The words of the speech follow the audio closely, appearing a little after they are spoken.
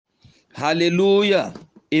Hallelujah.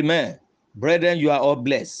 Amen. Brethren, you are all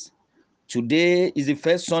blessed. Today is the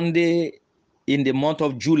first Sunday in the month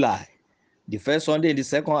of July. The first Sunday in the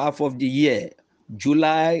second half of the year.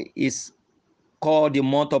 July is called the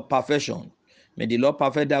month of perfection. May the Lord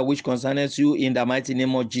perfect that which concerns you in the mighty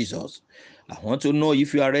name of Jesus. I want to know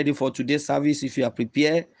if you are ready for today's service, if you are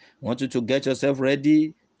prepared. I want you to get yourself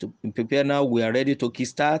ready to prepare now. We are ready to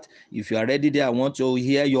kickstart. If you are ready there, I want to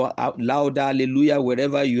hear your loud hallelujah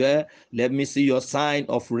wherever you are. Let me see your sign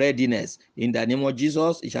of readiness. In the name of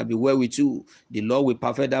Jesus, it shall be well with you. The Lord will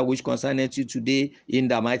perfect that which concerns you today in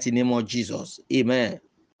the mighty name of Jesus. Amen.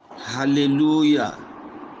 Hallelujah.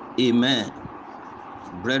 Amen.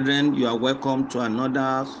 Brethren, you are welcome to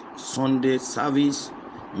another Sunday service.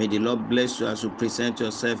 May the Lord bless you as you present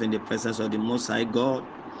yourself in the presence of the Most High God.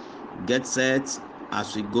 Get set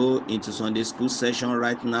as we go into Sunday school session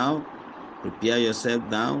right now. Prepare yourself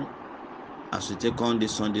down as we take on the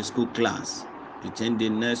Sunday school class. Within the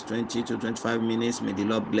next 20 to 25 minutes, may the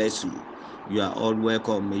Lord bless you. You are all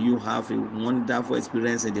welcome. May you have a wonderful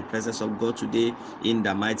experience in the presence of God today in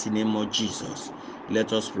the mighty name of Jesus.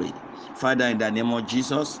 Let us pray. Father, in the name of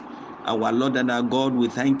Jesus, our Lord and our God, we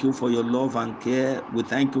thank you for your love and care. We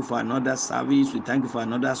thank you for another service. We thank you for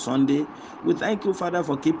another Sunday. We thank you, Father,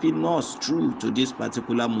 for keeping us true to this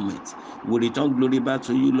particular moment. We return glory back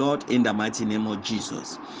to you, Lord, in the mighty name of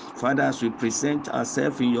Jesus. Father, as we present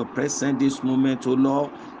ourselves in your presence this moment, O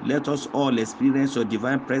Lord, let us all experience your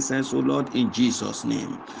divine presence, O Lord, in Jesus'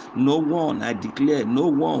 name. No one, I declare, no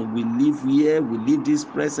one will live here, will leave this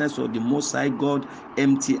presence of the Most High God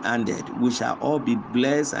empty-handed. We shall all be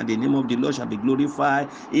blessed, and the name of the Lord shall be glorified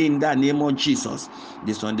in the name of Jesus.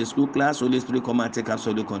 The Sunday school class, Holy Spirit, come and take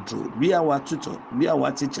absolute control. Be our tutor, be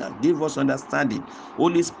our teacher. Give us understanding.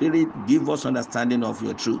 Holy Spirit, give us understanding of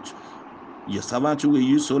your truth. Your servant who will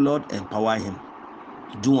use, O Lord, empower him.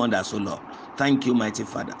 Do wonders, O Lord. Thank you, mighty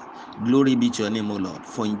Father. Glory be to your name, O Lord.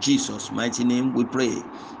 For in Jesus' mighty name we pray.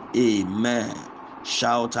 Amen.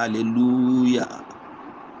 Shout hallelujah.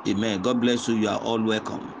 Amen. God bless you. You are all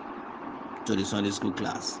welcome to the Sunday school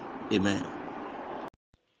class. Amen.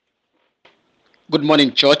 Good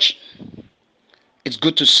morning, church. It's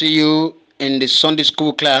good to see you in the Sunday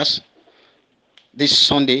school class this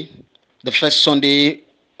Sunday, the first Sunday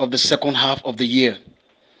of the second half of the year.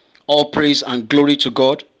 All praise and glory to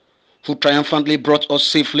God who triumphantly brought us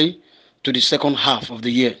safely to the second half of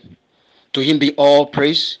the year. To him be all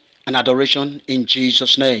praise and adoration in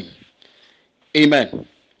Jesus' name. Amen.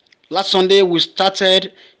 Last Sunday, we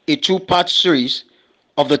started a two-part series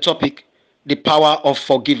of the topic, the power of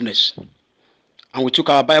forgiveness. And we took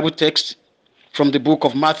our Bible text from the book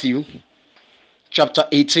of Matthew, chapter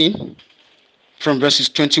 18, from verses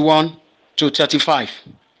 21 to 35.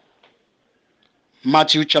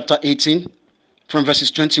 Matthew chapter 18, from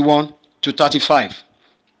verses 21 to 35.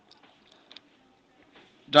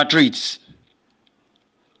 That reads,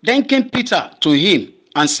 Then came Peter to him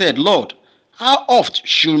and said, Lord, how oft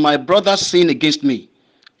should my brother sin against me,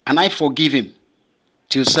 and I forgive him?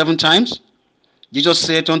 Till 7 times? Jesus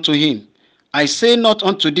said unto him, I say not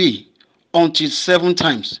unto thee, until 7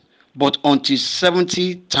 times, but until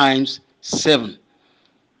 70 times 7.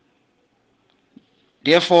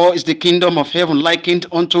 Therefore is the kingdom of heaven likened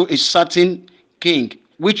unto a certain king,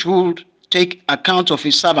 which would take account of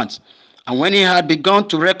his servants. And when he had begun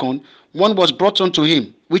to reckon, one was brought unto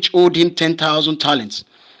him, which owed him 10,000 talents.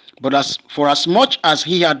 But as much as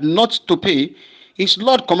he had not to pay, his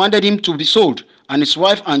Lord commanded him to be sold, and his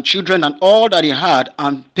wife and children and all that he had,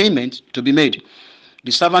 and payment to be made.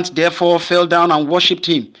 The servant therefore fell down and worshipped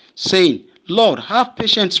him, saying, Lord, have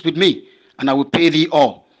patience with me, and I will pay thee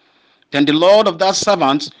all. Then the Lord of that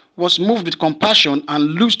servant was moved with compassion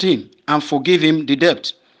and loosed him and forgave him the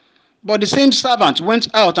debt. But the same servant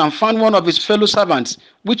went out and found one of his fellow servants,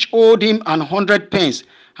 which owed him 100 pence,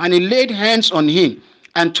 and he laid hands on him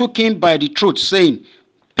and took him by the throat, saying,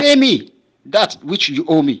 Pay me that which you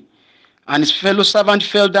owe me. And his fellow servant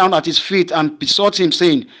fell down at his feet and besought him,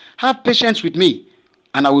 saying, Have patience with me,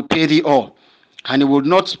 and I will pay thee all. And he would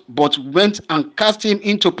not, but went and cast him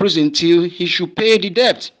into prison till he should pay the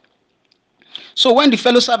debt. So when the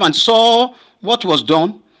fellow servants saw what was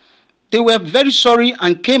done, they were very sorry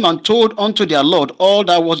and came and told unto their Lord all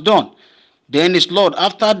that was done. Then his Lord,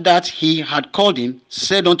 after that he had called him,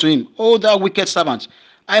 said unto him, O thou wicked servant,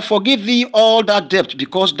 I forgive thee all that debt,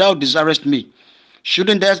 because thou desirest me.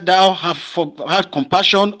 Shouldn't thou have had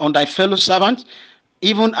compassion on thy fellow servant,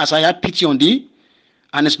 even as I had pity on thee?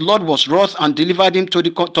 And his Lord was wroth and delivered him to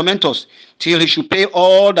the tormentors, till he should pay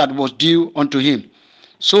all that was due unto him.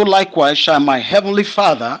 So likewise shall my heavenly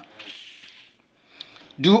Father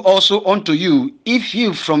do also unto you, if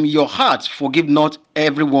you from your heart forgive not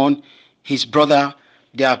everyone his brother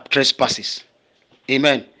their trespasses.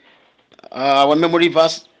 Amen. Our memory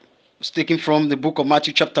verse is taken from the book of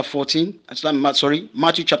Matthew chapter 14.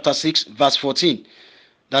 Matthew chapter 6, verse 14.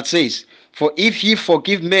 That says, for if ye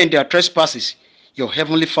forgive men their trespasses, your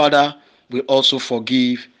heavenly Father will also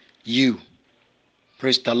forgive you.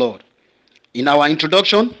 Praise the Lord. In our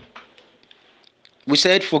introduction, we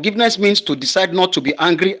said forgiveness means to decide not to be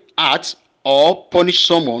angry at or punish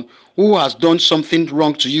someone who has done something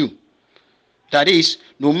wrong to you. That is,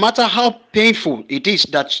 no matter how painful it is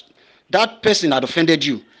that that person had offended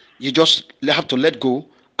you, you just have to let go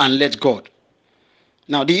and let God.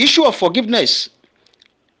 Now, the issue of forgiveness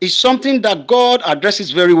is something that God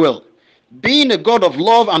addresses very well. Being a God of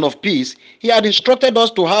love and of peace, He had instructed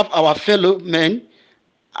us to have our fellow men,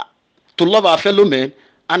 to love our fellow men,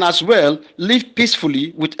 and as well live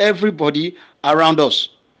peacefully with everybody around us.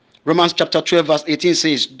 Romans chapter 12 verse 18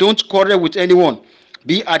 says, don't quarrel with anyone,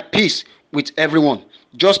 be at peace with everyone,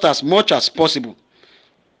 just as much as possible.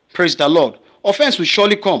 Praise the Lord. Offense will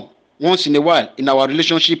surely come once in a while in our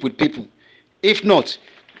relationship with people. If not,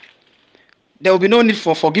 there will be no need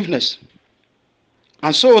for forgiveness.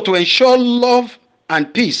 And so, to ensure love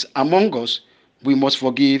and peace among us, we must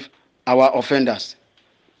forgive our offenders.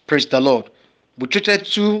 Praise the Lord. We treated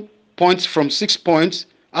 2 points from 6 points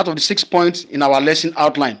out of the 6 points in our lesson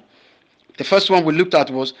outline. The first one we looked at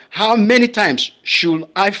was, how many times should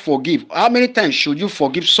I forgive? How many times should you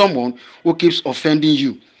forgive someone who keeps offending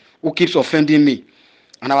you, who keeps offending me?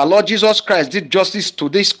 And our Lord Jesus Christ did justice to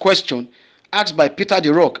this question asked by Peter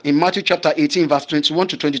the Rock in Matthew chapter 18 verse 21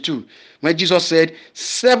 to 22, when Jesus said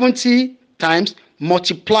 70 times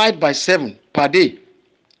multiplied by 7 per day.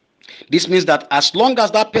 This means that as long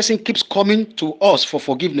as that person keeps coming to us for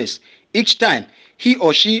forgiveness, each time he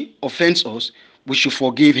or she offends us, we should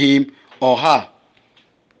forgive him or her.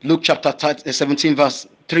 Luke chapter 17 verse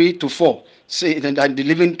 3 to 4.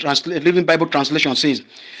 The Living Bible translation says,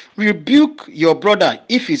 rebuke your brother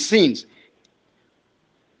if he sins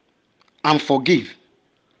and forgive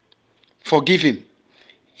him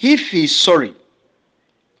if he is sorry.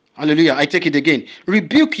 Hallelujah. I take it again.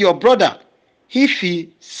 Rebuke your brother if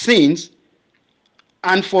he sins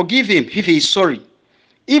and forgive him if he is sorry.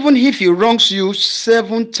 Even if he wrongs you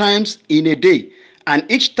 7 times in a day, and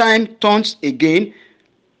each time turns again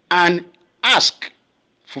and ask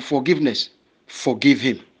for forgiveness, forgive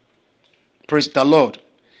him. Praise the Lord.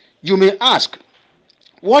 You may ask,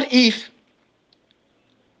 what if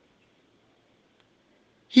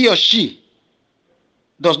he or she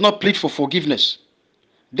does not plead for forgiveness,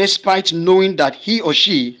 despite knowing that he or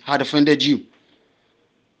she had offended you?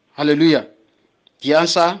 Hallelujah. The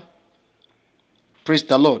answer, praise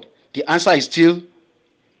the Lord, the answer is still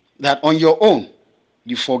that on your own,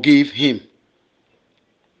 you forgive him.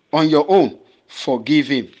 On your own, forgive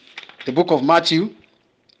him. The book of Matthew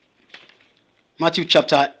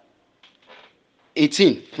chapter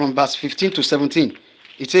 18, from verse 15 to 17,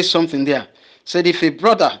 it says something there. It said, if a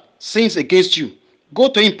brother sins against you, go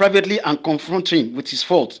to him privately and confront him with his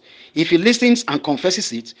fault. If he listens and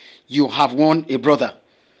confesses it, you have won a brother.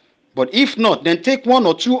 But if not, then take 1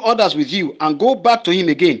 or 2 others with you and go back to him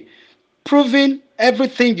again, proving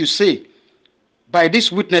everything you say by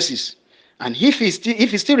these witnesses. And if he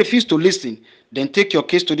still refuses to listen, then take your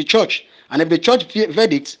case to the church. And if the church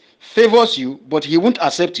verdict favors you, but he won't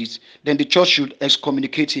accept it, then the church should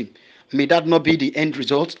excommunicate him. May that not be the end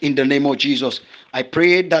result in the name of Jesus. I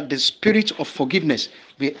pray that the spirit of forgiveness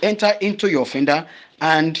will enter into your offender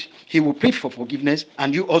and he will plead for forgiveness,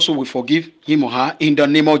 and you also will forgive him or her in the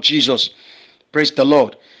name of Jesus. Praise the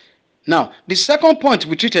Lord. Now, the second point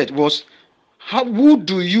we treated was, who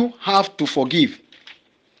do you have to forgive?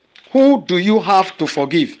 Who do you have to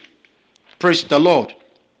forgive? Praise the Lord.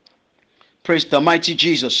 Praise the mighty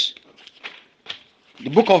Jesus. The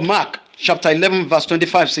book of Mark, chapter 11, verse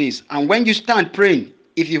 25 says, and when you stand praying,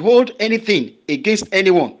 if you hold anything against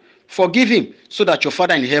anyone, forgive him, so that your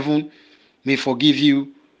Father in heaven may forgive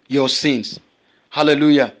you your sins.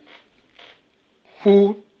 Hallelujah.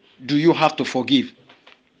 Who do you have to forgive?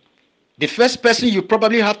 The first person you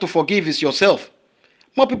probably have to forgive is yourself.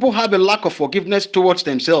 More people have a lack of forgiveness towards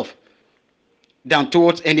themselves than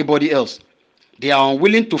towards anybody else. They are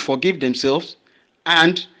unwilling to forgive themselves,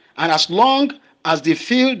 and as long as they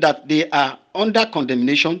feel that they are under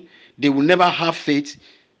condemnation, they will never have faith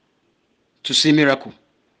to see miracle.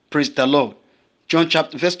 Praise the Lord.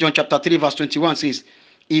 First John chapter 3 verse 21 says,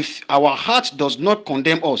 if our heart does not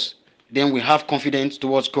condemn us, then we have confidence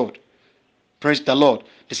towards God. Praise the Lord.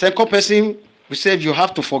 The second person we said you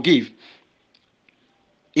have to forgive,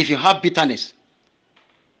 if you have bitterness,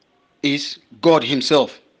 is God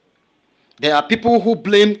himself. There are people who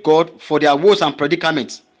blame God for their woes and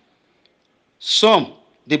predicaments. Some,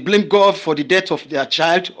 they blame God for the death of their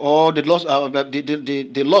child or the loss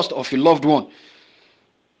of a loved one.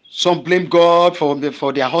 Some blame God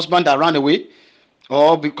for their husband that ran away,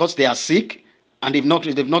 or because they are sick and they've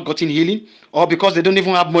not gotten healing, or because they don't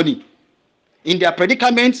even have money. In their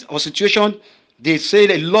predicaments or situation, they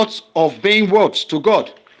say a lot of vain words to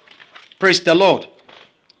God. Praise the Lord.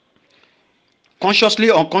 Consciously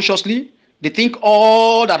or unconsciously, they think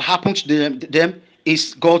all that happens to them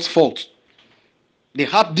is God's fault. They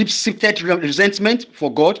have deep-seated resentment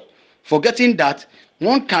for God, forgetting that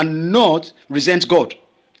one cannot resent God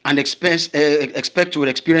and expect to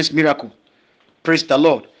experience miracle. Praise the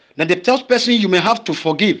Lord. Now the third person you may have to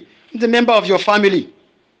forgive is a member of your family.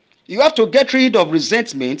 You have to get rid of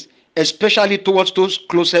resentment, especially towards those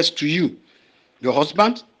closest to you. Your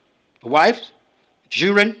husband, wife,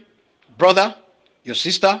 children, brother, your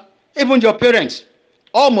sister, even your parents.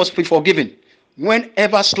 All must be forgiven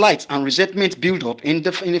whenever slight and resentment build up in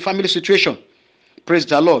the family situation. Praise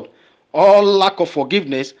the Lord. All lack of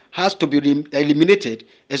forgiveness has to be eliminated,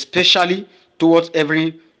 especially towards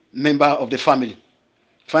every member of the family.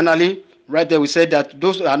 Finally, right there we said that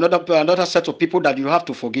those another set of people that you have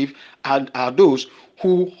to forgive are those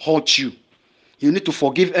who hurt you. You need to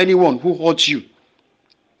forgive anyone who hurts you.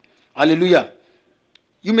 Hallelujah.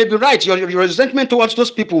 You may be right. Your resentment towards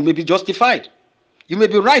those people may be justified. You may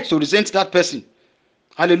be right to resent that person.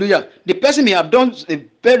 Hallelujah. The person may have done a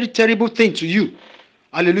very terrible thing to you.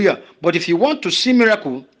 Hallelujah. But if you want to see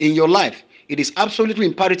miracle in your life, it is absolutely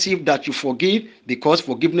imperative that you forgive, because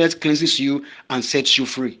forgiveness cleanses you and sets you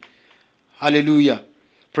free. Hallelujah.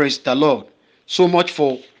 Praise the Lord. So much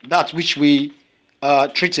for that which we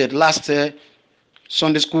treated last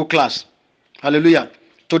Sunday school class. Hallelujah.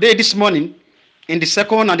 Today, this morning, in the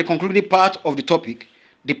second and the concluding part of the topic,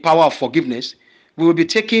 the power of forgiveness, we will be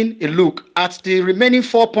taking a look at the remaining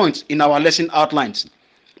 4 points in our lesson outlines.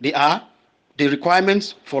 They are the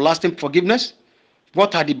requirements for lasting forgiveness,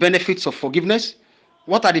 what are the benefits of forgiveness,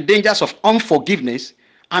 what are the dangers of unforgiveness,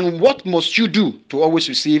 and what must you do to always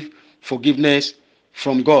receive forgiveness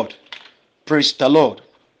from God. Praise the Lord.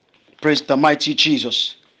 Praise the mighty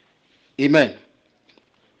Jesus. Amen.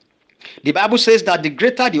 The Bible says that the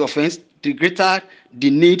greater the offense, the greater the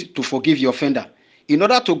need to forgive your offender in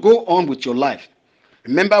order to go on with your life.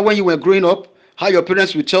 Remember when you were growing up, how your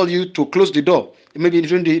parents will tell you to close the door. Maybe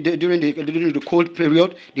during the cold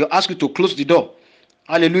period, they'll ask you to close the door.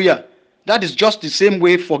 Hallelujah. That is just the same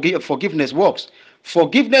way forgiveness works.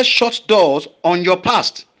 Forgiveness shuts doors on your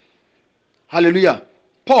past. Hallelujah.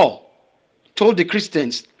 Paul told the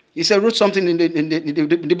Christians, wrote something in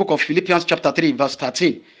the book of Philippians chapter 3 verse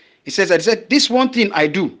 13. He said, this one thing I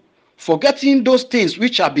do, forgetting those things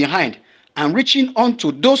which are behind and reaching on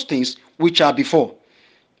to those things which are before.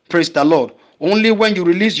 Praise the Lord. Only when you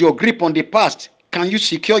release your grip on the past can you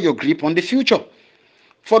secure your grip on the future.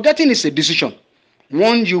 Forgetting is a decision.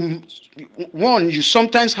 One you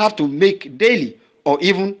sometimes have to make daily or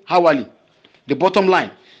even hourly. The bottom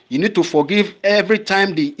line, you need to forgive every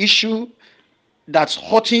time the issue that's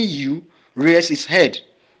hurting you rears its head.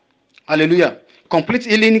 Hallelujah. Complete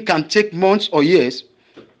healing can take months or years,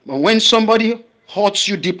 but when somebody hurts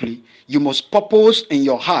you deeply, you must purpose in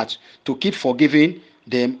your heart to keep forgiving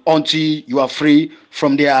them until you are free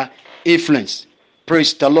from their influence.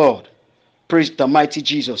 Praise the Lord. Praise the mighty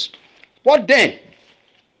Jesus. What then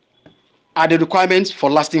are the requirements for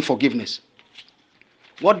lasting forgiveness?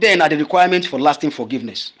 What then are the requirements for lasting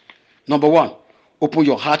forgiveness? Number 1, open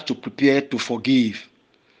your heart to prepare to forgive.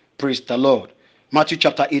 Praise the Lord. Matthew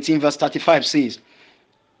chapter 18 verse 35 says,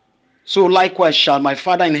 so likewise shall my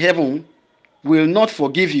Father in heaven will not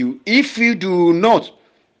forgive you if you do not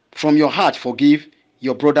from your heart forgive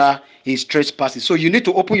your brother his trespasses. So you need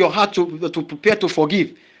to open your heart to prepare to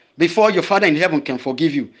forgive before your Father in heaven can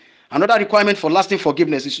forgive you. Another requirement for lasting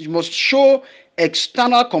forgiveness is you must show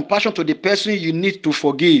external compassion to the person you need to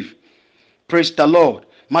forgive. Praise the Lord.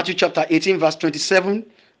 Matthew chapter 18 verse 27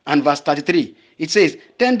 and verse 33. It says,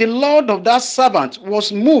 then the Lord of that servant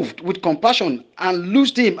was moved with compassion and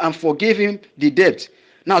loosed him and forgave him the debt.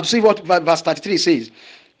 Now see what verse 33 says.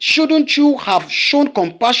 Shouldn't you have shown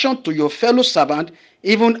compassion to your fellow servant,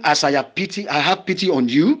 even as I have pity on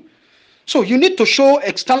you? So you need to show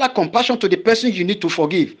external compassion to the person you need to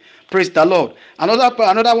forgive. Praise the Lord.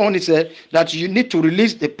 Another one is that you need to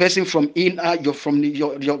release the person from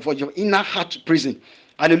your inner heart prison.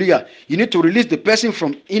 Hallelujah. You need to release the person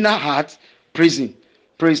from inner heart prison.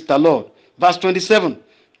 Praise the Lord. Verse 27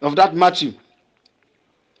 of that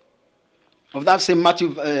same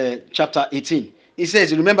Matthew chapter 18. He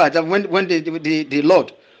says, remember that when the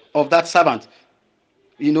Lord of that servant,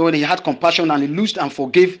 when he had compassion and he loosed and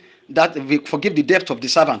forgave the debt of the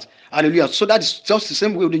servant. Hallelujah. So that is just the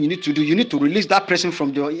same way you need to do. You need to release that person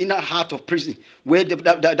from your inner heart of prison, where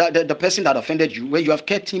the person that offended you, where you have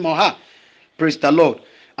kept him or her. Praise the Lord.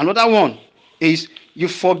 Another one is you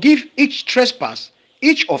forgive each trespass,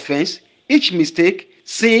 each offense, each mistake,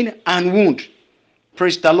 sin, and wound.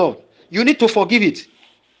 Praise the Lord. You need to forgive it.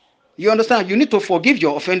 You understand? You need to forgive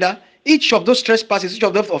your offender. Each of those trespasses, each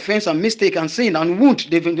of those offense and mistake and sin and wound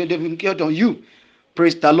they've incurred on you.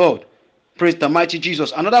 Praise the Lord. Praise the mighty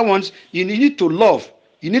Jesus. Another ones, you need to love,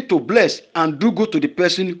 you need to bless and do good to the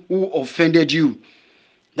person who offended you.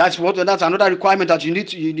 That's another requirement that you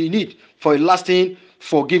need for a lasting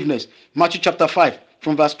forgiveness. Matthew chapter 5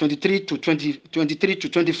 from verse 23 to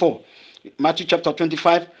 24. Matthew chapter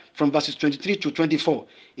 25 from verses 23 to 24.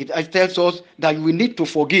 It tells us that we need to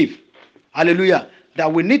forgive. Hallelujah.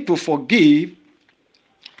 That we need to forgive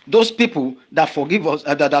those people that forgive us,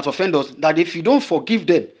 that offend us. That if you don't forgive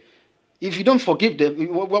them,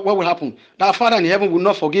 what will happen? That Father in heaven will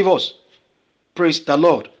not forgive us. Praise the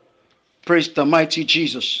Lord. Praise the mighty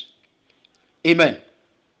Jesus. Amen.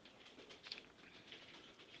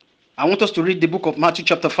 I want us to read the book of Matthew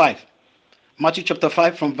chapter 5. Matthew chapter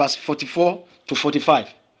 5 from verse 44 to 45.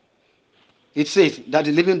 It says that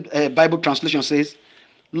the Living Bible translation says,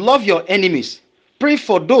 love your enemies. Pray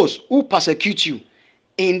for those who persecute you.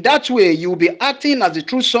 In that way, you will be acting as the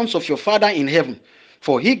true sons of your Father in heaven.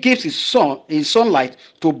 For he gives his sunlight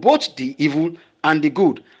to both the evil and the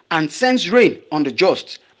good, and sends rain on the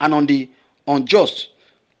just and on the unjust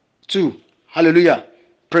too. Hallelujah.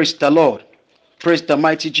 Praise the Lord. Praise the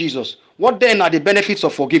mighty Jesus. What then are the benefits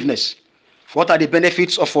of forgiveness? What are the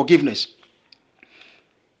benefits of forgiveness?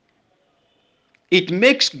 It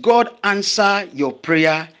makes God answer your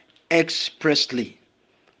prayer expressly.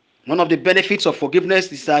 One of the benefits of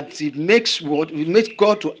forgiveness is that it makes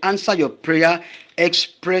God to answer your prayer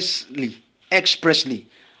expressly. Expressly.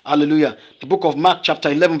 Hallelujah. The book of Mark chapter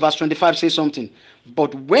 11 verse 25 says something.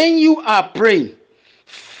 But when you are praying,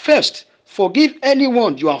 first forgive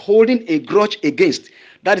anyone you are holding a grudge against.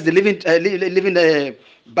 That is the living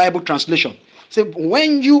Bible translation. So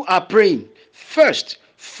when you are praying, first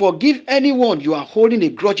forgive anyone you are holding a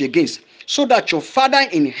grudge against, so that your Father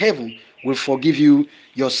in heaven will forgive you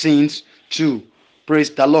your sins too.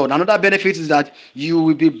 Praise the Lord. Another benefit is that you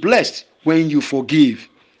will be blessed when you forgive.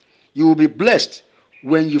 You will be blessed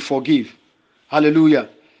when you forgive. Hallelujah.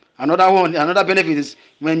 Another benefit is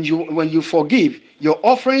when you forgive, your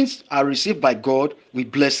offerings are received by God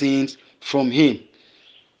with blessings from him.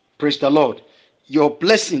 Praise the Lord. Your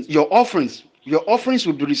blessings, your offerings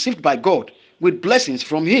will be received by God with blessings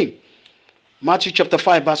from him. Matthew chapter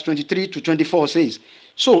 5 verse 23 to 24 says,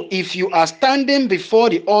 so if you are standing before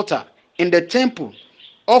the altar in the temple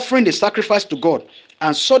offering the sacrifice to God,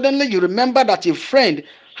 and suddenly you remember that a friend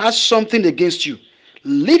has something against you,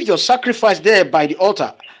 leave your sacrifice there by the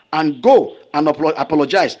altar and go and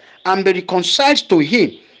apologize and be reconciled to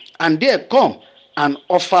him, and there come and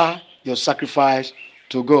offer your sacrifice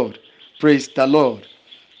to God. Praise the Lord.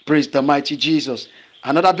 Praise the mighty Jesus.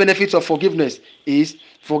 Another benefit of forgiveness is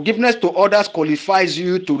forgiveness to others qualifies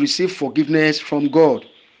you to receive forgiveness from God.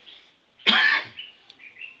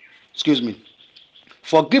 Excuse me.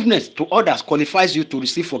 Forgiveness to others qualifies you to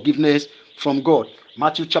receive forgiveness from God.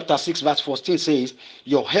 Matthew chapter 6 verse 14 says,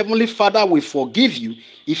 your heavenly Father will forgive you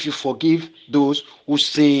if you forgive those who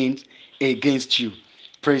sinned against you.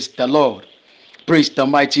 Praise the Lord. Praise the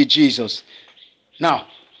mighty Jesus. Now,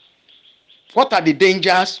 what are the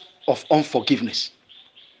dangers of unforgiveness?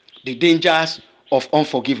 The dangers of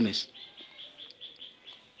unforgiveness.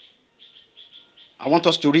 I want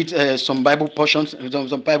us to read some Bible portions,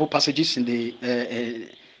 some Bible passages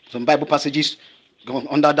some Bible passages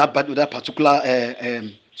under that particular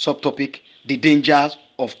subtopic, the dangers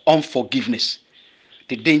of unforgiveness.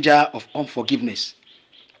 The danger of unforgiveness.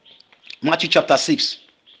 Matthew chapter 6.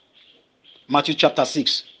 Matthew chapter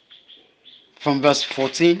 6, from verse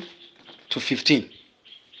 14 to 15.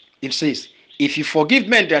 It says, if you forgive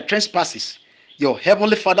men their trespasses, your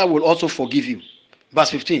heavenly Father will also forgive you. Verse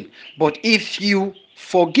 15. But if you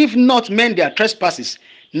forgive not men their trespasses,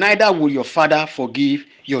 neither will your Father forgive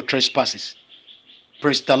your trespasses.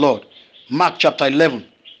 Praise the Lord. Mark chapter 11,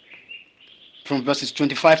 from verses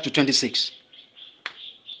 25 to 26.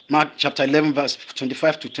 Mark chapter 11, verse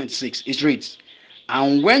 25 to 26. It reads,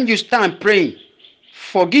 and when you stand praying,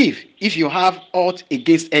 forgive if you have aught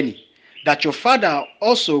against any, that your Father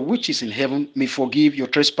also which is in heaven may forgive your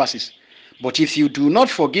trespasses. But if you do not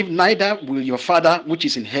forgive, neither will your Father which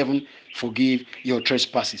is in heaven forgive your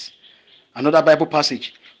trespasses. Another Bible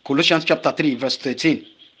passage, Colossians chapter 3, verse 13.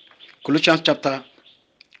 Colossians chapter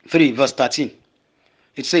 3, verse 13.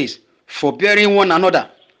 It says, forbearing one another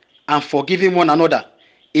and forgiving one another.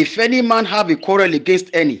 If any man have a quarrel against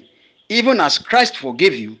any, even as Christ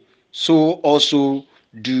forgave you, so also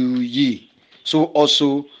do ye. So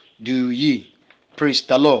also do ye. Praise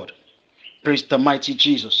the Lord. Praise the mighty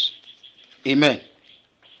Jesus. Amen.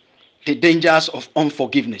 The dangers of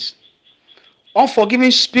unforgiveness.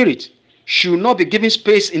 Unforgiving spirit should not be given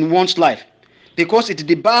space in one's life because it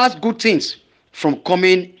debars good things from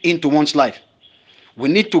coming into one's life. We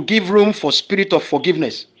need to give room for spirit of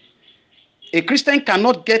forgiveness. A Christian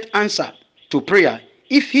cannot get answer to prayer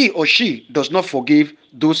if he or she does not forgive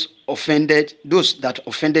those that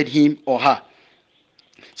offended him or her.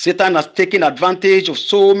 Satan has taken advantage of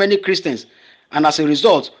so many Christians, and as a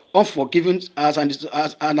result, unforgiving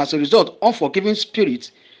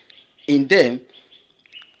spirit in them,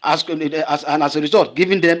 and as a result,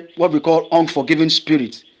 giving them what we call unforgiving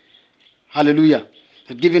spirit. Hallelujah.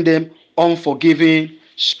 Giving them unforgiving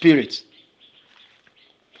spirit.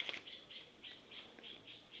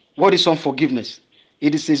 What is unforgiveness?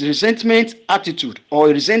 It is a resentment attitude or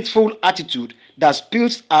a resentful attitude that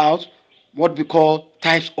spills out what we call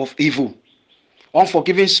types of evil.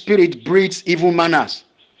 Unforgiving spirit breeds evil manners.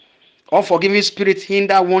 Unforgiving spirit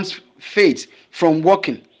hinder one's faith from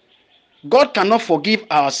working. God cannot forgive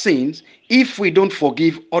our sins if we don't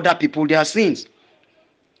forgive other people their sins.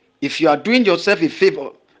 If you are doing yourself a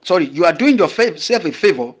favor, you are doing yourself a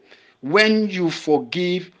favor when you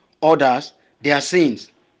forgive others their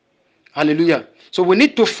sins. Hallelujah. So we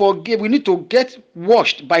need to forgive. We need to get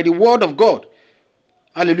washed by the word of God.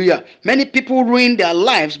 Hallelujah. Many people ruin their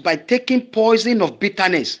lives by taking poison of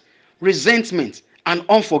bitterness, resentment, and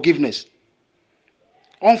unforgiveness.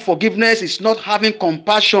 Unforgiveness is not having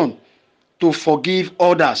compassion to forgive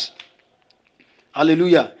others.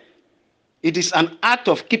 Hallelujah. It is an act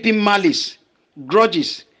of keeping malice,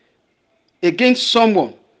 grudges against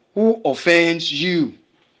someone who offends you.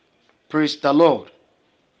 Praise the Lord.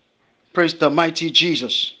 Praise the mighty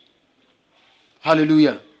Jesus.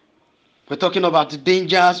 Hallelujah. We're talking about the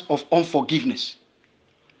dangers of unforgiveness.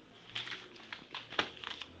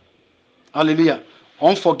 Hallelujah.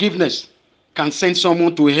 Unforgiveness can send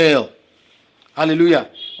someone to hell. Hallelujah.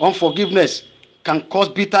 Unforgiveness can cause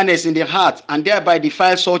bitterness in the heart and thereby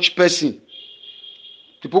defile such person.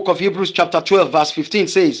 The book of Hebrews chapter 12 verse 15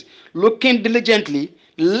 says, looking diligently,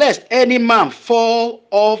 lest any man fall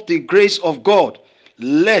off the grace of God,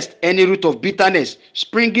 lest any root of bitterness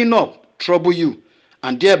springing up trouble you,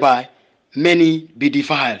 and thereby many be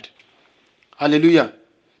defiled. Hallelujah.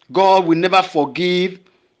 God will never forgive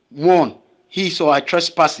one his or her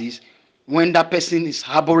trespasses when that person is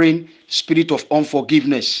harboring spirit of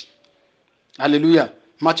unforgiveness. Hallelujah.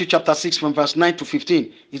 Matthew chapter 6 from verse 9 to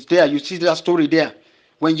 15. It's there. You see that story there.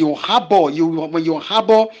 When you harbor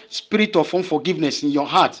spirit of unforgiveness in your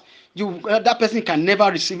heart, that person can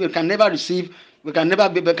never be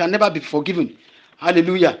forgiven.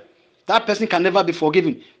 Hallelujah. That person can never be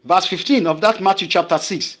forgiven. Verse 15 of that Matthew chapter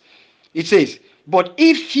 6. It says, but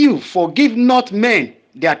if you forgive not men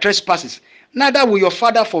their trespasses, neither will your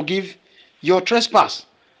Father forgive your trespass.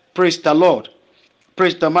 Praise the Lord.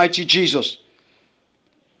 Praise the mighty Jesus.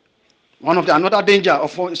 Another danger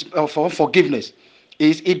of unforgiveness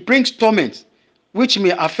is it brings torment, which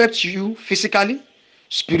may affect you physically,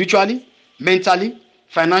 spiritually, mentally,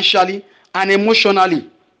 financially, and emotionally.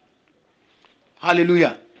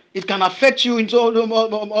 Hallelujah. It can affect you in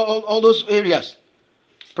all those areas.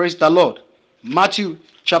 Praise the Lord. Matthew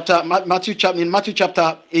chapter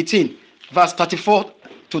 18, verse 34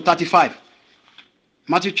 to 35.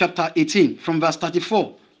 Matthew chapter 18, from verse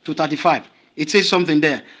 34 to 35. It says something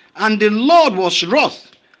there. And the Lord was wroth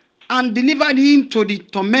and delivered him to the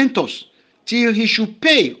tormentors till he should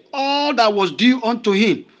pay all that was due unto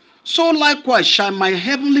him. So likewise shall my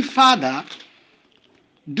heavenly Father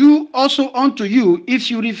do also unto you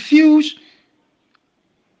if you refuse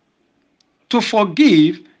to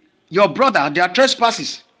forgive your brother their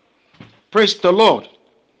trespasses. Praise the Lord.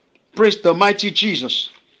 Praise the mighty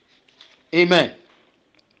Jesus. Amen.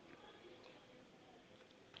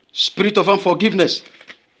 Spirit of unforgiveness.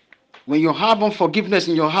 When you have unforgiveness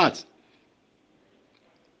in your heart,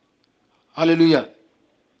 hallelujah.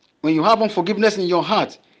 When you have unforgiveness in your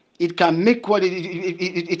heart, it can make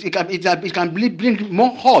it can bring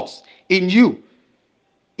more hurt in you.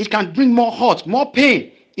 It can bring more hurt, more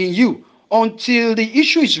pain in you. Until the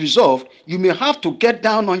issue is resolved, you may have to get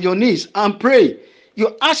down on your knees and pray.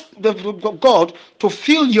 You ask God to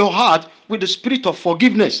fill your heart with the spirit of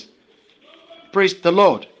forgiveness. Praise the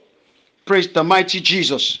Lord. Praise the mighty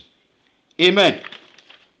Jesus. Amen.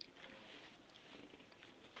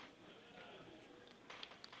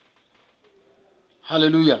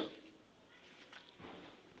 Hallelujah.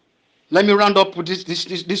 Let me round up with this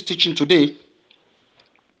teaching today.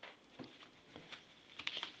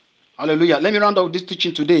 Hallelujah. Let me round up this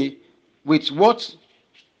teaching today with what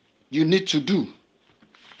you need to do.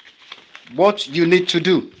 What you need to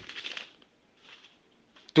do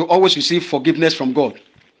to always receive forgiveness from God.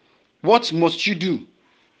 What must you do?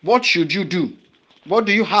 What should you do? What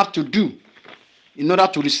do you have to do in order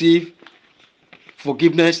to receive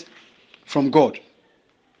forgiveness from God?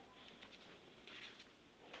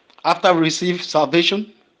 After we receive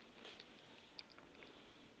salvation,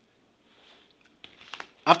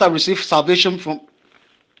 from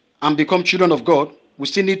and become children of God, we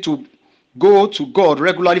still need to go to God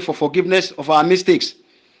regularly for forgiveness of our mistakes,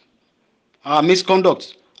 our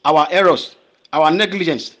misconduct, our errors, our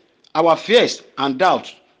negligence, our fears and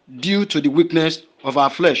doubts due to the weakness of our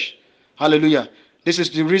flesh. Hallelujah. This is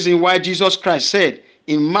the reason why Jesus Christ said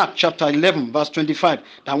in Mark chapter 11 verse 25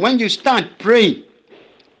 that when you stand praying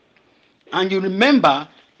and you remember,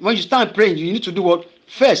 when you stand praying, you need to do what?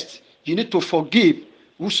 First, you need to forgive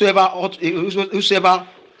whosoever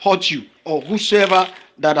hurt you or whosoever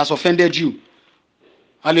that has offended you.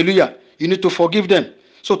 Hallelujah. You need to forgive them.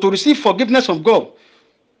 So to receive forgiveness from God,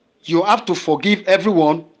 you have to forgive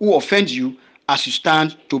everyone who offends you as you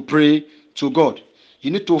stand to pray to God.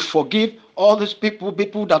 You need to forgive all these people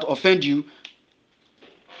that offend you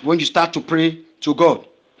when you start to pray to God.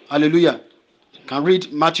 Hallelujah. You can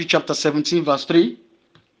read Matthew chapter 17 verse 3.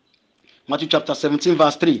 Matthew chapter 17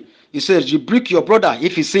 verse 3. It says, rebuke your brother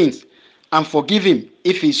if he sins and forgive him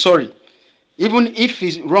if he is sorry. Even if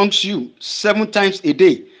he wrongs you 7 times a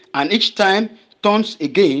day and each time turns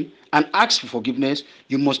again and asks for forgiveness,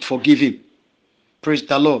 you must forgive him. Praise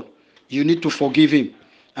the Lord. You need to forgive him.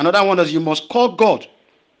 Another one is you must call God.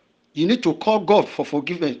 You need to call God for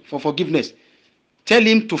forgiveness. Tell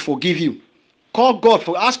him to forgive you. Call God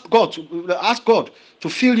ask God to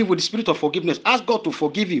fill you with the spirit of forgiveness. Ask God to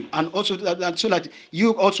forgive you, and also so that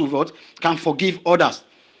you also can forgive others.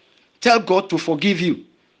 Tell God to forgive you.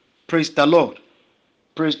 Praise the Lord.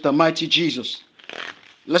 Praise the mighty Jesus.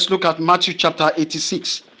 Let's look at Matthew chapter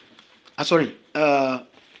 86. The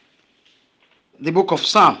book of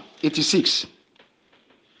Psalm 86.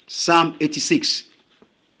 Psalm 86.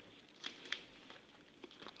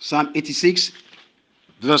 Psalm 86,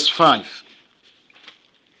 verse 5.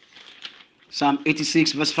 Psalm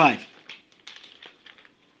 86, verse 5.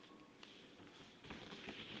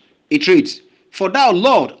 It reads, for thou,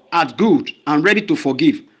 Lord, art good and ready to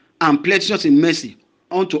forgive, and plenteous in mercy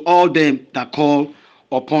unto all them that call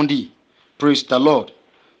upon thee. Praise the Lord.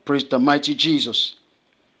 Praise the mighty Jesus.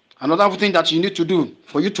 Another thing that you need to do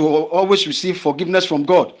for you to always receive forgiveness from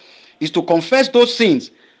God is to confess those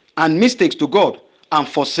sins and mistakes to God and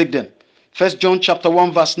forsake them. 1 John chapter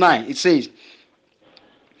 1 verse 9, it says,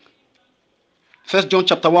 1 John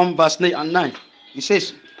chapter 1 verse 9, it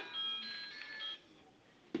says,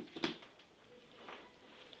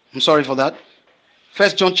 I'm sorry for that. 1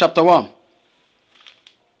 John chapter 1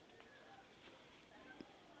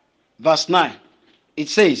 verse 9, it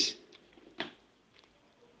says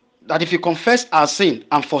that if we confess our sin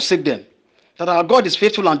and forsake them, that our God is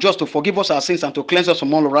faithful and just to forgive us our sins and to cleanse us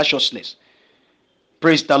from all unrighteousness.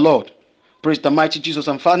 Praise the Lord. Praise the mighty Jesus.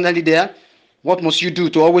 And finally there, what must you do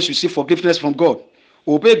to always receive forgiveness from God?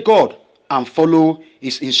 Obey God and follow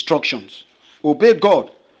his instructions. Obey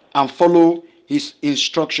God and follow his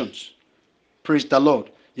instructions. Praise the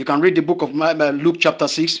Lord. You can read the book of Luke chapter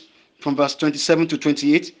 6 from verse 27 to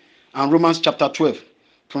 28 and Romans chapter 12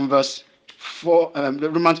 from verse 4,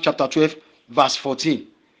 Romans chapter 12 verse 14.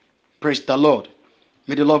 Praise the Lord.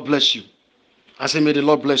 May the Lord bless you. I say may the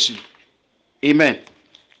Lord bless you. Amen.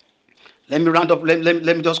 Let me round up. Let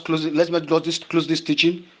me just close it. Let's just close this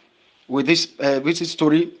teaching with this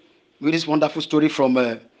story, with this wonderful story from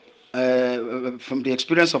the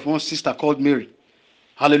experience of one sister called Mary.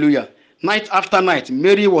 Hallelujah. Night after night,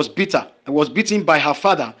 Mary was beaten by her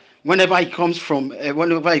father whenever he comes from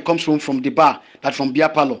from the bar, that from beer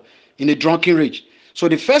parlor, in a drunken rage. So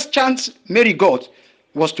the first chance Mary got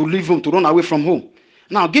was to leave home, to run away from home.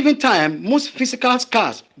 Now, given time, most physical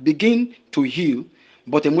scars begin to heal,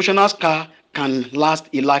 but emotional scars can last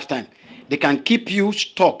a lifetime. They can keep you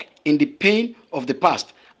stuck in the pain of the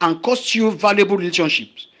past and cost you valuable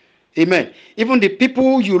relationships. Amen. Even the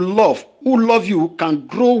people you love, who love you, can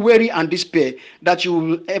grow weary and despair that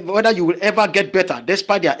whether you will ever get better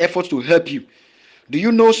despite their efforts to help you. Do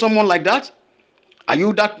you know someone like that? Are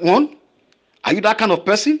you that one? Are you that kind of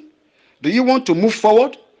person? Do you want to move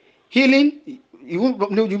forward? Healing you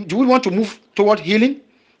want to move toward healing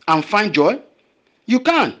and find joy? You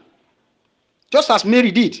can. Just as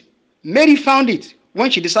Mary did. Mary found it when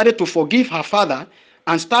she decided to forgive her father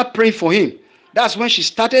and start praying for him. That's when she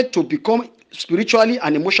started to become spiritually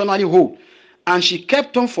and emotionally whole. And she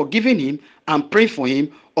kept on forgiving him and praying for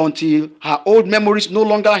him until her old memories no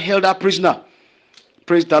longer held her prisoner.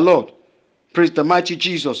 Praise the Lord. Praise the mighty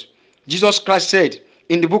Jesus. Jesus Christ said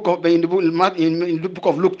in the book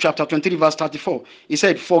of Luke chapter 23 verse 34, he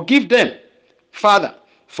said, "Forgive them, Father,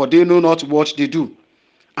 for they know not what they do."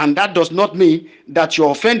 And that does not mean that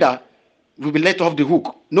your offender will be let off the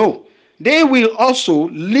hook. No, they will also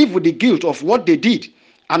live with the guilt of what they did.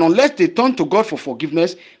 And unless they turn to God for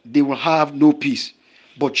forgiveness, they will have no peace.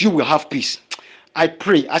 But you will have peace. I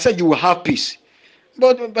pray. I said you will have peace.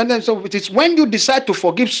 But then, so it is when you decide to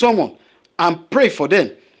forgive someone and pray for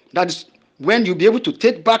them, that is when you'll be able to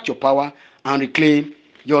take back your power and reclaim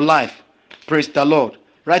your life. Praise the Lord.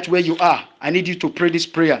 Right where you are, I need you to pray this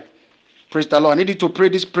prayer. Praise the Lord. I need you to pray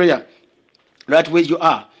this prayer right where you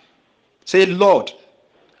are. Say, Lord,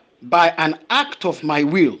 by an act of my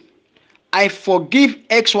will, I forgive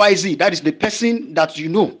XYZ. That is the person that you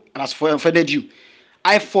know has offended you.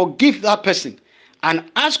 I forgive that person and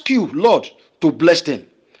ask you, Lord, to bless them.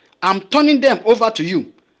 I'm turning them over to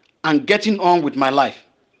you and getting on with my life.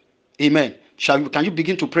 Amen. Can you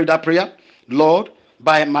begin to pray that prayer? Lord,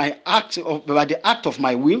 by the act of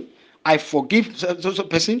my will, I forgive such a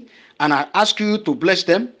person and I ask you to bless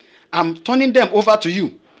them. I'm turning them over to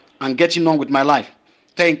you and getting on with my life.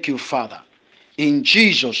 Thank you, Father. In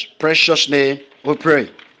Jesus' precious name we pray.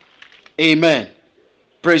 Amen.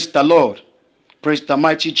 Praise the Lord. Praise the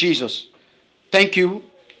mighty Jesus. Thank you,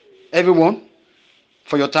 everyone,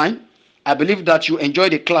 for your time. I believe that you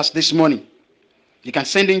enjoyed the class this morning. You can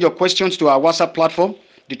send in your questions to our WhatsApp platform,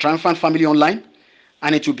 the Triumphant Family Online,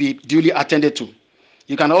 and it will be duly attended to.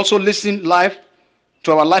 You can also listen live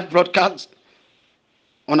to our live broadcast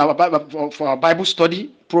on for our Bible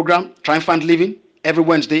study program, Triumphant Living, every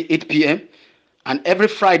Wednesday, 8 p.m., and every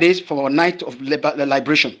Fridays for our night of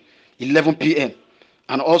liberation, 11 p.m.,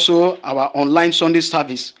 and also our online Sunday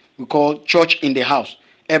service we call Church in the House,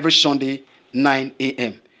 every Sunday, 9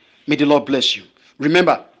 a.m. May the Lord bless you.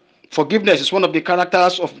 Remember, forgiveness is one of the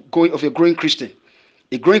characters of a growing Christian.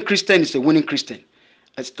 A growing Christian is a winning Christian.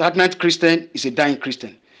 A stagnant Christian is a dying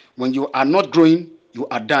Christian. When you are not growing, you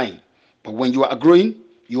are dying. But when you are growing,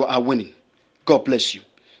 you are winning. God bless you.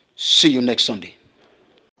 See you next Sunday.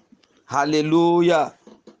 Hallelujah.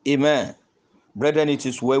 Amen. Brethren, it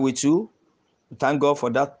is well with you. We thank God for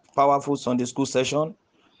that powerful Sunday school session.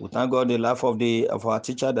 We thank God the life of our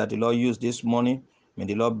teacher that the Lord used this morning. May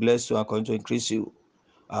the Lord bless you and continue to increase you.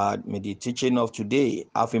 May the teaching of today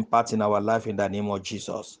have impact in our life in the name of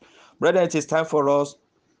Jesus. Brethren, it is time for us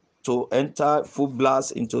to enter full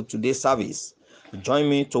blast into today's service. Join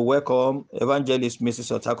me to welcome Evangelist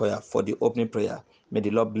Mrs. Otakoya for the opening prayer. May the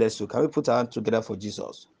Lord bless you. Can we put our hands together for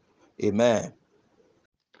Jesus? Amen.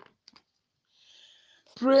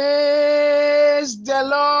 Praise the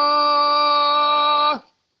Lord.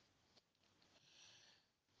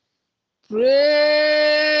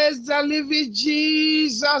 Praise the living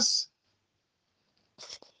Jesus.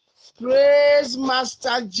 Praise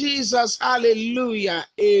Master Jesus. Hallelujah.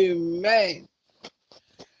 Amen.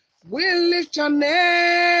 We lift your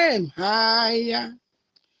name higher.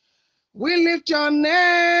 We lift your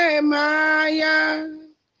name higher.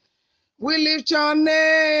 We lift your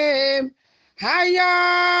name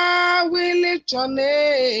higher. We lift your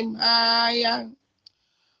name higher.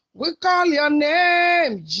 We call your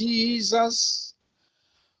name Jesus.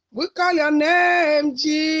 We call your name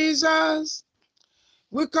Jesus.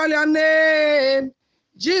 We call your name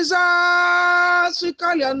Jesus. We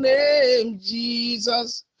call your name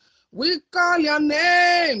Jesus. We call your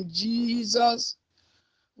name Jesus.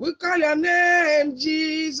 We call your name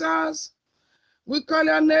Jesus. We call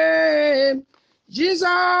your name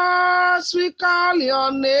Jesus. We call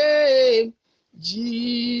your name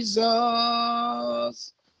Jesus.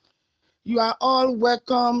 You are all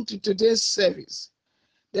welcome to today's service,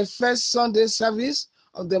 the first Sunday service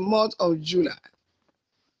of the month of July.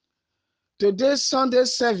 Today's Sunday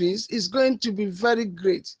service is going to be very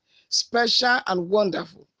great, special, and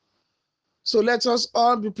wonderful. So let us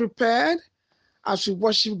all be prepared as we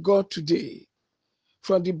worship God today,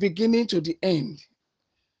 from the beginning to the end.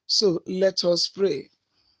 So let us pray.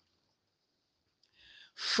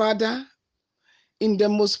 Father, in the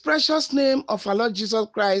most precious name of our Lord Jesus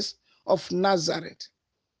Christ of Nazareth,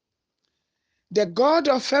 the God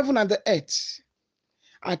of heaven and the earth,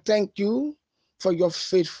 I thank you for your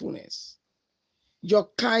faithfulness, your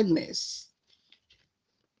kindness,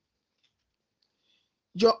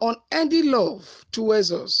 your unending love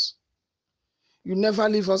towards us. You never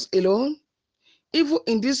leave us alone. Even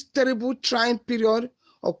in this terrible trying period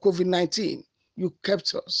of COVID-19, you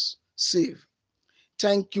kept us safe.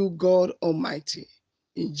 Thank you, God Almighty.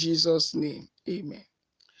 In Jesus' name, amen.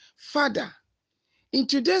 Father, in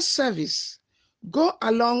today's service, go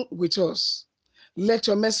along with us. Let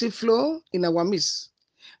your mercy flow in our midst.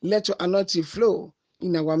 Let your anointing flow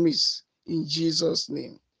in our midst. In Jesus'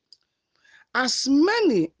 name. As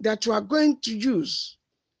many that you are going to use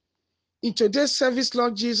in today's service,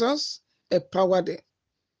 Lord Jesus, empower them.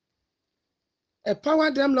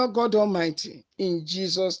 Empower them, Lord God Almighty, in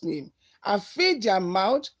Jesus' name. And fill their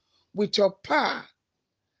mouth with your power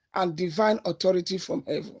and divine authority from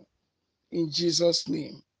heaven. In Jesus'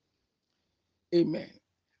 name, amen.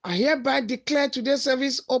 I hereby declare today's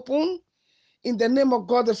service open in the name of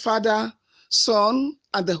God the Father, Son,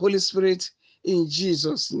 and the Holy Spirit, in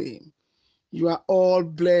Jesus' name. You are all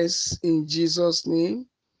blessed in Jesus' name.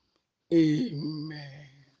 Amen.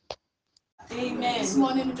 Amen. This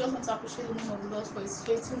morning we just want to appreciate the name of the Lord for his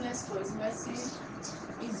faithfulness, for his mercy.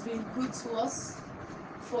 He's been good to us,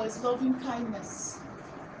 for his loving kindness.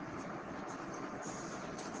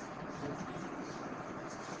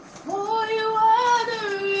 For you are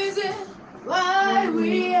the reason why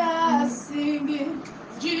we are singing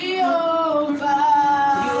Jehovah.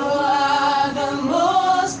 You are the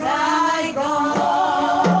most high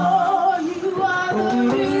God. You are the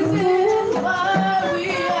reason why we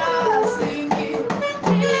are singing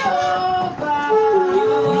Jehovah.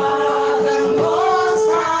 You are the most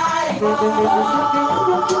high God.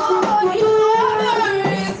 You are the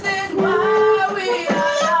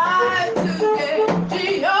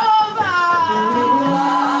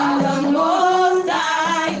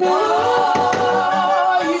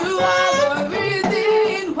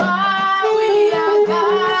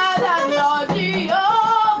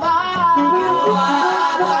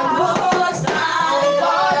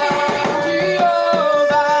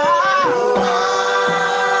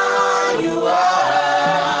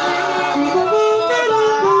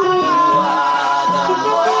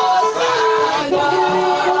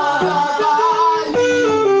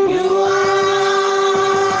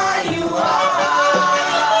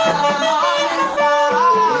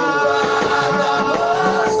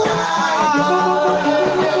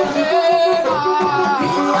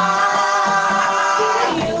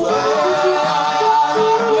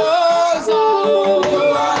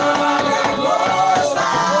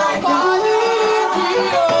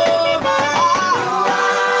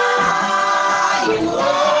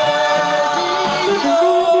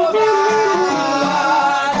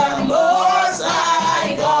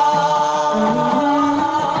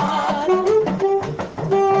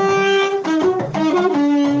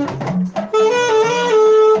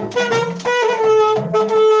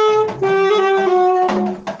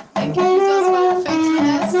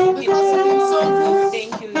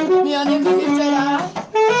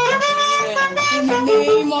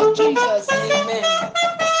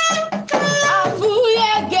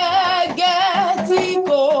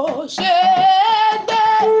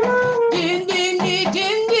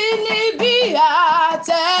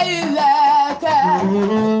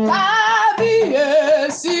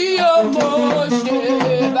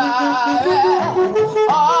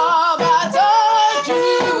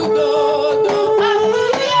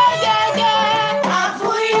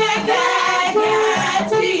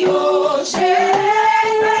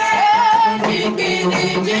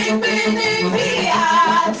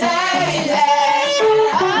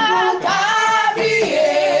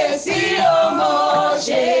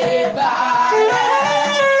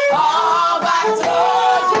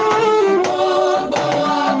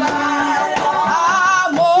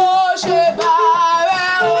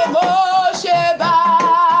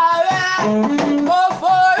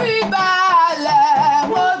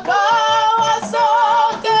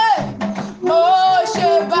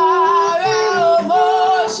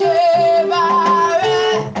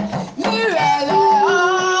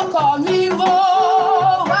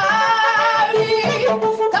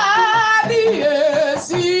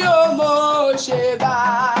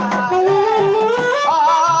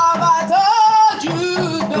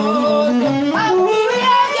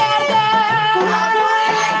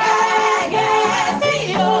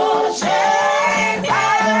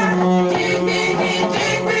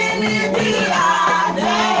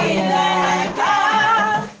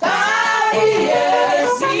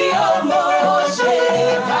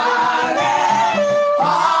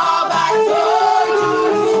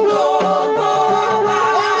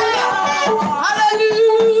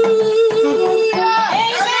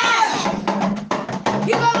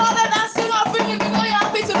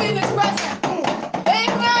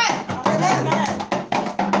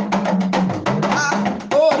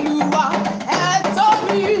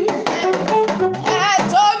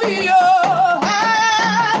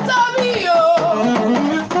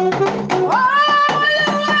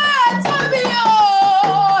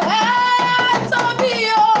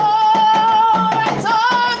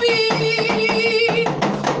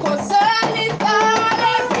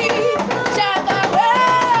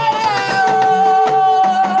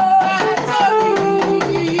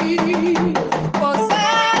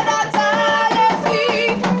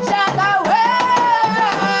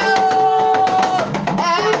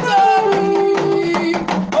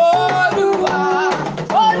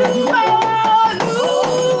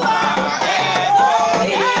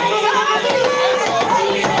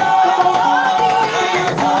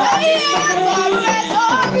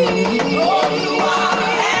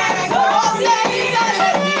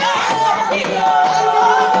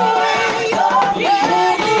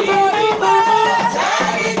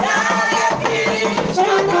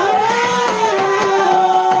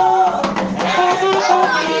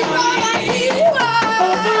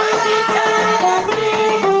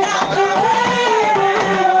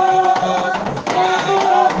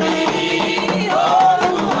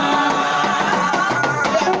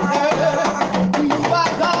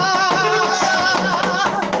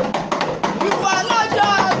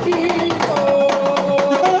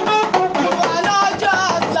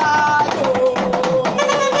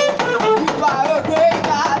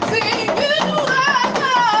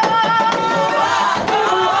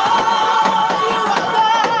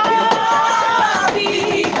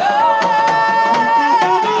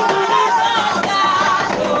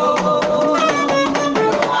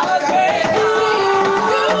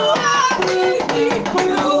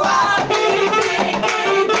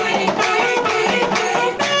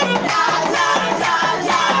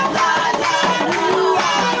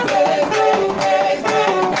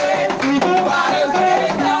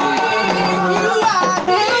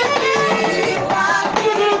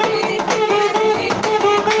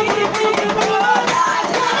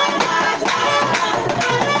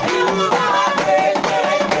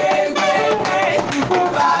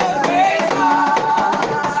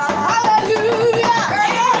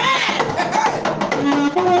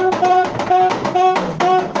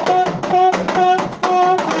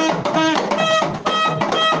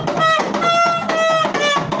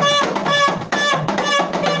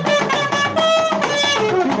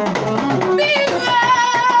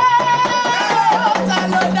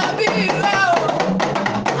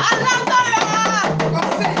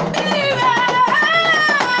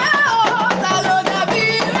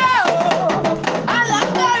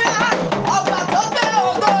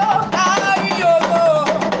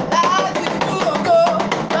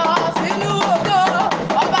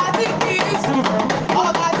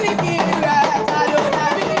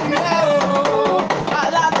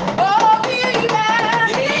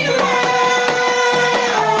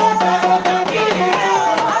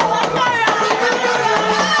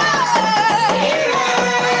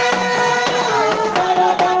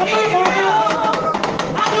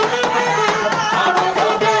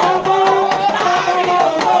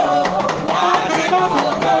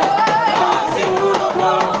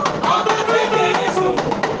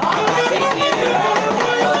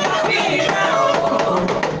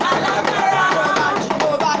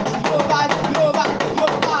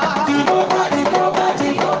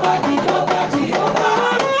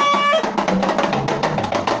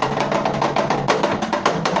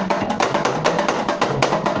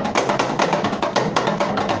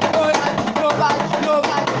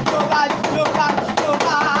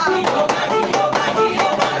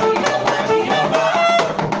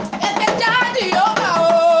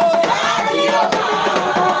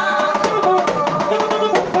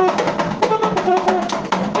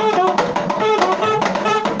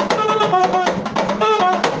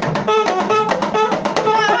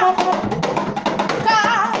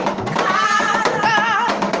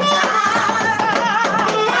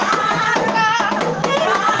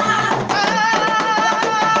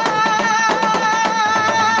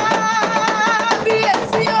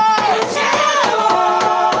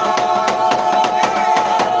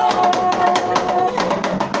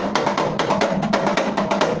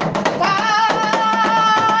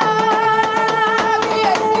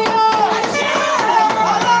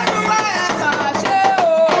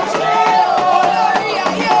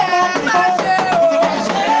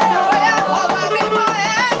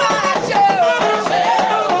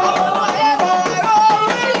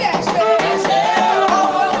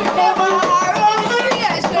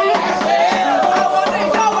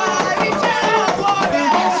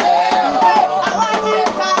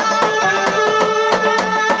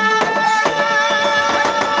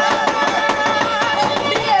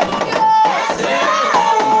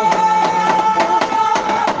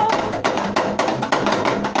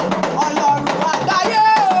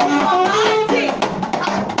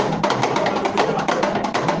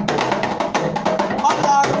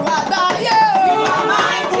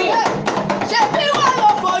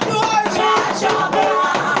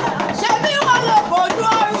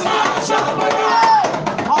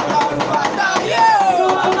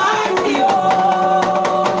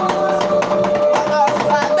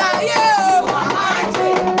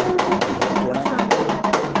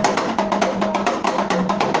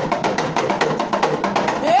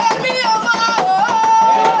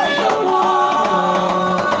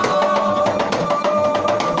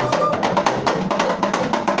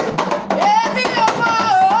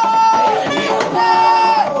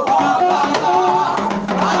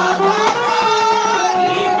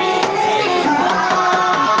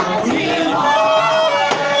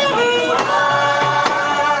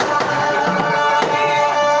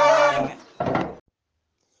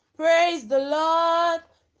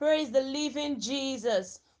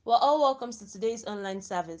Well, all welcome to today's online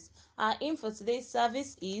service. Our aim for today's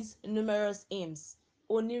service is numerous aims.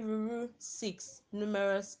 Onírúurú 6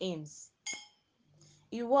 numerous aims.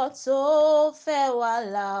 Ìwọ tó fẹ́ wá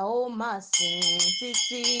là ó máa sìn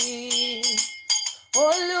títí.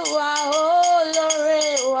 Olúwa olóore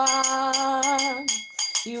wa.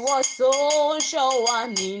 Ìwọ tó ń ṣọ́ wa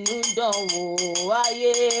nínú ìdánwò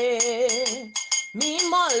ayé.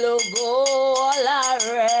 Mímọ́ lógo ọlá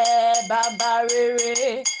rẹ, bàbá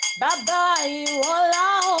rere. Bàbá ìwọ la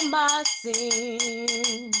ó máa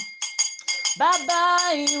sìn. Bàbá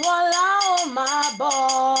ìwọ la ó máa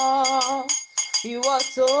bọ̀. Ìwọ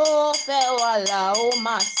tó fẹ́ wá là ó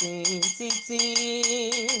máa sìn títí.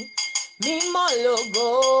 Mímọ́ lógo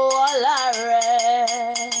ọlá rẹ.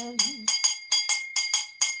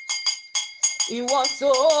 Ìwọ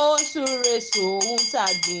tó súre sóhun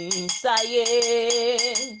tàgbìn sáyé.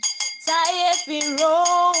 Táyé fi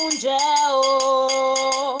róúnjẹ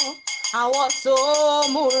o. Àwọn tó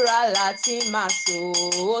múra láti máa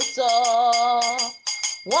sòótọ́.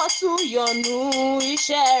 Wọ́n tún yọ̀nú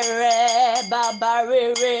iṣẹ́ rẹ̀, bàbá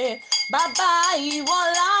rere. Bàbá ìwọ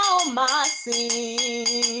la ó máa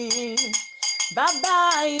sìn. Bàbá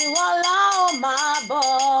ìwọ la ó máa bọ̀.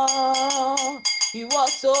 Ìwọ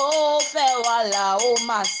tó fẹ́ wá là ó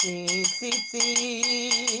máa sìn títí.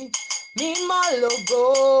 Mímọ́ lógo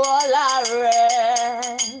ọlá rẹ.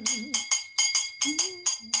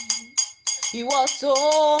 Ìwọ tó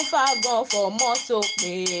ń fàgàn fọmọ tó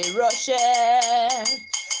pè rọ́ṣẹ́.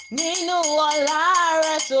 Nínú ọlá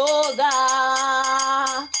rẹ tó ga.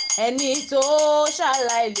 Ẹni tó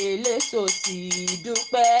ṣàlàyé tó sì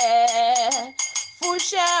dúpẹ́.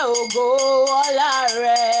 Fúnṣẹ́ ògo ọlá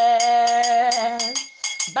rẹ.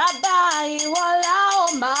 Bàbá ìwọ la ó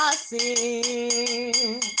máa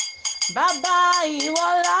sìn. Bàbá ìwọ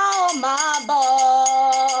la ó máa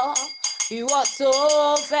bọ̀. Ìwọ tó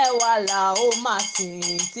fẹ́ wá là ó máa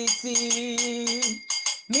sìn títí.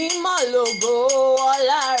 Mímọ́ lógo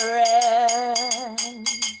ọlá rẹ.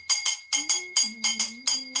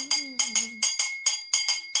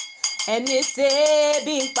 Ẹni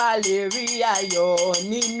tẹ́bí ń pa lè rí ayọ̀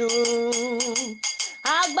nínú.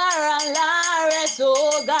 Agbára ńlá rẹ tó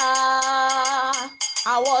ga.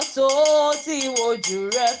 Àwọn tó ti wojú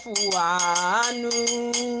rẹ fún àánú.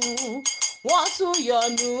 Wọ́n tún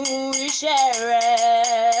yọ̀nú iṣẹ́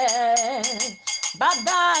rẹ̀.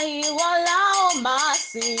 Bàbá ìwọ la ó máa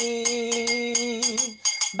sìn.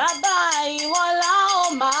 Bàbá ìwọ la ó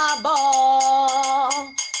máa bọ̀.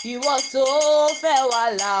 Ìwọ tó fẹ́ wá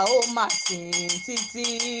là ó máa sìn títí.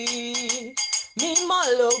 Mímọ́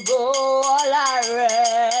lógo ọlá rẹ.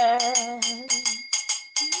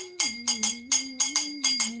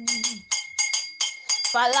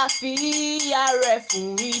 Fàlàfíà rẹ fún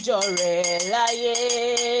ìjọ rẹ láyé.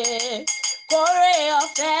 Kórè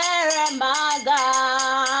ọ̀fẹ́ rẹ máa ga.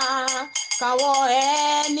 Káwọn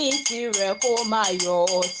ẹni tirẹ̀ kó máa yọ̀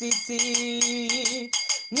títí.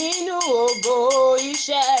 Nínú ògo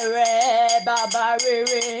iṣẹ́ rẹ, bàbá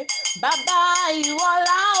rere. Bàbá ìwọ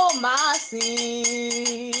la ó máa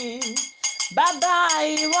sìn. Bàbá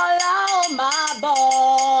ìwọ la ó máa bọ̀.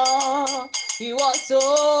 Ìwọ tó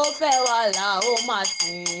fẹ́ wá là ó máa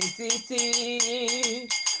sìn títí.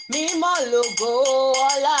 Mímọ́ lógo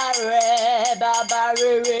ọlá rẹ, bàbá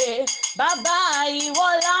rere. Bàbá ìwọ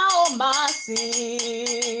la ó máa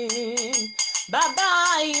sìn. Bàbá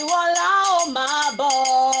ìwọ la ó máa bọ̀.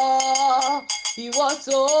 Ìwọ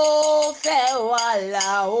tó fẹ́ wá là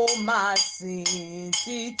ó máa sìn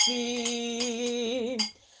títí.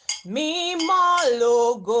 Mímọ́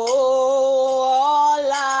lógo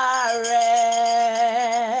ọlá rẹ.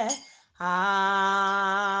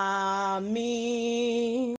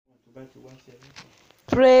 Àmín.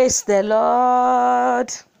 Praise the Lord.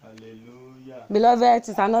 Hallelujah. Beloved,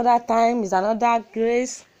 it's another time, it's another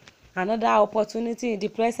grace, another opportunity in the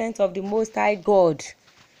presence of the Most High God.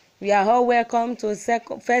 We are all welcome to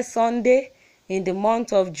first Sunday in the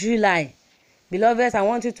month of July. Beloved, I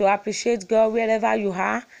want you to appreciate God wherever you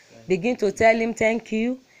are. Begin to tell him thank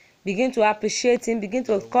you. Begin to appreciate him. Begin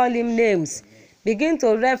to call him names. Begin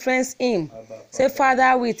to reference him. Say,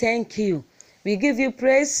 Father, we thank you. We give you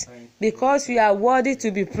praise because you are worthy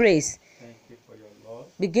to be praised. Thank you for your Lord.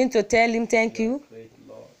 Begin to tell him thank you. Great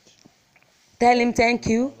Lord. Tell him thank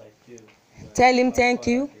you. Like you. Tell him thank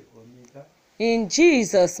you. Omega. In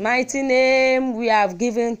Jesus' mighty name, we have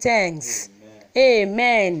given thanks.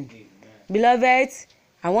 Amen. Amen. Beloved,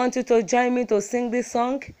 I want you to join me to sing this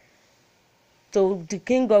song to the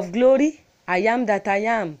King of Glory. I am that I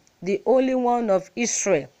am, the Holy One of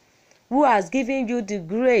Israel, who has given you the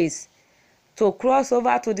grace to cross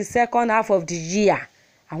over to the second half of the year.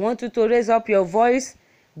 I want you to raise up your voice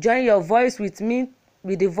Join your voice with me,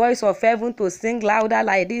 with the voice of heaven, to sing louder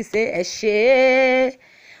like this. Say, ẹ ṣé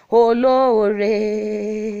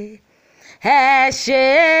olóore, ẹ ṣé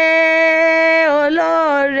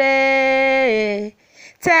olóore,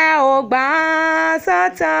 tẹ́ ò gbà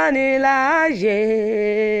Sátánì láàyè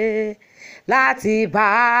láti bá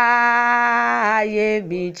ayé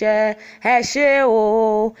mi jẹ́. Ẹ ṣé o,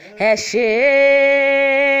 ẹ ṣé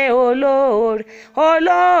olóore,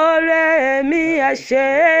 olóore mi, ẹ ṣé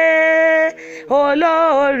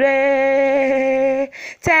olóore,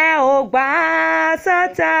 tẹ́ ò gbà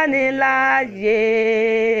Sátánì láàyè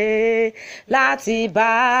láti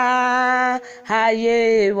bá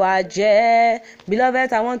ayé wa jẹ́.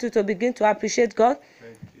 Beloved, I want you to begin to appreciate God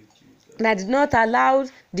that did not allow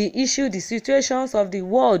the issue, the situations of the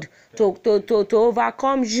world to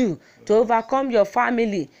overcome you, to overcome your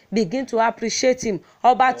family. Begin to appreciate him.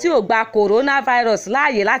 Ọba tí ò gba coronavirus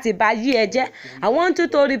láàyè láti bá yí ẹ jẹ́. I want you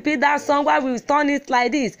to repeat that song while we turn it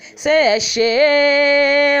like this. Say, ẹ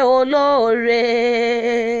ṣé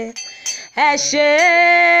olóore, ẹ ṣé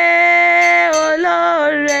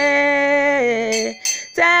olóore,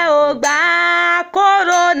 tẹ́ ò gbà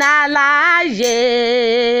corona láàyè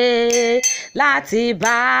láti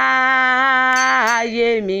bá ayé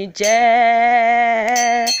mi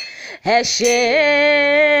jẹ́. Ẹ ṣé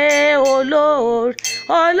olóore,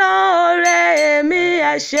 olóore mi,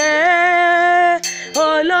 ẹ ṣé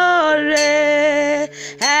olóore,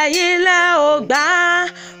 ẹ̀yin lẹ ò gbà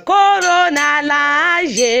corona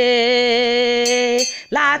láàyè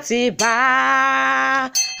láti bá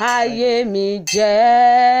ayé mi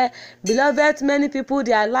jẹ́. Beloved, many people,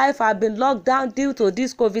 their life have been locked down due to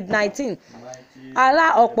this COVID-19.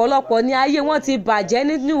 Ará ọ̀pọ̀lọpọ̀ ní ayé wọn ti bàjẹ́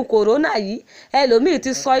nínú corona yìí. Ẹlòmíì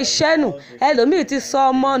ti sọ iṣẹ́ nù, ẹlòmíì ti sọ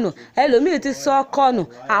ọmọ nù, ẹlòmíì ti sọ ọkọ nù.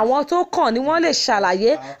 Àwọn tó kàn ni wọ́n lè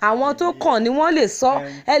ṣàlàyé, àwọn tó kàn ni wọ́n lè sọ.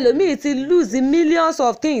 Ẹlòmíì ti lose millions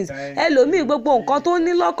of things. Ẹlòmíì gbogbo nǹkan tó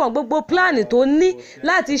ní lọ́kàn, gbogbo plan tó ní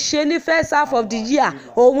láti ṣe ní first half of the year,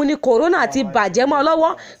 òun ni corona ti bàjẹ́ mọ́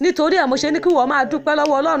lọ́wọ́. Nítorí ẹ̀ mo ṣe ní kí wọ́n máa dúpẹ́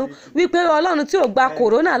lọ́wọ́ Ọlọ́run wípé Ọlọ́run tí ò gba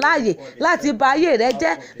corona láàyè láti bà ayé rẹ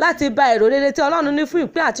jẹ́, láti bà èrò rere tí Ọlọ́run ní fún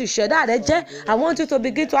ìpín àti ìṣẹ̀dá rẹ jẹ́. I want you to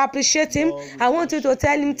begin to appreciate him. I want you to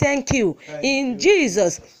tell him thank you. In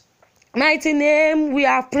Jesus' mighty name we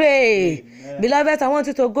are praying. Beloved, I want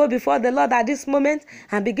you to go before the Lord at this moment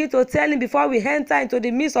and begin to tell him before we enter into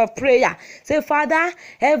the midst of prayer. Say, Father,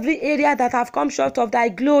 every area that have come short of thy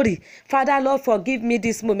glory, Father, Lord, forgive me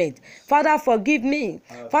this moment. Father, forgive me.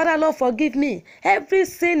 Father, Lord, forgive me. Every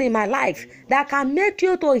sin in my life that can make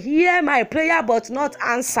you to hear my prayer but not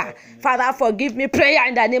answer. Father, forgive me. Prayer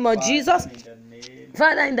in the name of Jesus.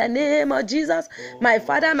 Father, in the name of Jesus. My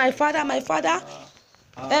Father, my Father, my Father.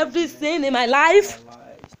 Every sin in my life,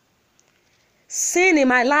 sin in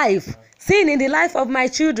my life, sin in the life of my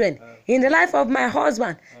children, in the life of my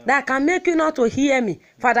husband, that can make you not to hear me.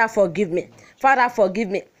 Father, forgive me. Father, forgive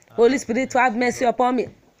me. Holy Spirit, have mercy upon me.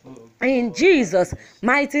 In Jesus'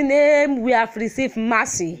 mighty name, we have received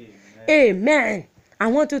mercy. Amen. I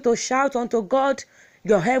want you to shout unto God,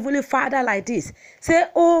 your heavenly Father, like this. Say,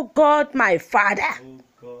 oh God, my Father. Oh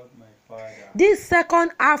God, my Father. This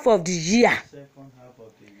second half of the year,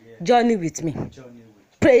 journey with me.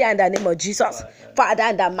 Prayer in the name of Jesus. Father,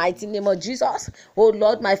 in the mighty name of Jesus. Oh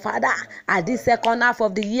Lord, my Father, at this second half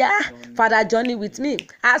of the year, Father, journey with me.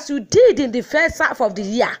 As you did in the first half of the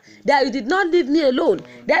year, that you did not leave me alone,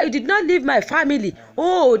 that you did not leave my family.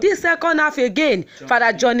 Oh, this second half again,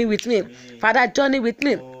 Father, journey with me. Father, journey with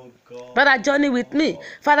me. Father, journey with me.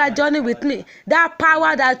 Father, journey with me. That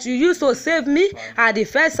power that you used to save me at the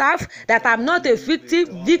first half, that I'm not a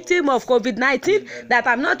victim of COVID-19, that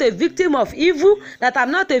I'm not a victim of evil, that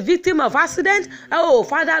I'm not a victim of accident. Oh,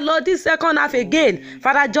 Father, Lord, this second half again,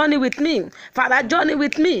 Father, journey with me. Father, journey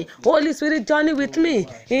with me. Holy Spirit, journey with me.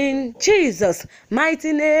 In Jesus'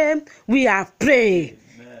 mighty name, we have prayed.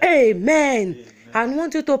 Amen. I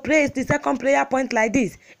want you to pray the second prayer point like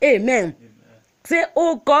this. Amen. Say,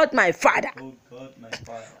 oh God, my Father. Oh God, my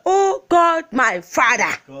Father. Oh God, my Father.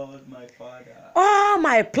 God, my Father. All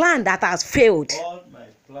my plan that has failed All my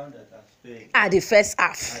plan that has failed at the first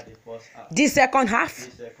half, at the first half. this second half, This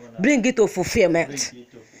second half. bring it to fulfillment. Bring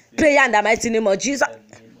it to fulfill. Prayer in the mighty name of Jesus.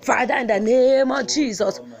 Father, in the name of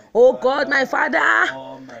Jesus. Oh God, my Father,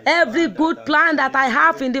 every good plan that I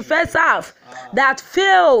have in the first half that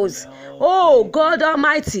fails, oh God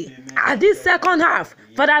Almighty, at this second half,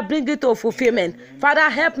 Father, bring it to fulfillment. Father,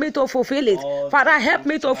 help me to fulfill it. Father, help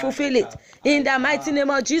me to fulfill it. In the mighty name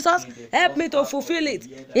of Jesus, help me to fulfill it.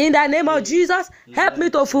 In the name of Jesus, help me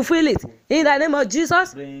to fulfill it. In the name of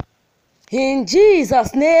Jesus. In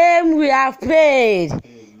Jesus' name we have prayed.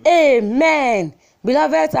 Amen.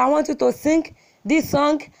 Beloved, I want you to sing this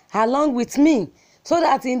song along with me so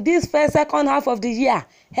that in this second half of the year,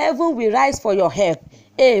 heaven will rise for your help.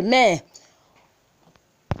 Amen.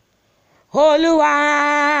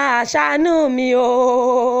 Olúwa ṣàánú mi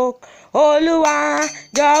o, Olúwa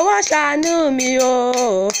jọ̀wọ́ ṣàánú mi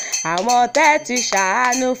o, àwọn tẹ́ ti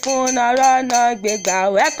ṣàánú fún ọ̀rọ̀nà gbégbá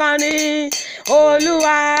wẹ́kàn ní.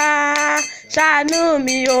 Olúwa ṣàánú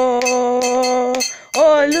mi o,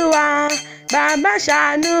 Olúwa bàbá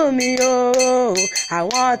ṣàánú mi o,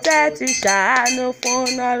 àwọn tẹ́ ti ṣàánú fún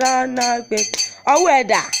ọ̀rọ̀nà gbégbá. Ọwọ́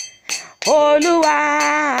ẹ̀dá. Olúwa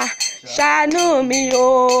ṣàánú mi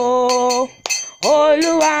o,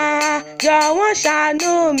 Olúwa jọ̀wọ́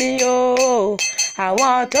ṣàánú mi o,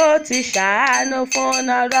 àwọn tó ti ṣàánú fún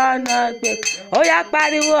ọ̀rọ̀nà gbégbá. Ó yá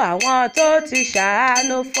pariwo àwọn tó ti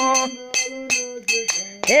ṣàánú fún.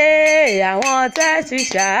 Àwọn tẹ́ ti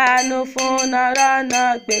ṣàánú fún ọ̀rọ̀nà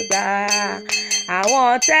gbégbá. Àwọn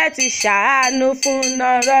tẹ́ ti ṣàánú fún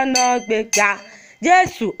ọ̀rọ̀nà gbégbá.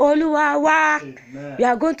 Jésù Olúwa wá. We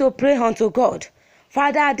are going to pray unto God.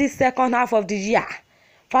 Father, this second half of the year,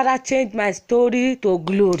 Father, change my story to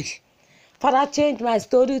glory. Father, change my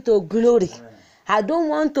story to glory. I don't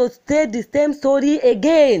want to tell the same story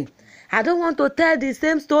again. I don't want to tell the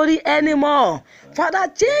same story anymore.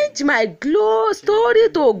 Father, change my story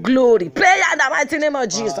to glory. Pray in the mighty name of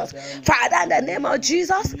Jesus. Father, in the name of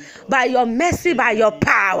Jesus, by your mercy, by your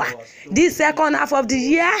power, this second half of the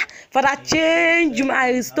year, Father, change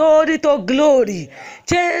my story to glory.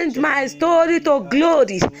 Change my story to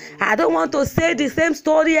glory. I don't want to say the same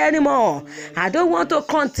story anymore. I don't want to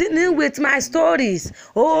continue with my stories.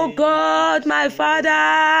 Oh God, my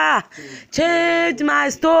Father, change my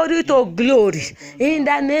story to glory. In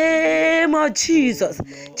the name of Jesus,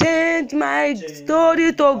 change my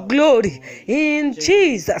story to glory. In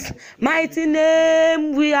Jesus' mighty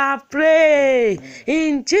name we are praying.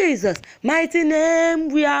 In Jesus' mighty name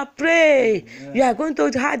we are praying. You are going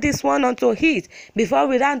to add this one unto it. Before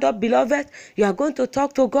we round up, beloved, you are going to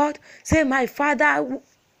talk to God. Say, my Father,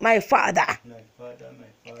 my Father. My Father,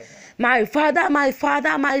 My Father, my my Father.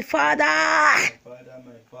 Father, my Father. My Father,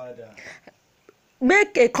 my Father.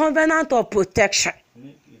 Make a covenant of protection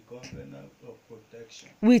Make a covenant of protection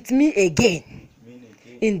with me again with me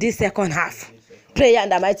again. in this second half. Pray in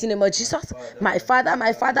the mighty name of Jesus. My Father,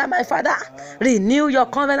 my Father, my Father, renew your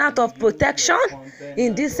covenant of protection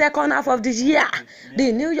in this second half of this year.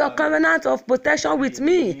 Renew your covenant of protection with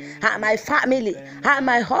me and my family and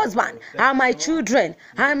my husband and my children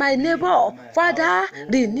and my neighbor. Father,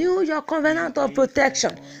 renew your covenant of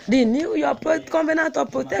protection. Renew your covenant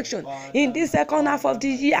of protection in this second half of the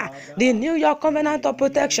year. Renew your covenant of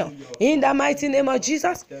protection in the mighty name of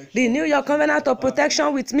Jesus. Renew your covenant of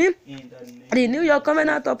protection with me. Renew your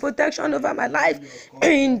covenant of protection over my life.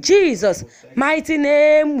 In Jesus' mighty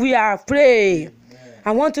name we are praying.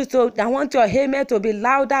 I want your amen to be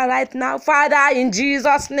louder right now. Father, in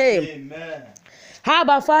Jesus' name. Amen. How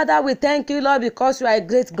about Father, we thank you, Lord, because you are a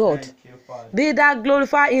great God. Thank you, Father. Be that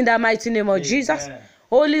glorified in the mighty name of Jesus.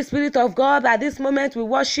 Holy Spirit of God, at this moment we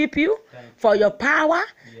worship you for your power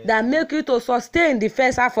that make you to sustain the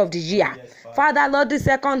first half of the year. Father, Lord, the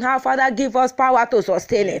second half, Father, give us power to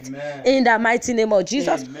sustain it. In the mighty name of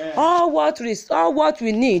Jesus. All what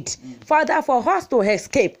we need, Father, for us to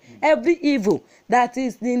escape every evil that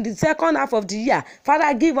is in the second half of the year.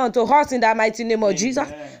 Father, give unto us in the mighty name of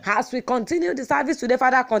Jesus. As we continue the service today,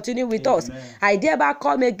 Father, continue with us. I thereby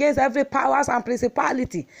come against every powers and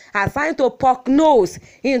principality assigned to poke nose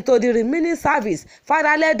into the remaining service.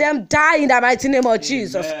 Father, let them die in the mighty name of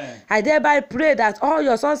Jesus. I thereby pray that all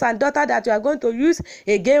your sons and daughters that you are going to use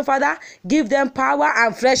again, Father, give them power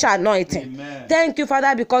and fresh anointing. Thank you,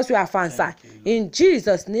 Father, because you have answered. In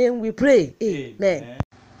Jesus' name we pray. Amen.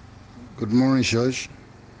 Good morning, church.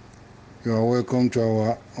 You are welcome to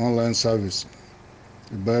our online service.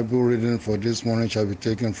 The Bible reading for this morning shall be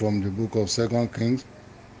taken from the book of 2 Kings,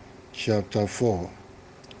 chapter 4,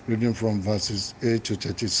 reading from verses 8 to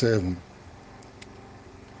 37.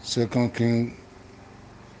 2 Kings,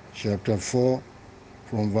 chapter 4,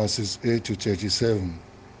 from verses 8 to 37.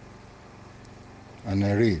 And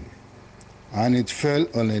I read, And it fell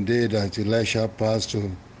on a day that Elisha passed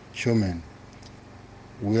to Shunem,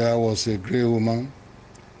 where was a great woman,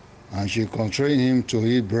 and she constrained him to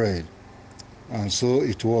eat bread. And so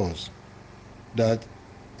it was, that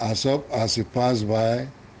as oft as he passed by,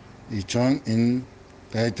 he turned in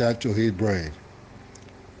later to eat bread.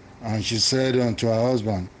 And she said unto her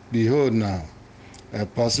husband, Behold now, I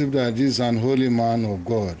perceive that this is an holy man of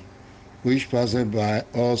God, which passeth by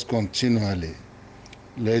us continually.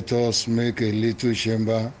 Let us make a little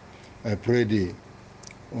chamber, I pray thee,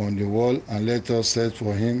 on the wall, and let us set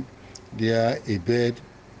for him there a bed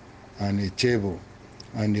and a table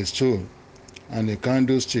and a stool and a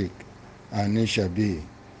candlestick. And it shall be,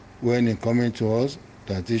 when he cometh to us,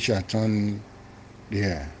 that he shall turn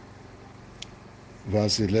there.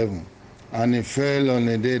 Verse 11. And it fell on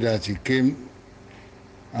the day that he came,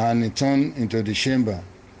 and he turned into the chamber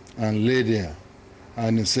and lay there.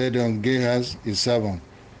 And he said unto Gehazi his servant,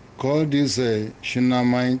 Call this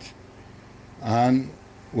Shunammite. And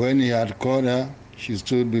when he had called her, she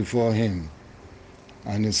stood before him.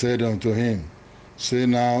 And he said unto him, Say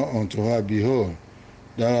now unto her, Behold,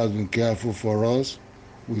 thou hast been careful for us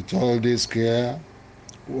with all this care.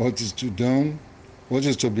 What is to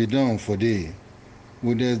be done for thee?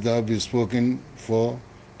 Wouldest thou be spoken for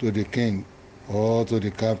to the king or to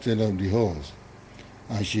the captain of the host?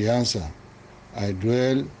 And she answered, I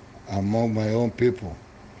dwell among my own people.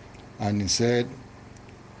 And he said,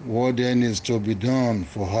 What then is to be done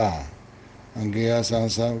for her? And Gehazi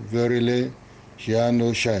answered, Verily, she had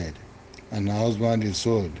no child, and her husband is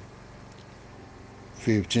old.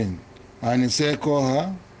 15. And he said, Call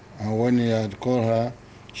her. And when he had called her,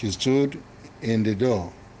 she stood in the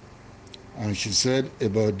door. And she said,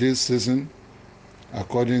 About this season,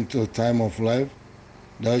 according to time of life,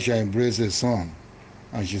 thou shalt embrace a son.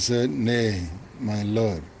 And she said, Nay, my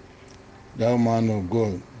Lord, thou man of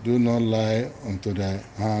God, do not lie unto thy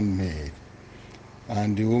handmaid.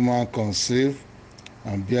 And the woman conceived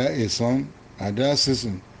and bare a son at that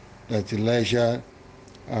season that Elisha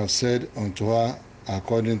had said unto her,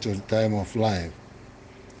 according to the time of life.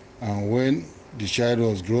 And when the child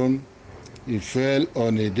was grown, it fell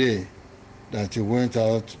on a day that he went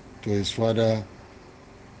out to his father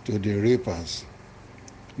to the reapers.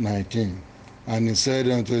 19. And he said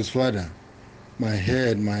unto his father, My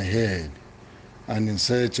head, my head. And he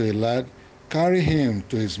said to a lad, Carry him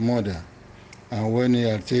to his mother. And when he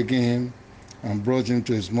had taken him and brought him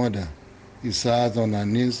to his mother, he sat on her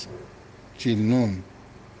knees till noon,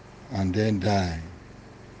 and then died.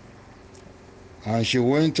 And she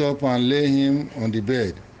went up and laid him on the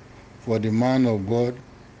bed, for the man of God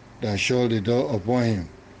that shut the door upon him,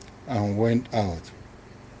 and went out.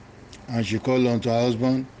 And she called unto her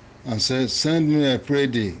husband, and said, Send me, I pray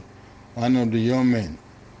thee, one of the young men,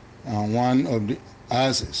 and one of the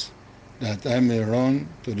asses, that I may run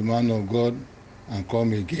to the man of God and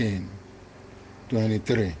come again.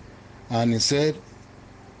 23. And he said,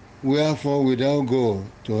 Wherefore wilt thou go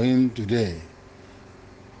to him today?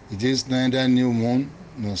 It is neither new moon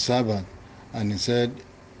nor Sabbath. And he said,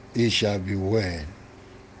 It shall be well.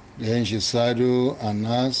 Then she saddled an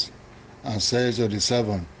ass and said to the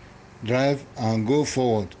servant, Drive and go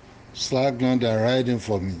forward, slack not thy riding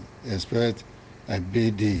for me, except I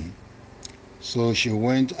bid thee. So she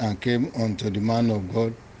went and came unto the man of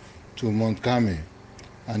God to Mount Carmel.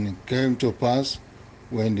 And it came to pass,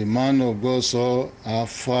 when the man of God saw her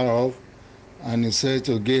far off, and he said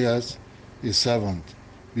to Gehazi his servant,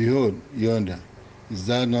 Behold yonder, is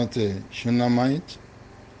that not a Shunammite?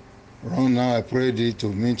 Run now, I pray thee, to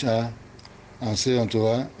meet her, and say unto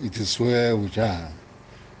her, It is well with her,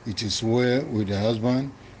 it is well with her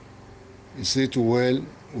husband, is it well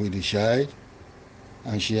with the child?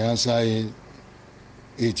 And she answered,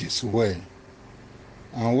 It is well.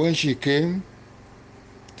 And when she came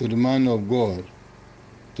to the man of God,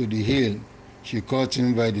 to the hill, she caught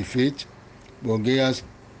him by the feet, but Gehazi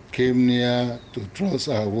came near to thrust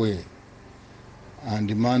her away. And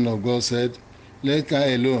the man of God said, Let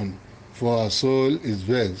her alone, for her soul is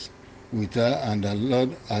vexed with her, and the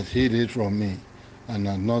Lord hath hid it from me, and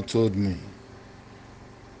hath not told me.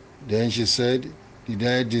 Then she said, Did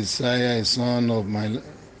I desire a son of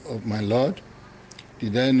my Lord?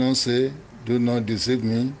 Did I not say, Do not deceive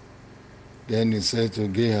me? Then he said to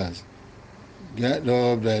Gehazi, Get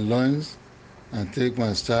up thy loins, and take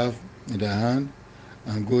my staff in thy hand,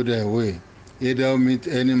 and go thy way. If thou meet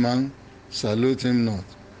any man, salute him not.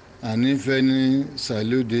 And if any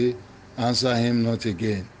salute thee, answer him not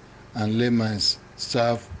again, and lay my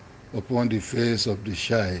staff upon the face of the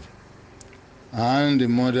child. And the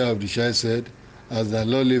mother of the child said, As thy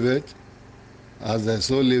Lord liveth, as thy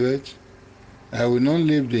soul liveth, I will not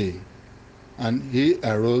leave thee. And he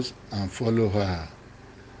arose and followed her.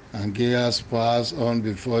 And Gehazi passed on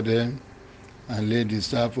before them, and laid the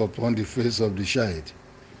staff upon the face of the child.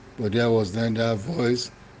 But there was neither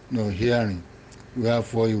voice nor hearing.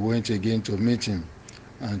 Wherefore he went again to meet him,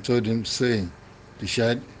 and told him, saying, The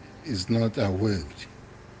child is not awaked.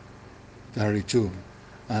 32.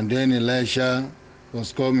 And then Elisha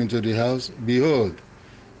was come into the house. Behold,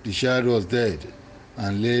 the child was dead,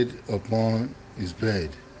 and laid upon his bed.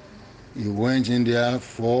 He went in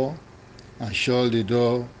therefore and shut the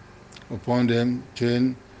door upon them,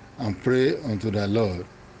 chain, and pray unto the Lord.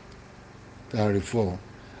 34.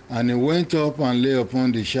 And he went up and lay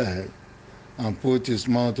upon the child, and put his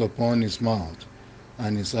mouth upon his mouth,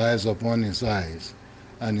 and his eyes upon his eyes,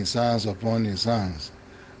 and his hands upon his hands,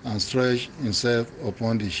 and stretched himself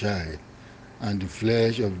upon the child, and the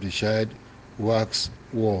flesh of the child waxed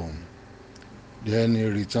warm. Then he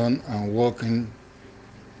returned and walked in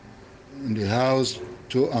the house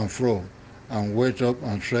to and fro, and went up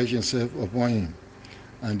and stretched himself upon him.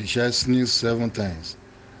 And the child sneezed 7 times,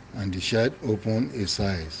 and the child opened his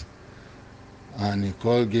eyes. And he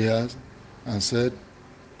called Gehazi and said,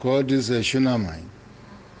 Call this a Shunammite.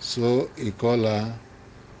 So he called her,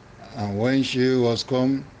 and when she was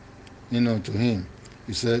come in unto him,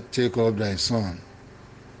 he said, Take up thy son.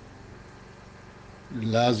 The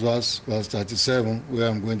last verse, verse 37, where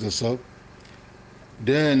I'm going to stop.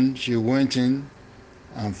 Then she went in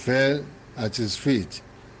and fell at his feet,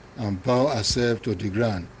 and bowed herself to the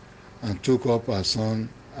ground, and took up her son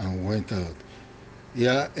and went out.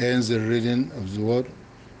 Here ends the reading of the word.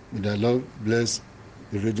 May the Lord bless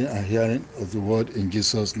the reading and hearing of the word in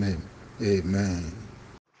Jesus' name. Amen.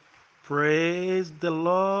 Praise the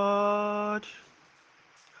Lord.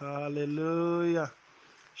 Hallelujah.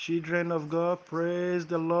 Children of God, praise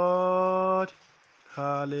the Lord.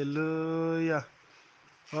 Hallelujah.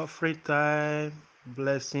 Offering time,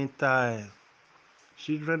 blessing time.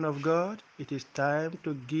 Children of God, it is time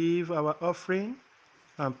to give our offering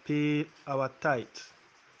and pay our tithe.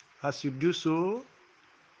 As you do so,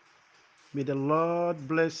 may the Lord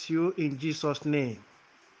bless you in Jesus' name.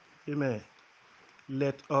 Amen.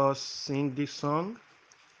 Let us sing this song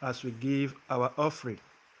as we give our offering.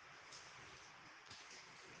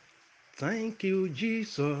 Thank you,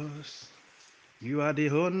 Jesus. You are the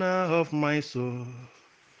owner of my soul.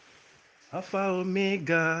 Alpha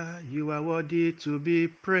Omega, you are worthy to be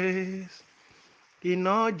praised. In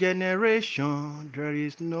all generations, there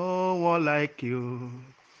is no one like you.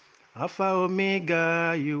 Alpha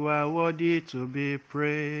Omega, you are worthy to be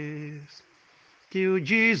praised. Thank you,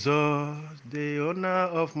 Jesus, the owner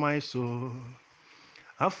of my soul.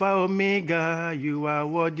 Alpha Omega, you are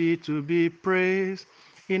worthy to be praised.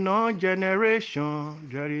 In all generations,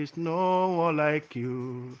 there is no one like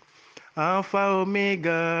you. Alpha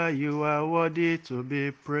Omega, you are worthy to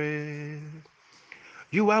be praised.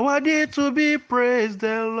 You are worthy to be praised,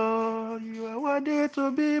 the Lord. You are worthy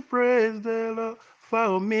to be praised, the Lord.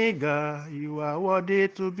 Alpha Omega, you are worthy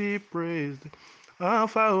to be praised.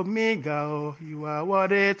 Alpha Omega, oh, you are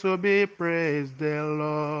worthy to be praised, the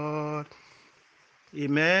Lord.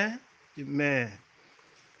 Amen. Amen.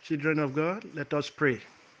 Children of God, let us pray.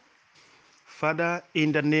 Father,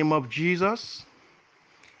 in the name of Jesus,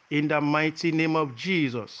 in the mighty name of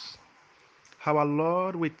Jesus, our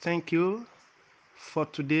Lord, we thank you for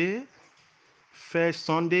today, first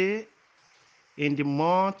Sunday in the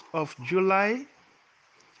month of July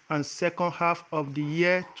and second half of the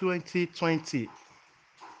year 2020.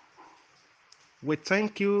 We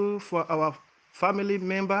thank you for our family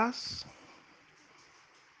members.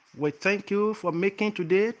 We thank you for making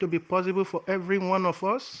today to be possible for every one of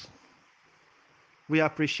us. We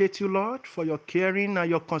appreciate you, Lord, for your caring and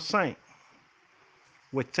your concern.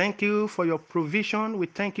 We thank you for your provision. We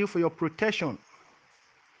thank you for your protection.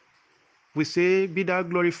 We say, be thou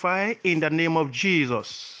glorified in the name of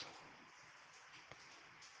Jesus.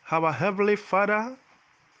 Our Heavenly Father,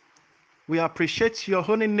 we appreciate your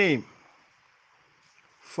holy name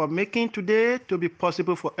for making today to be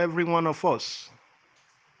possible for every one of us.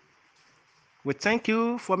 We thank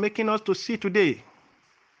you for making us to see today.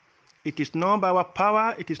 It is not by our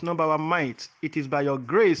power, it is not by our might, it is by your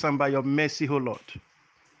grace and by your mercy, O Lord.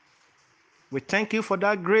 We thank you for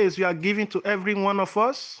that grace you are giving to every one of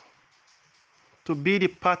us to be the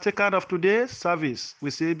partaker of today's service. We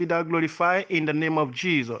say, be thou glorified in the name of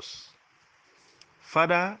Jesus.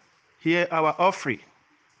 Father, hear our offering.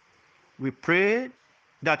 We pray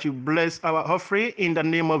that you bless our offering in the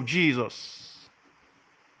name of Jesus.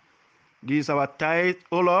 This is our tithe,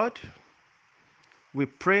 O Lord. We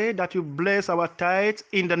pray that you bless our tithe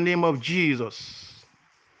in the name of Jesus.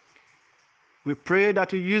 We pray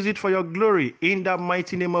that you use it for your glory in the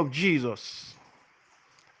mighty name of Jesus.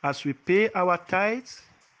 As we pay our tithes,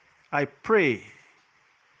 I pray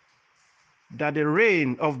that the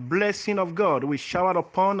rain of blessing of God will shower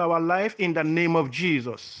upon our life in the name of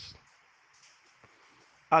Jesus.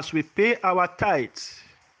 As we pay our tithes,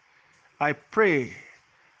 I pray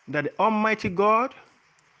that the Almighty God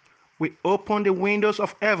will open the windows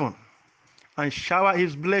of heaven and shower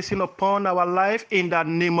his blessing upon our life in the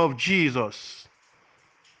name of Jesus.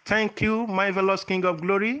 Thank you, marvelous King of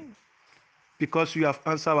glory. because you have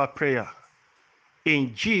answered our prayer.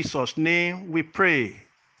 In Jesus' name we pray.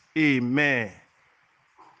 Amen.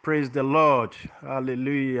 Praise the Lord.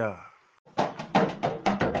 Hallelujah.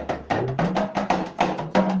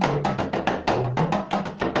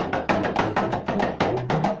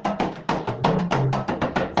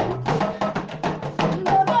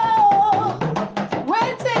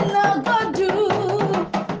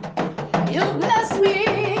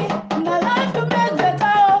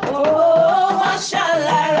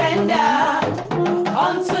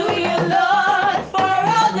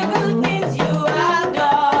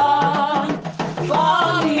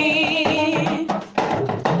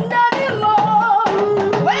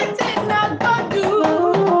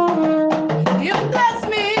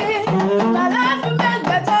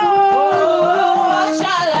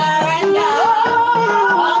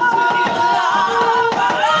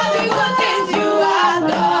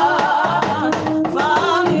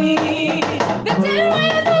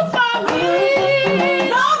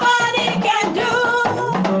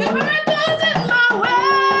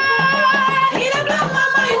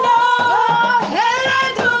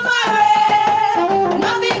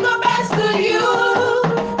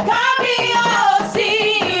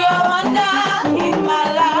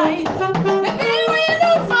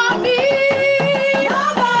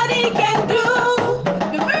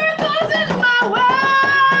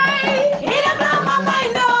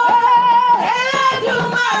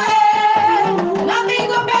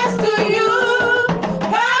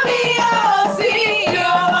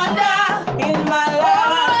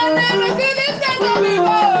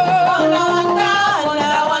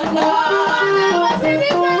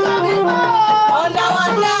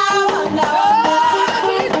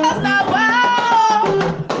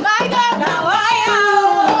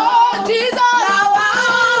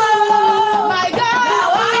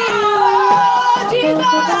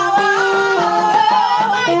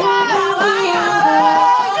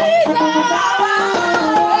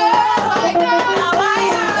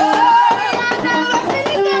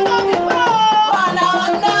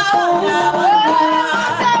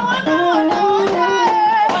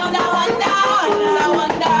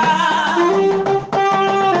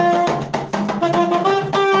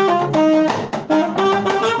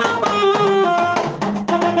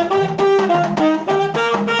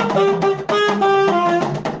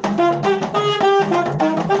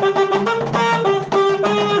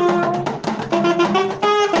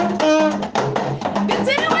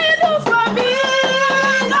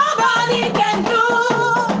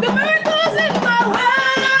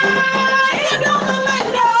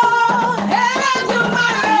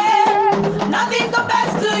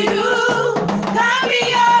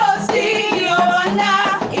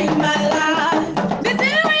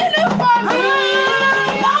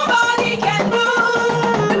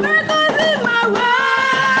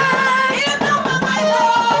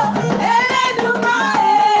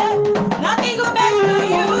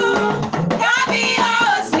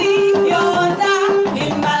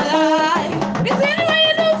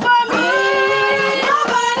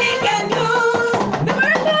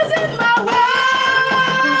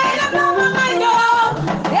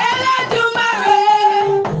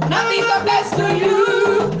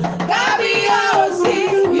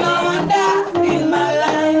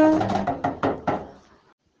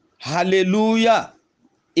 Hallelujah.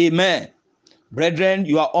 Amen. Brethren,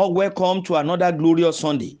 you are all welcome to another glorious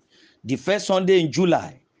Sunday. The first Sunday in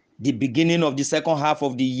July, the beginning of the second half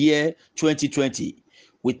of the year 2020.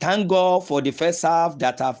 We thank God for the first half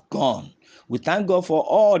that have gone. We thank God for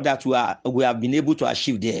all that we have been able to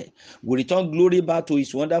achieve there. We return glory back to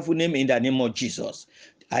his wonderful name in the name of Jesus.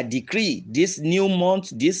 I decree this new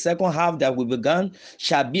month, this second half that we began,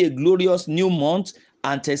 shall be a glorious new month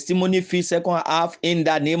and testimony-filled second half in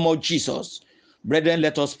the name of Jesus. Brethren,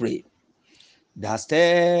 let us pray. The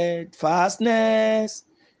steadfastness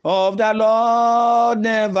of the Lord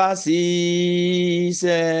never ceases.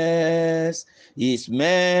 His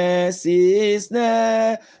mercies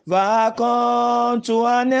never come to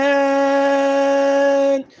an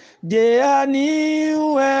end. They are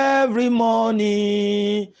new every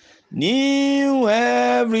morning, new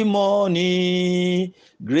every morning.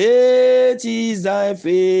 Great is thy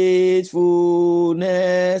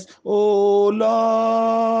faithfulness, O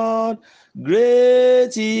Lord.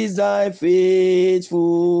 Great is thy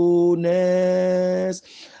faithfulness.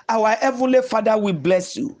 Our Heavenly Father, we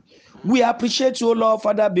bless you. We appreciate you, O Lord,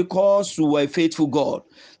 Father, because you are a faithful God.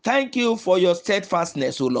 Thank you for your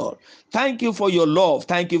steadfastness, O Lord. Thank you for your love.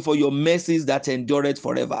 Thank you for your mercies that endureth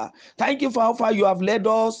forever. Thank you for how far you have led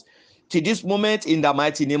us to this moment in the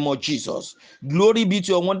mighty name of Jesus. Glory be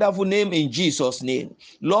to your wonderful name in Jesus' name.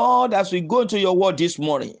 Lord, as we go into your word this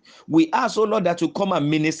morning, we ask, oh Lord, that you come and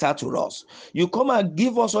minister to us. You come and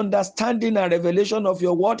give us understanding and revelation of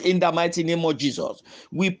your word in the mighty name of Jesus.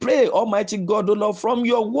 We pray, Almighty God, oh Lord, from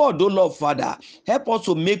your word, oh Lord, Father, help us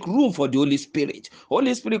to make room for the Holy Spirit.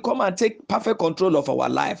 Holy Spirit, come and take perfect control of our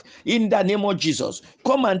life in the name of Jesus.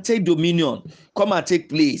 Come and take dominion. Come and take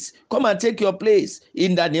place. Come and take your place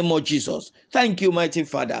in the name of Jesus. Thank you, mighty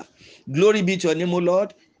Father. Glory be to your name, O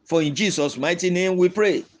Lord. For in Jesus' mighty name we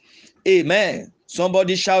pray. Amen.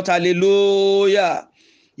 Somebody shout hallelujah.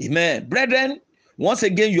 Amen. Brethren, once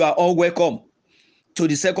again, you are all welcome to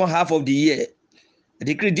the second half of the year. I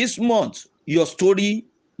decree this month, your story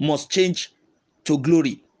must change to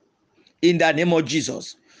glory in the name of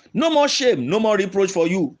Jesus. No more shame, no more reproach for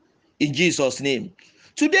you in Jesus' name.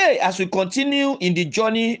 Today, as we continue in the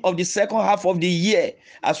journey of the second half of the year,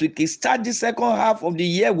 as we start the second half of the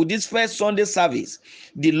year with this first Sunday service,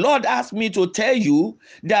 the Lord asked me to tell you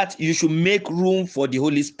that you should make room for the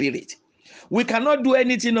Holy Spirit. We cannot do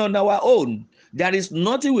anything on our own. There is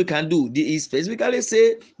nothing we can do. He specifically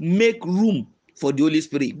say, make room for the Holy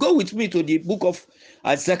Spirit. Go with me to the book of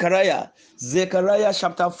Zechariah. Zechariah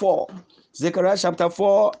chapter 4. Zechariah chapter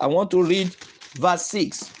 4, I want to read verse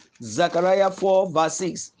 6. Zechariah 4 verse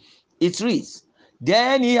 6. It reads,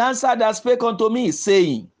 Then he answered and spake unto me,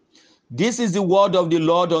 saying, This is the word of the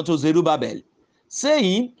Lord unto Zerubbabel,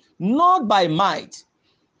 saying, Not by might,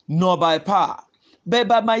 nor by power, but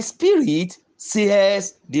by my spirit,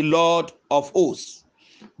 says the Lord of hosts.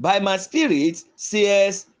 By my spirit,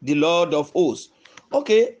 says the Lord of hosts.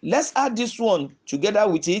 Okay, let's add this one together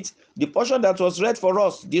with it. The portion that was read for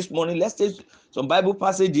us this morning, let's take some Bible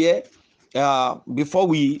passage here before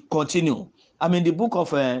we continue. I'm in the book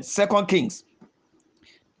of 2 Kings.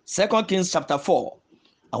 2 Kings chapter 4.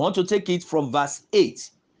 I want to take it from verse 8.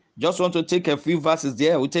 Just want to take a few verses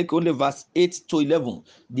there. We'll take only verse 8 to 11.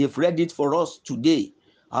 They've read it for us today.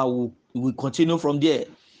 I will continue from there.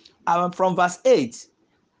 From verse 8,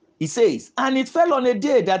 it says, And it fell on a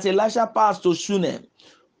day that Elisha passed to Shunem,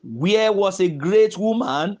 where was a great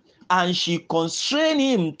woman, and she constrained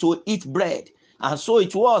him to eat bread. And so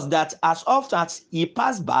it was that as often as he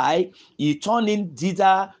passed by, he turned in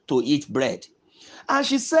thither to eat bread. And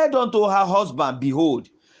she said unto her husband, Behold,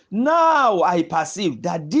 now I perceive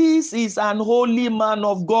that this is an holy man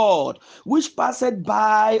of God, which passeth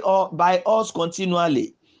by us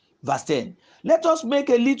continually. Verse 10, Let us make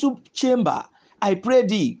a little chamber, I pray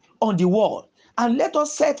thee, on the wall, and let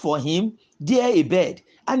us set for him there a bed,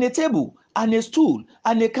 and a table, and a stool,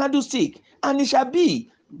 and a candlestick. And it shall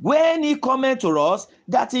be, when he cometh to us,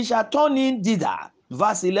 that he shall turn in thither.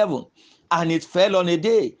 Verse 11, And it fell on a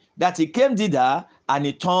day that he came thither, and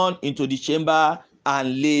he turned into the chamber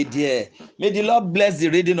and lay there. May the Lord bless the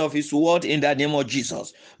reading of his word in the name of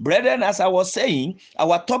Jesus. Brethren, as I was saying,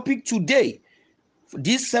 our topic today,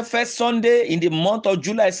 this first Sunday in the month of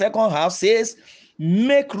July, second half, says,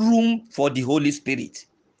 make room for the Holy Spirit.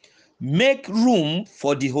 Make room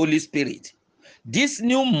for the Holy Spirit. This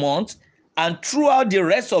new month and throughout the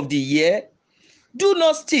rest of the year, do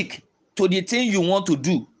not stick to the thing you want to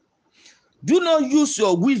do. Do not use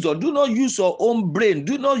your wisdom. Do not use your own brain.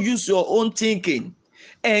 Do not use your own thinking.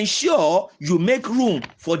 Ensure you make room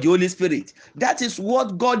for the Holy Spirit. That is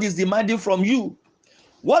what God is demanding from you.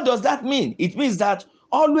 What does that mean? It means that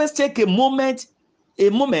always take a moment,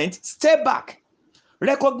 step back,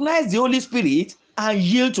 recognize the Holy Spirit and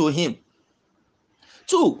yield to him.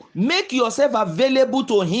 2, make yourself available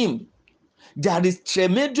to him. There is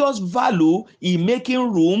tremendous value in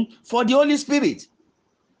making room for the Holy Spirit.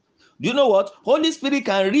 Do you know what? Holy Spirit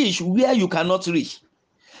can reach where you cannot reach.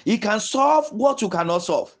 He can solve what you cannot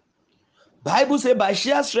solve. Bible says by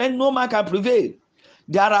sheer strength no man can prevail.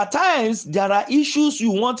 There are times there are issues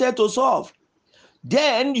you wanted to solve.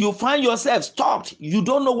 Then you find yourself stopped. You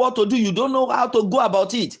don't know what to do. You don't know how to go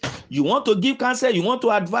about it. You want to give counsel, you want to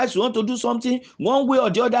advise, you want to do something, one way or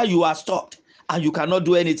the other, you are stopped and you cannot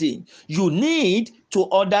do anything. You need to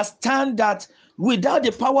understand that without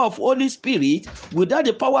the power of Holy Spirit, without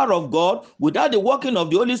the power of God, without the working of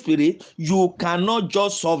the Holy Spirit, you cannot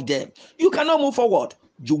just solve them. You cannot move forward.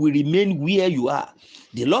 You will remain where you are.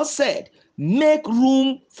 The Lord said, make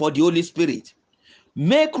room for the Holy Spirit.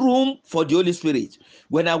 Make room for the Holy Spirit.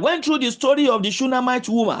 When I went through the story of the Shunammite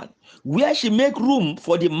woman, where she make room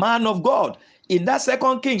for the man of God, in that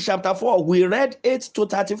 2 Kings chapter 4, we read 8 to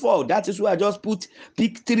 34. That is where I just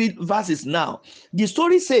pick 3 verses now. The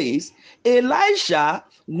story says, Elisha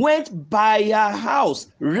went by her house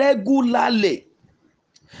regularly.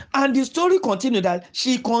 And the story continued that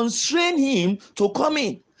she constrained him to come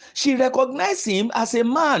in. She recognized him as a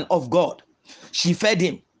man of God. She fed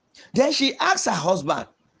him. Then she asked her husband,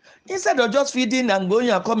 instead of just feeding and going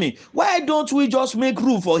and coming, why don't we just make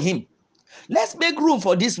room for him? Let's make room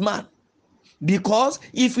for this man. Because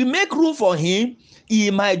if we make room for him,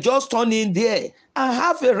 he might just turn in there and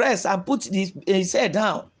have a rest and put his head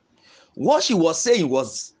down. What she was saying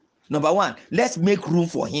was, number one, let's make room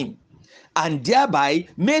for him, and thereby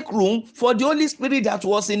make room for the Holy Spirit that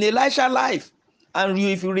was in Elisha's life. And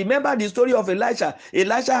if you remember the story of Elisha,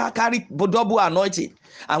 Elisha carried double anointing.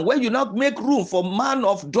 And when you not make room for man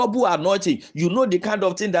of double anointing, you know the kind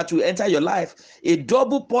of thing that will enter your life. A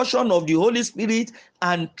double portion of the Holy Spirit,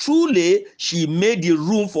 and truly she made the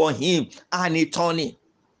room for him and he turned in.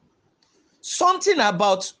 Something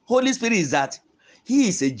about Holy Spirit is that he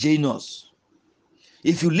is a genius.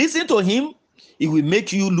 If you listen to him, he will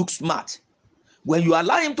make you look smart. When you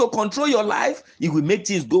allow him to control your life, he will make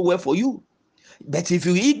things go well for you. But if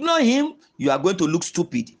you ignore him, you are going to look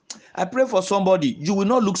stupid. I pray for somebody, you will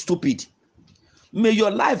not look stupid. May your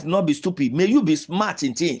life not be stupid. May you be smart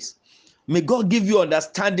in things. May God give you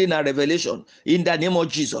understanding and revelation in the name of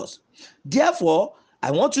Jesus. Therefore, I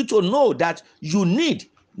want you to know that you need,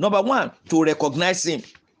 number one, to recognize him.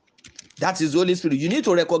 That is the Holy Spirit. You need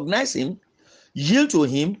to recognize him, yield to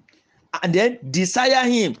him, and then desire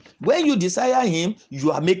him. When you desire him,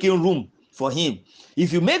 you are making room for him.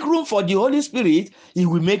 If you make room for the Holy Spirit, he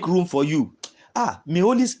will make room for you. May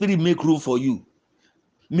Holy Spirit make room for you.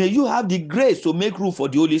 May you have the grace to make room for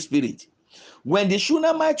the Holy Spirit. When the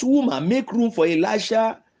Shunammite woman make room for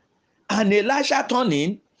Elisha, and Elisha turned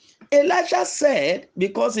in, Elisha said,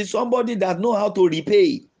 because he's somebody that know how to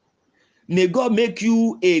repay, may God make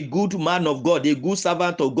you a good man of God, a good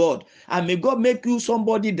servant of God, and may God make you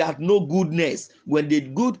somebody that know goodness. When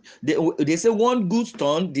they say one good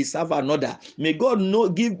turn deserve another. May God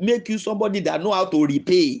make you somebody that know how to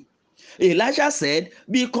repay. Elisha said,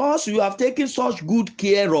 because you have taken such good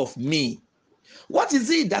care of me, what is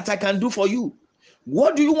it that I can do for you?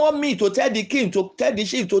 What do you want me to tell the king, to tell the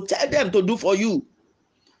chief, to tell them to do for you?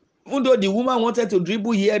 Even though the woman wanted to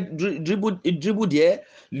dribble here, dribble there,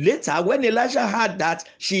 later when Elisha heard that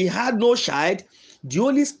she had no child, the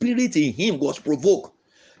Holy Spirit in him was provoked.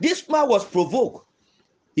 This man was provoked.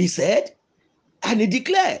 He said, and he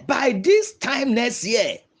declared, by this time next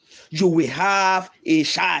year, you will have a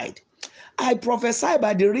child. I prophesy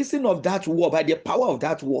by the reason of that word, by the power of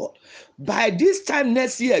that word. By this time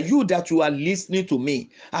next year, you that you are listening to me,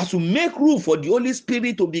 as you make room for the Holy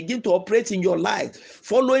Spirit to begin to operate in your life,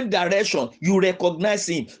 following direction, you recognize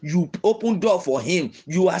him, you open door for him,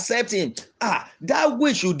 you accept him. That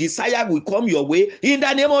which you desire will come your way in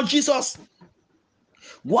the name of Jesus.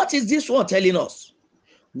 What is this one telling us?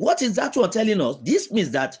 What is that one telling us? This means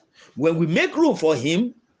that when we make room for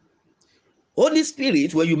him, Holy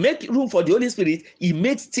Spirit, when you make room for the Holy Spirit, he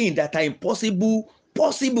makes things that are impossible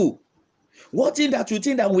possible. What thing that you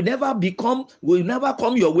think that will never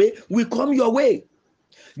come your way, will come your way.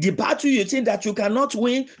 The battle you think that you cannot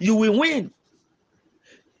win, you will win.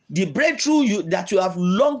 The breakthrough that you have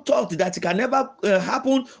long thought that can never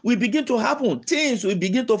happen will begin to happen. Things will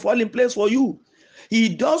begin to fall in place for you. He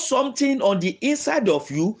does something on the inside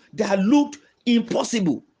of you that looked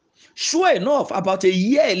impossible. Sure enough, about a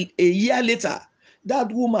year later, that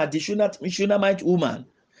woman, the Shunammite woman,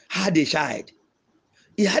 had a child.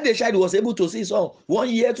 He had a child, he was able to see some 1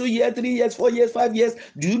 year, 2 years, 3 years, 4 years, 5 years.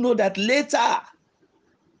 Do you know that later?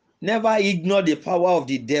 Never ignore the power of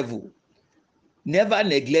the devil. Never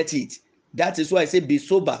neglect it. That is why I say be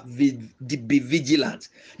sober, be vigilant.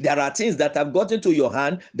 There are things that have gotten to your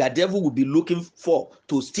hand that the devil will be looking for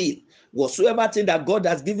to steal. Whatsoever thing that God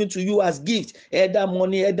has given to you as gift, either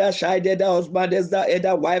money, either child, either husband,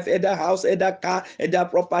 either wife, either house, either car, either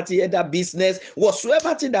property, either business,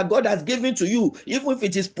 whatsoever thing that God has given to you, even if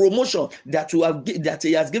it is promotion that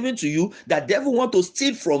he has given to you, that devil want to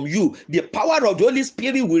steal from you, the power of the Holy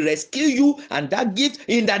Spirit will rescue you and that gift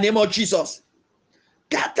in the name of Jesus.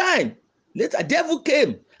 That time, later, devil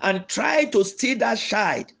came and tried to steal that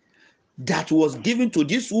child that was given to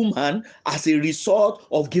this woman as a result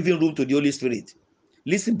of giving room to the Holy Spirit.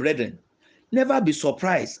 Listen, brethren, never be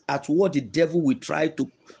surprised at what the devil will try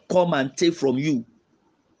to come and take from you.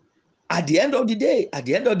 At the end of the day, at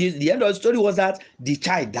the end of the story was that the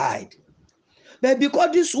child died. But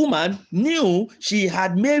because this woman knew she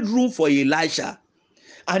had made room for Elisha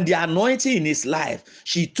and the anointing in his life,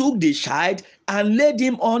 she took the child and laid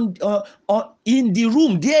him on in the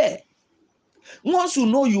room there. Once you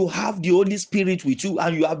know you have the Holy Spirit with you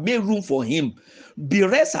and you have made room for him, be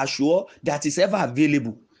rest assured that it's ever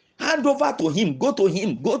available. Hand over to him. Go to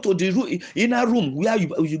him. Go to the inner room where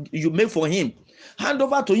you make for him. Hand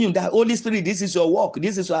over to him that Holy Spirit, this is your work.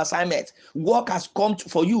 This is your assignment. Work has come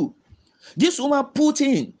for you. This woman put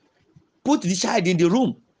the child in the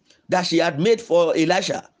room that she had made for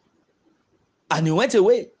Elisha. And he went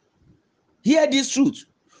away. Hear this truth.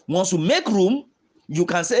 Once you make room, you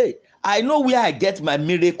can say, I know where I get my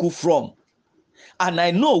miracle from. And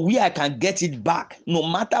I know where I can get it back, no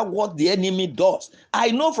matter what the enemy does.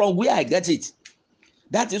 I know from where I get it.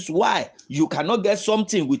 That is why you cannot get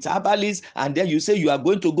something with herbalists and then you say you are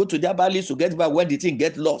going to go to the herbalist to get back when the thing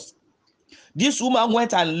gets lost. This woman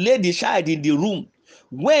went and laid the child in the room,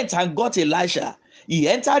 went and got Elisha. He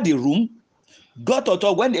entered the room, got on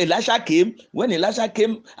top. When Elisha came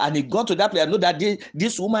and he got to that place, I know that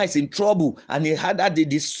this woman is in trouble and he had that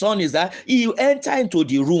the son is there. He entered into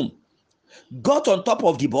the room, got on top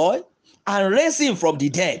of the boy and raised him from the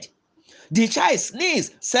dead. The child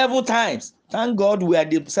sneezed 7 times. Thank God we are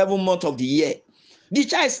the 7th month of the year. The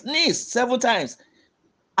child sneezed 7 times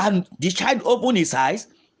and the child opened his eyes.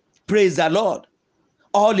 Praise the Lord.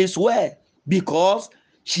 All is well because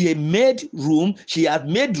she had made room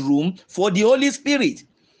for the Holy Spirit.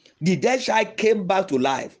 The dead child came back to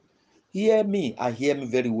life. Hear me and hear me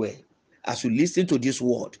very well as you listen to this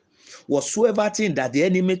word. Whatsoever thing that the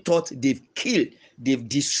enemy thought they've killed, they've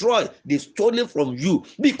destroyed, they've stolen from you,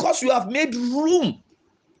 because you have made room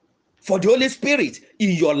for the Holy Spirit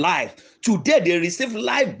in your life. Today they receive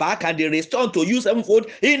life back and they restore to you sevenfold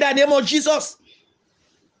in the name of Jesus.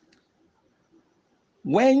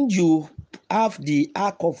 When you have the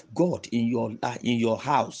ark of God in your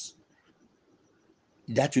house,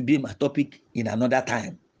 that will be my topic in another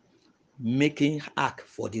time. Making ark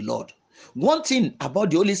for the Lord. One thing about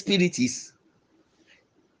the Holy Spirit is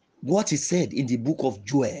what is said in the book of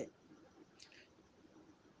Joel.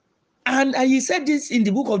 And he said this in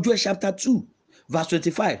the book of Joel chapter 2, verse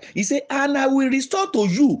 25. He said, and I will restore to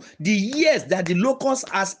you the years that the locust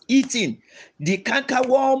has eaten, the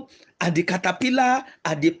cankerworm and the caterpillar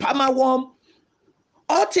and the palmer worm,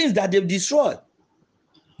 all things that they've destroyed.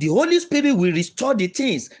 The Holy Spirit will restore the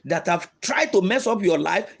things that have tried to mess up your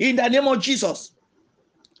life in the name of Jesus.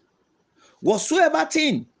 Whatsoever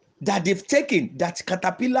thing that they've taken, that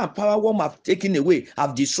caterpillar and palmer worm have taken away,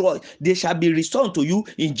 have destroyed, they shall be restored to you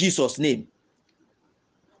in Jesus' name.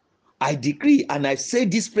 I decree and I say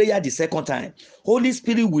this prayer the second time. Holy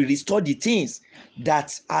Spirit will restore the things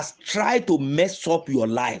that has tried to mess up your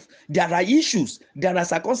life. There are issues, there are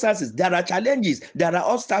circumstances, there are challenges, there are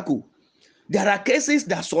obstacles. There are cases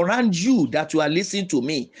that surround you that you are listening to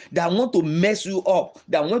me, that want to mess you up,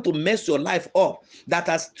 that want to mess your life up, that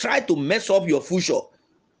has tried to mess up your future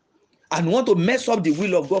and want to mess up the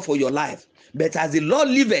will of God for your life. But as the Lord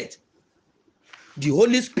liveth, the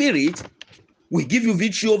Holy Spirit will give you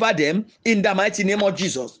victory over them in the mighty name of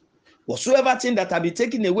Jesus. Whatsoever thing that have been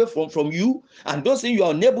taken away from you and those things you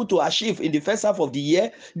are unable to achieve in the first half of the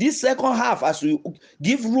year, this second half, as you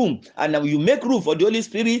give room and you make room for the Holy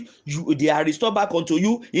Spirit, they are restored back unto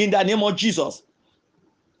you in the name of Jesus.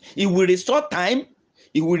 It will restore time,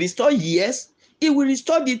 it will restore years, it will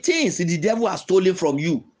restore the things the devil has stolen from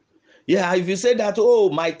you. Yeah, if you say that, oh,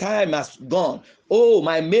 my time has gone, oh,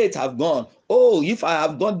 my mates have gone, oh, if I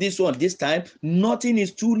have done this one this time, nothing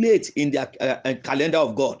is too late in the calendar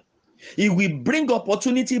of God. It will bring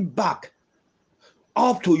opportunity back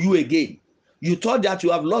up to you again. You thought that you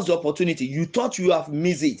have lost the opportunity. You thought you have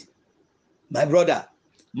missed it. My brother,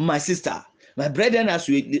 my sister, my brethren, as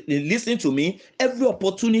you listen to me, every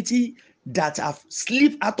opportunity that have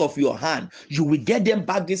slipped out of your hand, you will get them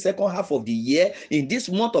back the second half of the year. In this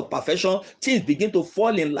month of perfection, things begin to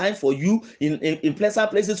fall in line for you, in pleasant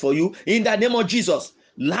places for you, in the name of Jesus.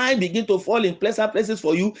 Line begin to fall in pleasant places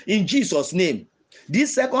for you, in Jesus' name.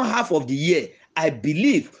 This second half of the year, I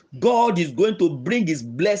believe God is going to bring his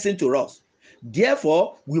blessing to us.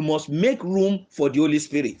 Therefore, we must make room for the Holy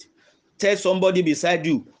Spirit. Tell somebody beside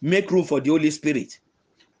you, make room for the Holy Spirit.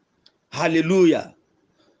 Hallelujah.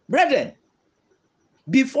 Brethren,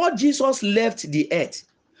 before Jesus left the earth,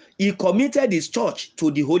 he committed his church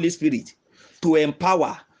to the Holy Spirit to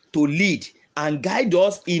empower, to lead, and guide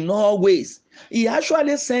us in all ways. He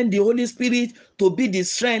actually sent the Holy Spirit to be the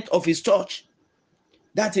strength of his church.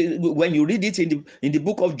 That is when you read it in the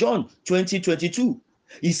book of John 20:22.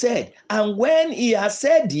 He said, and when he has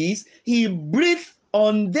said this, he breathed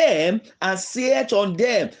on them and said on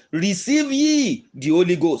them, receive ye the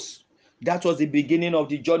Holy Ghost. That was the beginning of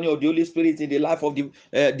the journey of the Holy Spirit in the life of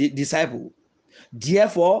the disciple.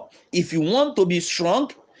 Therefore, if you want to be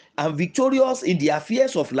strong and victorious in the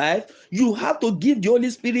affairs of life, you have to give the Holy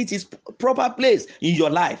Spirit his proper place in your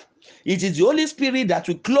life. It is the Holy Spirit that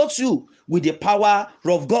will clothe you with the power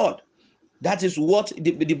of God. That is what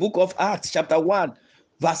the book of Acts chapter 1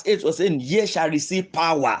 verse 8 was saying, ye shall receive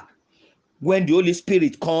power when the Holy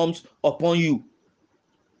Spirit comes upon you.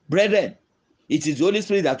 Brethren, it is the Holy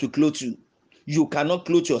Spirit that will clothe you. You cannot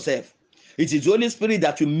clothe yourself. It is the Holy Spirit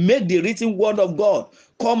that will make the written word of God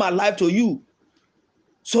come alive to you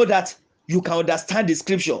so that you can understand the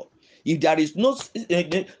scripture. If there is no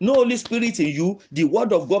Holy Spirit in you, the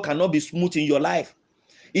word of God cannot be smooth in your life.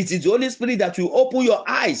 It is the Holy Spirit that will open your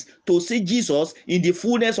eyes to see Jesus in the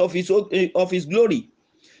fullness of his glory.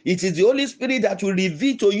 It is the Holy Spirit that will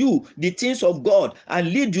reveal to you the things of God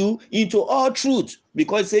and lead you into all truth.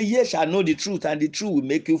 Because it says, ye shall know the truth, and the truth will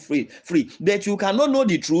make you free. But you cannot know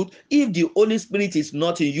the truth if the Holy Spirit is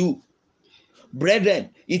not in you. Brethren,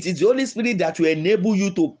 it is the Holy Spirit that will enable you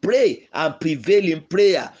to pray and prevail in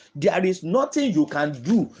prayer. There is nothing you can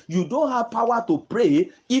do. You don't have power to pray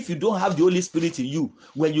if you don't have the Holy Spirit in you.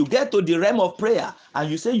 When you get to the realm of prayer and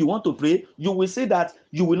you say you want to pray, you will see that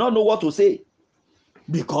you will not know what to say.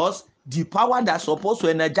 Because the power that's supposed to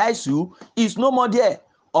energize you is no more there,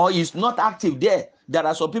 or is not active there. There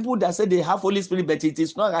are some people that say they have Holy Spirit, but it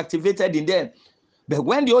is not activated in them. But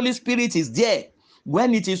when the Holy Spirit is there,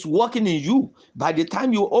 when it is working in you, by the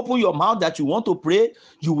time you open your mouth that you want to pray,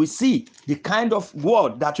 you will see the kind of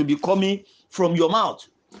word that will be coming from your mouth.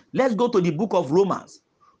 Let's go to the book of Romans.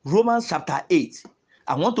 Romans chapter 8.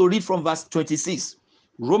 I want to read from verse 26.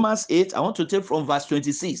 Romans 8, I want to take from verse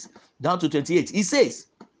 26 down to 28. It says,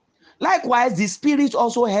 likewise, the Spirit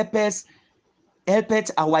also helpeth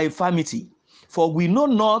our infirmity, for we know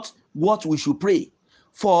not what we should pray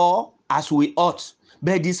for as we ought.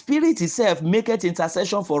 But the Spirit itself maketh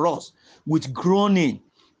intercession for us with groaning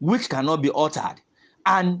which cannot be uttered.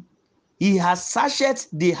 And he has searched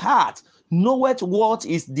the heart, knoweth what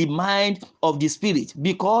is the mind of the Spirit,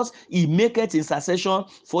 because he maketh intercession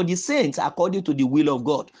for the saints according to the will of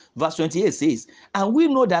God. Verse 28 says, and we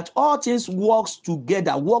know that all things work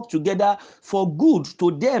together for good to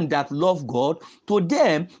them that love God, to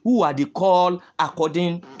them who are the called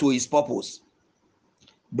according to his purpose.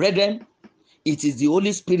 Brethren, it is the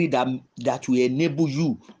Holy Spirit that will enable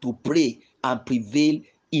you to pray and prevail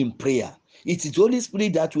in prayer. It is the Holy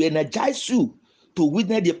Spirit that will energize you to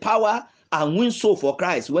witness the power and win soul for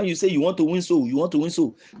Christ. When you say you want to win soul, you want to win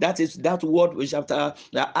soul. That is that word,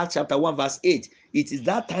 Acts chapter 1 verse 8. It is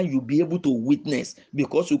that time you'll be able to witness,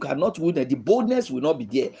 because you cannot witness. The boldness will not be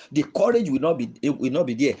there. The courage will not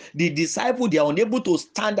be there. The disciples, they are unable to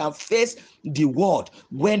stand and face the word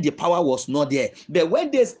when the power was not there. But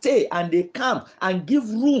when they stay and they come and give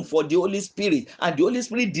room for the Holy Spirit, and the Holy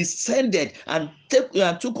Spirit descended and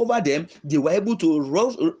took over them, they were able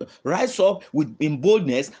to rise up in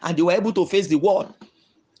boldness, and they were able to face the word.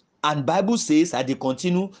 And Bible says as they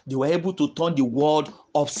continue, they were able to turn the world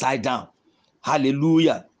upside down.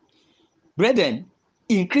 Hallelujah. Brethren,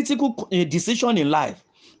 in critical decision in life,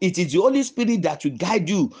 it is the Holy Spirit that will guide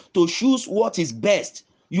you to choose what is best.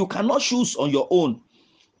 You cannot choose on your own.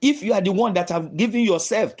 If you are the one that have given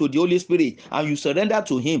yourself to the Holy Spirit and you surrender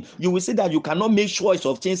to him, you will see that you cannot make choice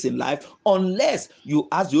of things in life unless you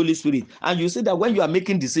ask the Holy Spirit. And you see that when you are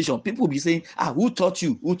making decisions, people will be saying, who taught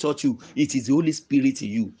you? Who taught you? It is the Holy Spirit in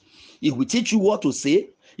you. It will teach you what to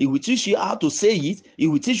say. It will teach you how to say it. It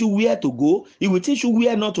will teach you where to go. It will teach you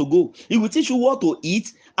where not to go. It will teach you what to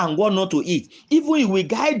eat and what not to eat. Even it will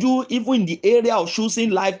guide you even in the area of choosing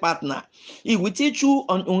life partner. It will teach you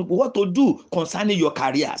on what to do concerning your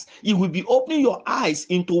careers. It will be opening your eyes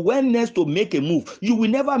into when next to make a move. You will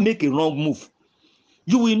never make a wrong move.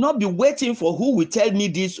 You will not be waiting for who will tell me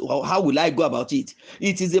this or how will I go about it.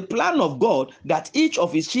 It is a plan of God that each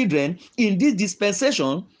of his children in this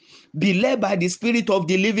dispensation be led by the Spirit of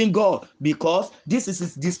the living God, because this is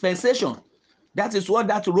his dispensation. That is what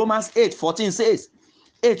that Romans 8:14 says.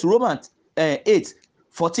 Romans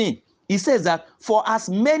 8:14. It says that for as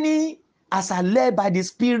many as are led by the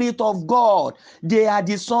Spirit of God, they are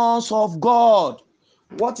the sons of God.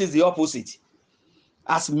 What is the opposite?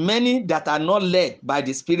 As many that are not led by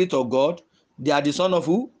the Spirit of God, they are the son of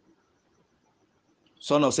who?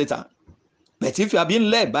 Son of Satan. But if you are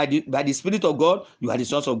being led by the Spirit of God, you are the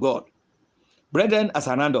sons of God. Brethren, as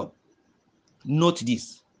a random, note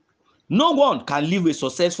this. No one can live a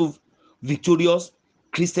successful, victorious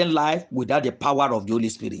Christian life without the power of the Holy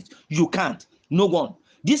Spirit. You can't. No one.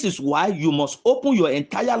 This is why you must open your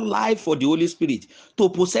entire life for the Holy Spirit to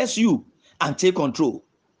possess you and take control.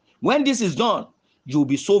 When this is done, you'll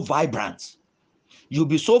be so vibrant, you'll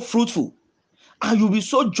be so fruitful, and you'll be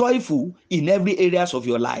so joyful in every areas of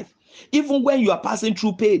your life. Even when you are passing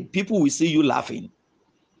through pain, people will see you laughing.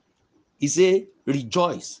 He say,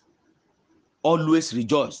 rejoice always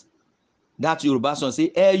rejoice. That Yoruba song say,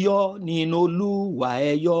 ẹ yọ̀ nínú Olúwa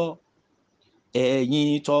ẹ yọ̀,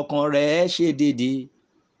 ẹ̀yin tọkàn rẹ̀ ṣe déédé,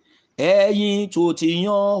 ẹ̀yin tó ti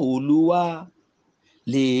yan Olúwa,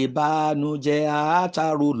 lè bànújẹ́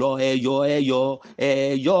àtàrò lọ. Ẹ yọ̀, ẹ yọ̀,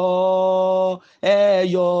 ẹ yọ̀, ẹ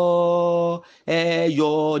yọ̀, ẹ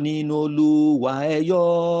yọ̀ nínú Olúwa ẹ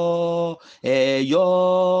yọ̀, ẹ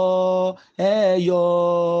yọ̀, ẹ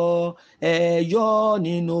yọ̀, ẹ yọ̀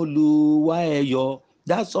nínú Olúwa ẹ yọ̀.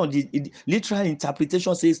 That song, the literal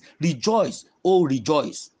interpretation says, rejoice, oh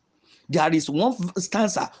rejoice. There is one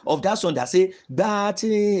stanza of that song that say, gbà tí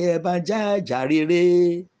ẹ bá jàjà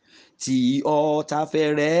rere, tí ọ̀tá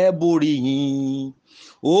fẹ́rẹ̀ borí yín,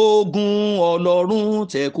 ogun Ọlọ́run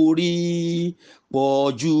tẹ́ kò rí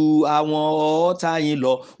pọ̀ ju àwọn ọ̀tá yín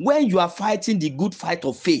lọ. When you are fighting the good fight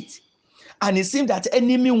of faith, and it seems that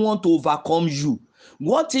enemy want to overcome you,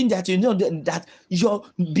 one thing that you know, that you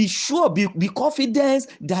be sure, be confident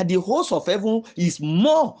that the host of heaven is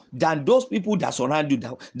more than those people that surround you,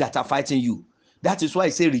 that are fighting you. That is why I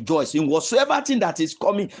say rejoice in whatsoever thing that is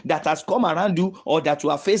coming, that has come around you, or that you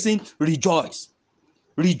are facing. Rejoice.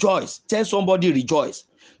 Rejoice. Tell somebody rejoice.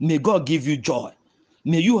 May God give you joy.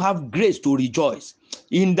 May you have grace to rejoice.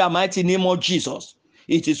 In the mighty name of Jesus,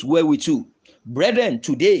 it is well with you. Brethren,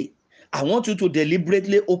 today, I want you to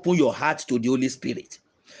deliberately open your heart to the Holy Spirit.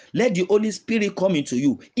 Let the Holy Spirit come into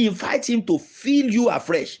you. Invite him to fill you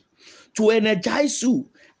afresh, to energize you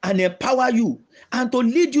and empower you, and to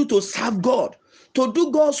lead you to serve God, to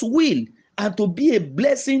do God's will, and to be a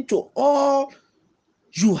blessing to all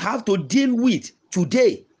you have to deal with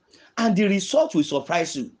today. And the result will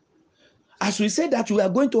surprise you. As we say that we are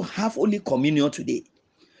going to have Holy Communion today,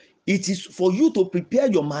 it is for you to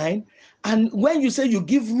prepare your mind. And when you say you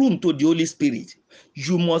give room to the Holy Spirit,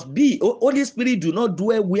 you must be, Holy Spirit do not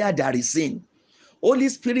dwell where there is sin. Holy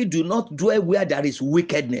Spirit do not dwell where there is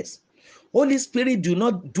wickedness. Holy Spirit do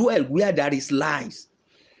not dwell where there is lies.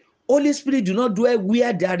 Holy Spirit do not dwell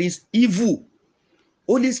where there is evil.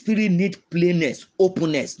 Holy Spirit need plainness,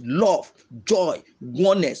 openness, love, joy,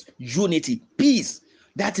 oneness, unity, peace.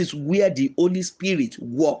 That is where the Holy Spirit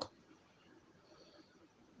works.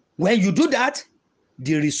 When you do that,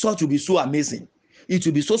 the result will be so amazing. It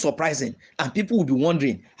will be so surprising. And people will be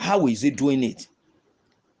wondering, how is he doing it?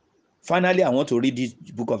 Finally, I want to read this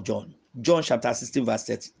book of John. John chapter 16 verse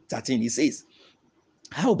 13. It says,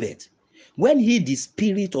 howbeit, when he, the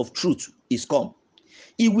Spirit of truth, is come,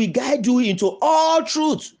 he will guide you into all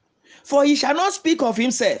truth. For he shall not speak of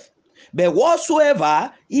himself, but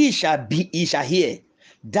whatsoever he shall hear,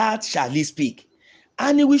 that shall he speak.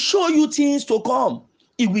 And he will show you things to come.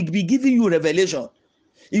 He will be giving you revelation.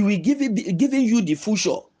 He will giving you the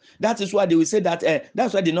future. That is why they will say that.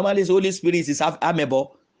 That's why the normally Holy Spirit is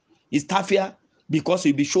amiable, is tafia, because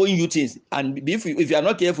he'll be showing you things. And if you are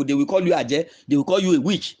not careful, they will call you Ajay. They will call you a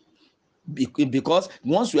witch. Because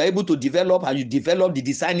once you are able to develop, and you develop the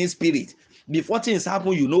discerning spirit, before things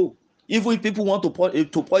happen, you know. Even if people want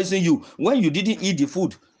to poison you, when you didn't eat the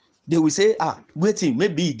food, they will say, waiting,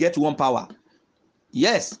 maybe you get one power.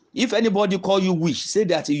 Yes, if anybody call you witch, say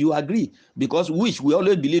that you agree, because witch, we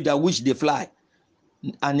always believe that witch they fly,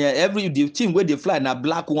 and the thing where they fly na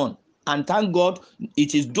black one, and thank God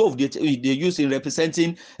it is dove they use in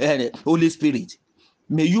representing Holy Spirit.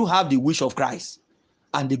 May you have the wish of Christ,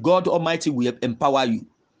 and the God Almighty will empower you.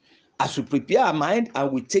 As we prepare our mind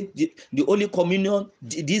and we take the Holy Communion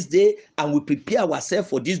this day, and we prepare ourselves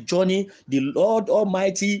for this journey, the Lord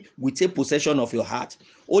Almighty will take possession of your heart.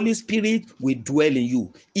 Holy Spirit will dwell in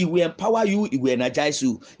you. He will empower you. He will energize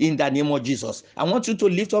you in the name of Jesus. I want you to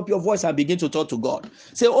lift up your voice and begin to talk to God.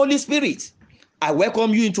 Say, Holy Spirit, I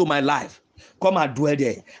welcome you into my life. Come and dwell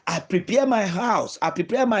there. I prepare my house. I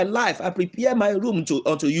prepare my life. I prepare my room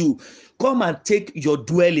unto you. Come and take your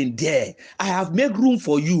dwelling there. I have made room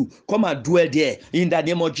for you. Come and dwell there in the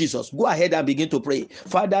name of Jesus. Go ahead and begin to pray.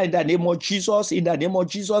 Father, in the name of Jesus, in the name of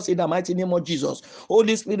Jesus, in the mighty name of Jesus.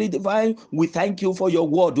 Holy Spirit divine, we thank you for your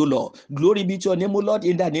word, O Lord. Glory be to your name, O Lord,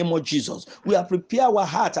 in the name of Jesus. We have prepared our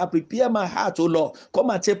heart. I prepare my heart, O Lord.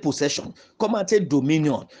 Come and take possession. Come and take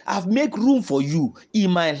dominion. I've made room for you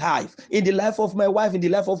in my life, in the life of my wife, in the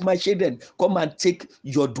life of my children. Come and take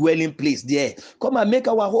your dwelling place there. Come and make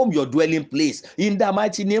our home your dwelling place in the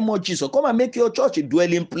mighty name of Jesus. Come and make your church a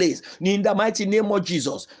dwelling place in the mighty name of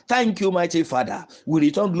Jesus. Thank you, mighty Father. We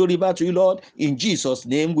return glory back to you, Lord. In Jesus'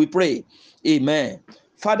 name we pray. Amen.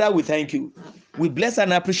 Father, we thank you. We bless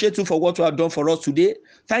and appreciate you for what you have done for us today.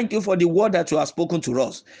 Thank you for the word that you have spoken to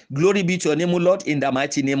us. Glory be to your name, O Lord, in the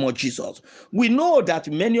mighty name of Jesus. We know that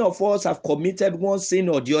many of us have committed one sin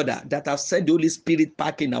or the other that have sent the Holy Spirit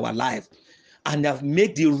back in our life. and have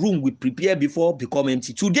made the room we prepared before become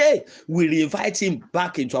empty. Today, we invite him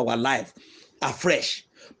back into our life afresh.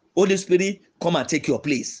 Holy Spirit, come and take your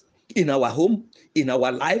place in our home, in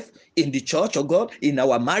our life, in the church of God, in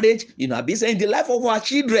our marriage, in our business, in the life of our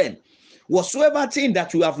children. Whatsoever thing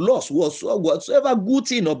that you have lost, whatsoever good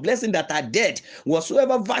thing or blessing that are dead,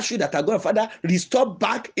 whatsoever virtue that are gone, Father, restore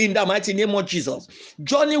back in the mighty name of Jesus.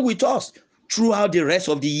 Journey with us throughout the rest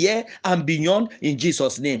of the year and beyond in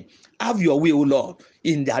Jesus' name. Have your way, O Lord,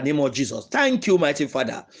 in the name of Jesus. Thank you, mighty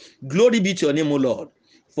Father. Glory be to your name, O Lord.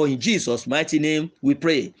 For in Jesus' mighty name we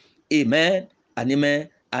pray. Amen and amen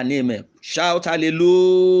and amen. Shout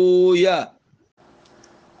hallelujah.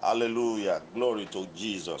 Hallelujah. Glory to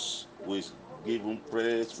Jesus. We give him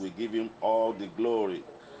praise. We give him all the glory.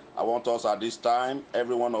 I want us at this time,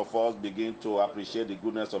 every one of us begin to appreciate the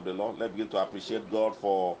goodness of the Lord. Let's begin to appreciate God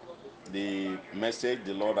for the message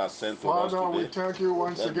the Lord has sent to us Father, we today. thank you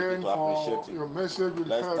once Let's begin again to appreciate for him. your message we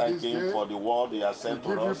Let's heard thank this him day. for the word he has We sent to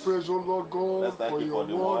give you us. praise, O Lord Let's God, thank for him your for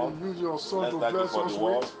the word. word. You use your son Let's to thank him bless for the us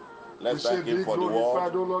word. with. We Let's say, thank him be for the word.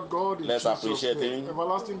 glorified, O Lord God, in Let's Jesus' appreciate name. him.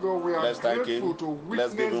 Everlasting God, we are Let's thank grateful him. to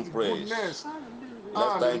Let's give witness him the praise. goodness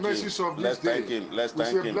Let's and the thank him. mercies of this Let's day. thank him. Let's We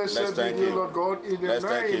thank say, him. Let's blessed be thank you, him. Lord God, in the Let's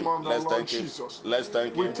thank name him. of the Let's Lord thank him. Jesus. Let's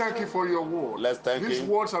thank We him. thank you for your word. Let's thank These him.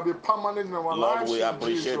 words shall be permanent in our Lord, lives we in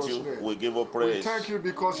appreciate Jesus' you. name. We give you We praise. thank you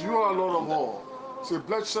because you are Lord of all. Say,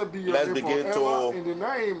 blessed be your Let's name begin forever to in the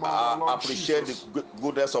name of the Lord appreciate Jesus. the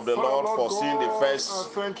goodness of the Father, Lord Lord for seeing the God, I first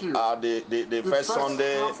thank you. the The first first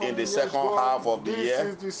Sunday half in of the the year is second gone. half of the This year.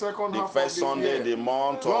 is the second The half of first the Sunday, year. the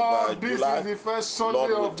month of Lord, this is July. the first Sunday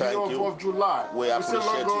Lord, we of thank you. July. We We say, Lord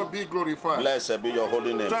appreciate you. God, be glorified. Blessed be your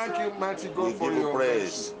holy name. Thank you, mighty We God, for give you your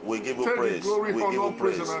mercy. praise. We give you Take the praise. glory, We give you honor,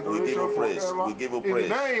 praise, and praise. We give adoration you praise. forever We give you in the praise.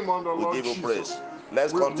 name of the We Lord give you praise. Jesus.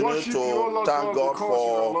 Let's We continue worship you, O to Lord thank God, God because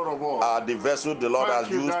you are for Lord of all. the vessel the Lord Thank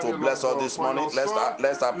has you, used to Daddy, bless Lord us God, this for morning. your son.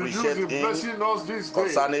 Let's You use appreciate in him blessing us this day.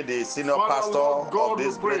 concerning the senior Father, pastor Lord of God, we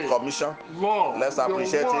this great pray. commission. Lord, Let's your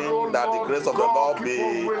appreciate word, oh him that the Lord grace of the God, Lord keep be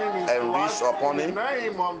on winning his enriched life in upon the him,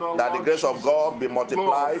 name of the that the Lord grace of Jesus. God be Lord,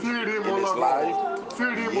 multiplied feed him, in oh his Lord life. God.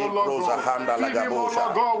 Feed him, oh Ye Lord prosa God. handa Feed him, oh Lord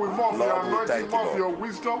lagabosha. God, with more of your Lord, we anointing, thank you, more of Lord. your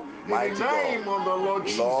wisdom in the Mighty God. name of the Lord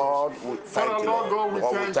Jesus. Lord, we thank Father, you, Lord Lord. God, we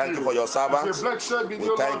Lord, we thank thank you you. for your We say, servants. blessed be We you,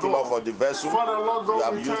 Lord thank you, Lord, God. for the vessel Father, Lord you God,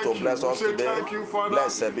 have we used to thank you. bless We us say, today. thank you, Father.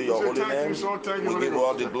 Blessed be We your say, holy thank you, name. Son, thank you, We Holy give you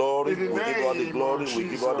all Ghost. the glory. In the We give you all the name of glory. We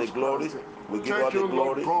give you all the Jesus glory. Christ. We give you all Thank the you,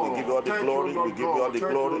 Lord glory. We give you all God. the Thank you, glory. We Lord give you all God. the Thank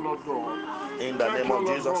you, glory. Lord God. In the Thank name you, of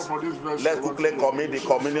Lord God, Jesus. for this Let's vessel once quickly again. commit In the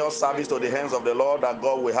communion Jesus' service to the name. hands of the Lord, that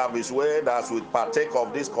God will have his way, that we partake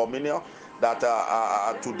of this communion, that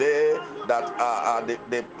today that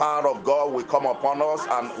the power of God will come upon us,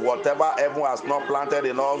 and whatever heaven has not planted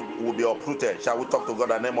in us will be uprooted. Shall we talk to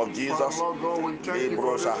God in the name of Father, Jesus? Lord God, we thank you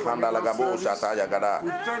Libro for this shahanda communion lagabo service. shatayagada. We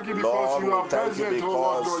thank you because Lord, you we are thank you present, oh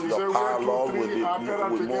Lord God. because You your say, where power, two, Lord, will three be are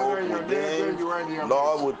gathered will together move in your name, there within. you are in their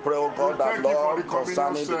Lord, midst. we pray, oh We God, that thank you for the Lord, communion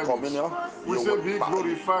concerning the service. communion, We you say, will be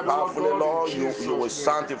glorified, O Lord powerfully, God, in Lord, you will Jesus' name.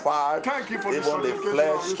 sanctify Thank you for the even the sanctification of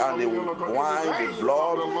flesh this and the communion, Lord God, in the wine, the name of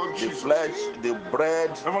blood, the Lord the Jesus. flesh, the bread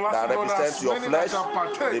that Everlasting God, represents as your many that flesh, shall the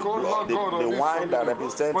partake, oh blood, Lord God, the of this wine that communion, for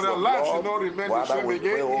represents their your lives should blood. not remain the Father, same we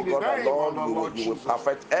pray, again oh in the God, that name of Lord, the Lord you will Jesus.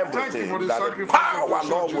 perfect Thank you for everything, the that the sacrifice of your power, Son,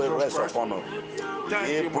 Lord, will Jesus rest Christ. upon us. Thank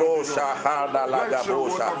Ye you, pro mighty God. shahada Bless your lagabosha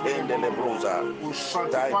wonderful name, O Lord God. endelebrosa. We Thank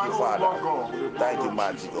sanctify, you, O Father. Lord God, with the blood Thank you, of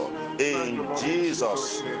mighty Jesus. God. Thank you, In Lord, in Jesus'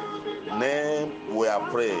 Jesus' name. name we are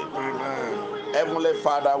praying. Amen. Heavenly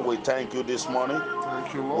Father, we thank you this morning.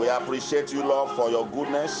 Thank you, We Lord. appreciate you, Lord, for your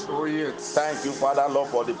goodness. Oh, yes. Thank you, Father, Lord,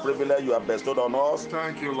 for the privilege you have bestowed on us.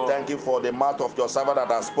 Thank you, Lord. Thank you for the mouth of your servant that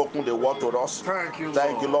has spoken the word to us. Thank you,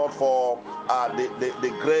 Thank you, Lord. Lord, for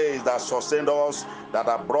the grace that sustained us, that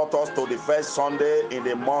have brought us to the first Sunday in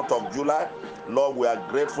the month of July. Lord, we are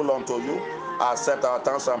grateful unto you. Accept our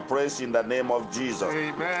thanks and praise in the name of Jesus.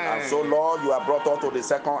 And so, Amen. Lord, you have brought us to the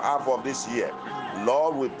second half of this year.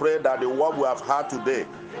 Lord, we pray that the word we have had today,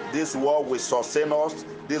 this word will sustain us,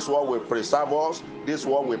 this word will preserve us, this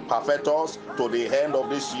word will perfect us to the end of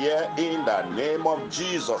this year in the name of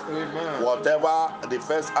Jesus. Amen. Whatever the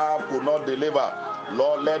first half could not deliver,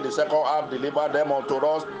 Lord, let the second half deliver them unto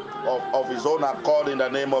us of his own accord in the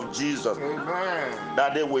name of Jesus. Amen.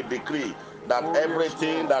 That they will decree that Oh, yes,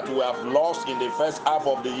 everything Lord. that we have lost in the first half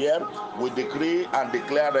of the year, we decree and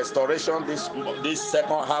declare restoration this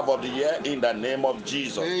second half of the year in the name of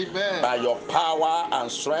Jesus. Amen. By your power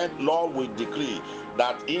and strength, Lord, we decree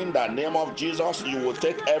that in the name of Jesus, you will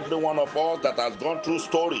take every one of us that has gone through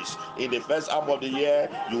stories in the first half of the year,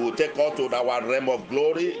 you will take us to our realm of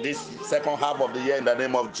glory this second half of the year in the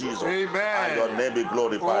name of Jesus. Amen. And your name be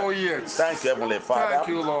glorified. Oh, yes. Thank you, Heavenly Father. Thank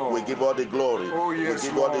you, Lord. We give all the glory. Oh, yes, we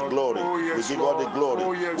give all the Lord. glory. Oh, yes, we give all the Lord. glory.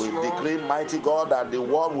 Oh, yes, We Lord. decree, mighty God, that the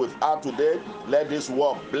word we've had today, let this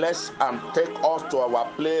word bless and take us to our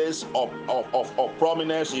place of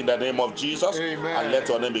prominence in the name of Jesus. Amen. And let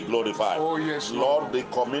your name be glorified. Oh, yes, Lord, Lord. the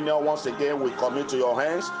communion once again we commit to your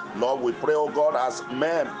hands. Lord, we pray, oh God, as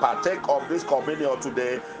men partake of this communion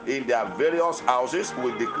today in their various houses,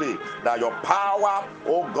 we decree that your power,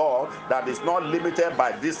 oh God, that is not limited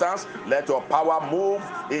by distance, let your power move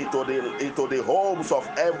into the homes of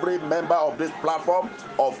every member of this platform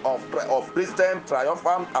of Christian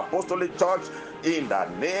Triumphant Apostolic Church in the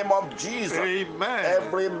name of Jesus. Amen.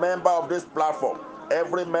 Every member of this platform,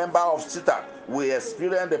 every member of CITA, we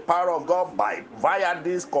experience the power of God via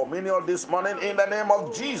this communion this morning in the name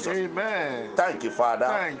of Jesus. Amen. Thank you, Father.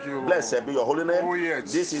 Thank you, Lord. Blessed be your holy name. Oh,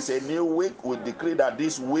 yes. This is a new week. We decree that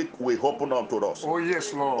this week will open unto us. Oh,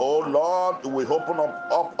 yes, Lord. Oh, Lord, we open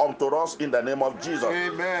up unto us in the name of Jesus.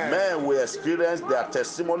 Amen. Men will experience their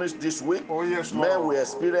testimonies this week. Oh, yes, Men Lord. will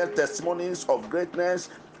experience testimonies of greatness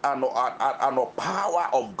and of power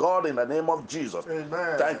of God in the name of Jesus.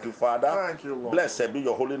 Amen. Thank you, Father. Thank you, Lord. Blessed be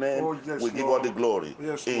your holy name. Oh, yes, we give Lord. all the glory.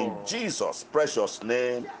 Yes, in Lord. Jesus' precious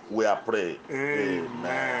name, we are praying.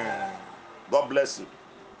 Amen. God bless you.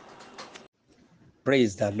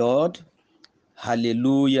 Praise the Lord.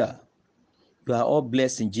 Hallelujah. You are all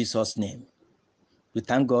blessed in Jesus' name. We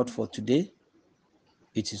thank God for today.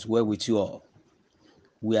 It is well with you all.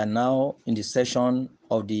 We are now in the session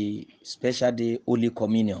of the special day Holy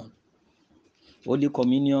Communion. Holy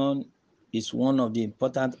Communion is one of the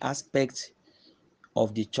important aspects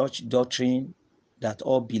of the church doctrine that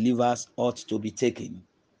all believers ought to be taking.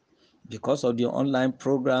 Because of the online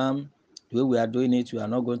program, the way we are doing it, we are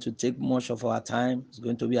not going to take much of our time. It's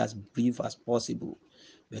going to be as brief as possible,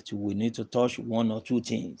 but we need to touch one or two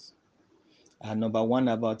things. And number one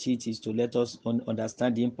about it is to let us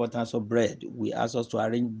understand the importance of bread. We ask us to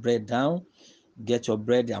arrange bread down, get your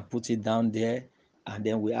bread and put it down there. And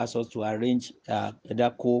then we ask us to arrange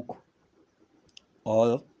either Coke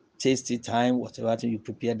or tasty time, whatever thing you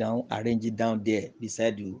prepare down, arrange it down there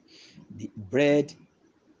beside you. The bread,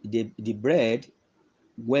 the bread,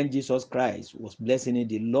 when Jesus Christ was blessing it,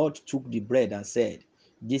 the Lord took the bread and said,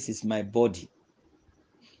 "This is my body."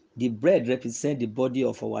 The bread represents the body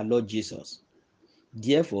of our Lord Jesus.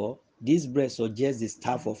 Therefore, this bread suggests the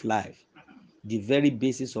staff of life, the very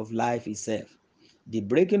basis of life itself. The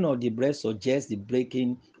breaking of the bread suggests the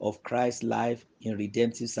breaking of Christ's life in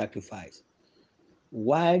redemptive sacrifice,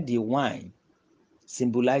 while the wine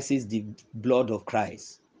symbolizes the blood of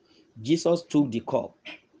Christ. Jesus took the cup,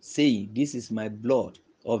 saying, "This is my blood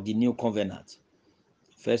of the new covenant."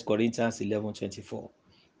 1 Corinthians 11:24.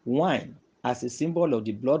 Wine, as a symbol of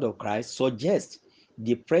the blood of Christ, suggests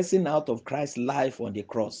the pressing out of Christ's life on the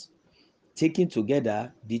cross. Taken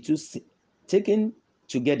together, the two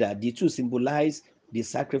symbolize the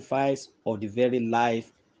sacrifice of the very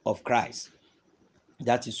life of Christ.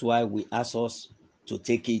 That is why we ask us to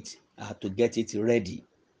take it, to get it ready.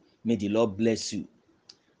 May the Lord bless you.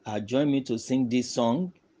 Join me to sing this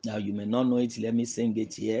song. Now, you may not know it. Let me sing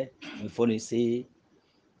it here. Before you say,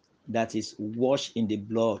 that is, wash in the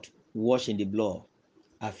blood. Wash in the blood.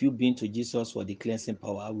 Have you been to Jesus for the cleansing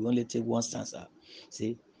power? We only take one stanza.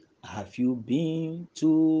 Say, have you been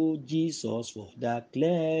to Jesus for the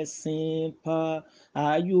cleansing power?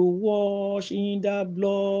 Are you washed in the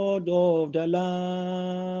blood of the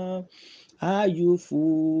Lamb? Are you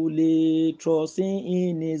fully trusting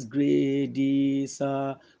in His great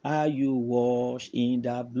desire? Are you washed in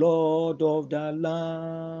the blood of the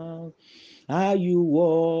Lamb? Are you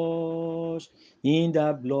washed in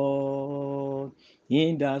the blood,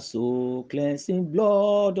 in the soul cleansing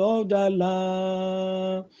blood of the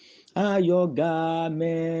Lamb? Are your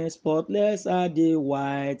garments spotless? Are they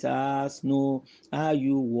white as snow? Are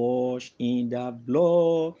you washed in the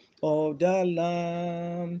blood of the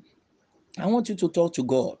Lamb? I want you to talk to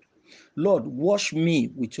God. Lord, wash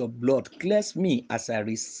me with your blood. Cleanse me as I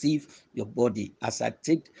receive your body. As I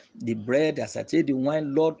take the bread, as I take the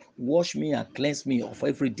wine, Lord, wash me and cleanse me of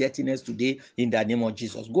every dirtiness today in the name of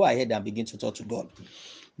Jesus. Go ahead and begin to talk to God.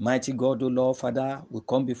 Mighty God, O Lord, Father, we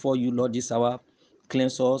come before you, Lord, this hour.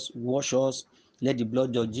 Cleanse us, wash us. Let the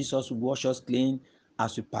blood of Jesus wash us clean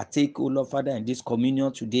as we partake, O Lord, Father, in this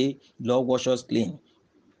communion today. Lord, wash us clean.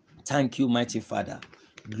 Thank you, mighty Father.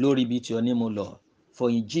 Glory be to your name, O Lord. For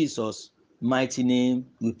in Jesus' mighty name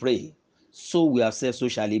we pray. So we have said, so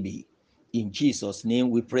shall it be. In Jesus' name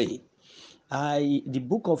we pray. The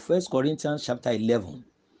book of 1 Corinthians chapter 11,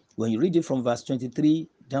 when you read it from verse 23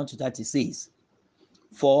 down to 30, says,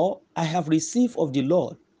 "For I have received of the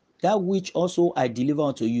Lord that which also I deliver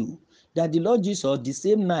unto you, that the Lord Jesus, the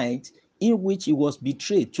same night in which he was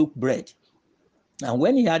betrayed, took bread. And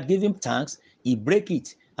when he had given thanks, he brake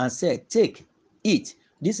it and said, Take, eat,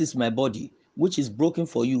 this is my body, which is broken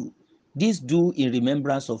for you. This do in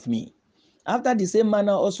remembrance of me. After the same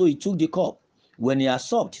manner also he took the cup, when he had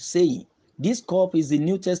supped, saying, This cup is the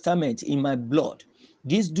New Testament in my blood.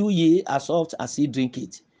 This do ye as oft as ye drink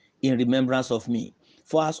it, in remembrance of me.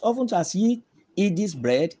 For as often as ye eat this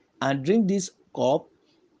bread and drink this cup,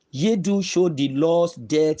 ye do show the Lord's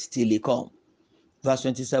death till he come." Verse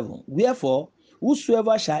 27, "Wherefore,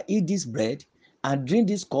 whosoever shall eat this bread and drink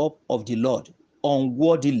this cup of the Lord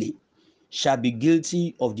unworthily shall be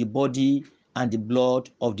guilty of the body and the blood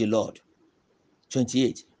of the Lord."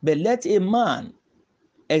 28, "But let a man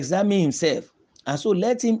examine himself, and so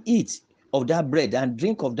let him eat of that bread and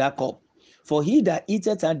drink of that cup. For he that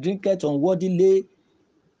eateth and drinketh unworthily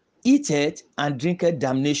eateth and drinketh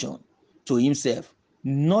damnation to himself,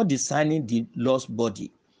 not discerning the Lord's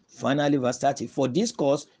body." Finally, verse 30, "For this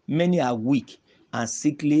cause many are weak and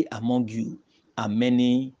sickly among you, and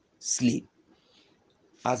many sleep."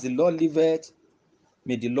 As the Lord liveth,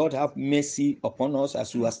 may the Lord have mercy upon us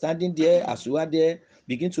as we are standing there, as we are there,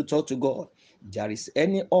 begin to talk to God. If there is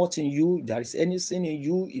any ought in you, there is any sin in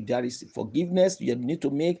you, if there is forgiveness you need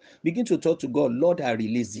to make, begin to talk to God. Lord, I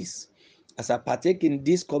release this. As I partake in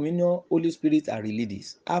this communion, Holy Spirit, I release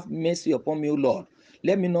this. Have mercy upon me, O Lord.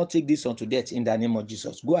 Let me not take this unto death in the name of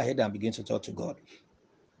Jesus. Go ahead and begin to talk to God.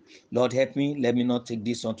 Lord, help me. Let me not take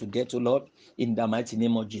this unto death, O Lord, in the mighty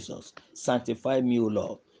name of Jesus. Sanctify me, O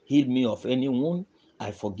Lord. Heal me of any wound.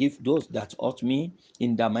 I forgive those that hurt me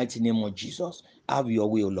in the mighty name of Jesus. Have your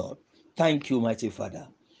way, O Lord. Thank you, mighty Father.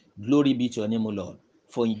 Glory be to your name, O Lord.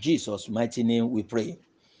 For in Jesus' mighty name we pray.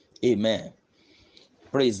 Amen.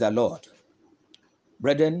 Praise the Lord.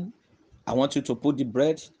 Brethren, I want you to put the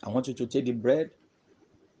bread. I want you to take the bread,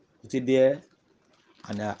 put it there,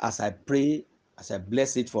 and as I pray, as I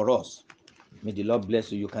bless it for us, may the Lord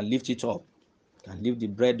bless you. You can lift it up. You can lift the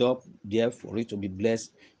bread up there for it to be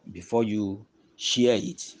blessed before you share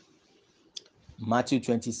it. Matthew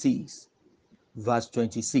 26, verse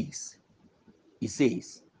 26. It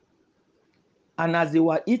says, "And as they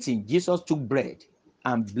were eating, Jesus took bread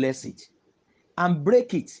and blessed it, and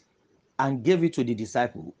brake it, and gave it to the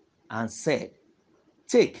disciple, and said,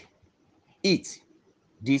 Take, eat,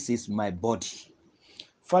 this is my body."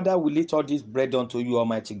 Father, we lift all this bread unto you,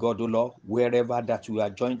 Almighty God, O Lord, wherever that we are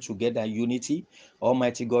joined together in unity.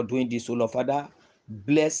 Almighty God, doing this, O Lord, Father,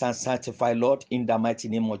 bless and sanctify, Lord, in the mighty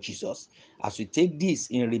name of Jesus. As we take this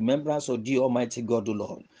in remembrance of thee, Almighty God, O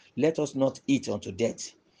Lord, let us not eat unto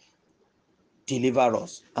death. Deliver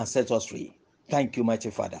us and set us free. Thank you,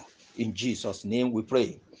 mighty Father. In Jesus' name we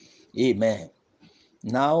pray. Amen.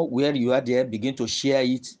 Now, where you are there, begin to share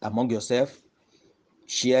it among yourself.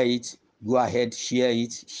 Share it. Go ahead, share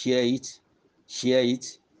it, share it, share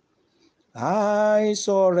it. I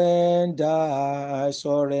surrender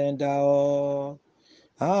all.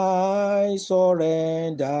 I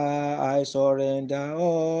surrender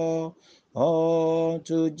all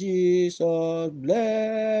to Jesus,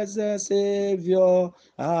 blessed Savior.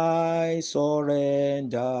 I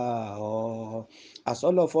surrender all. As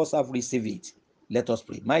all of us have received it, let us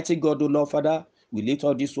pray. Mighty God, O Lord, Father, we lift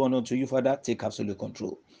all this one unto you, Father. Take absolute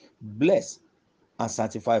control. Bless and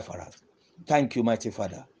sanctify for us. Thank you, mighty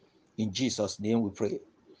Father. In Jesus' name we pray.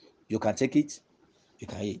 You can take it, you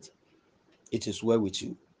can eat. It is well with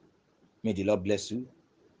you. May the Lord bless you.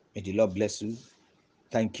 May the Lord bless you.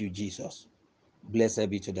 Thank you, Jesus. Blessed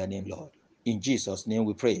be to thy name, Lord. In Jesus' name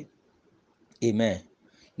we pray. Amen.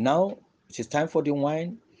 Now it is time for the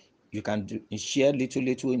wine. You can share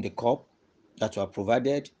little in the cup that you are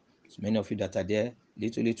provided. So many of you that are there,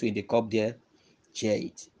 little in the cup there, share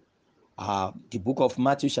it. The book of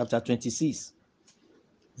Matthew chapter 26,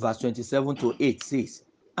 verse 27 to 8 says,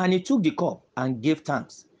 "And he took the cup and gave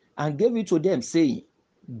thanks and gave it to them, saying,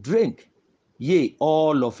 Drink, yea,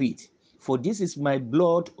 all of it, for this is my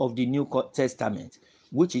blood of the New Testament,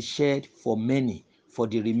 which is shed for many for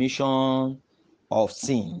the remission of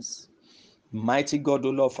sins." Mighty God,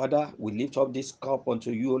 O Lord Father, we lift up this cup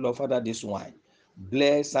unto you, O Lord Father, this wine.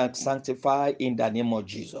 Bless and sanctify in the name of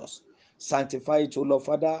Jesus. Sanctify it, O Lord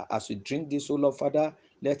Father, as we drink this, O Lord Father.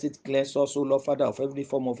 Let it cleanse us, O Lord Father, of every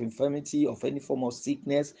form of infirmity, of any form of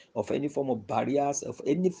sickness, of any form of barriers, of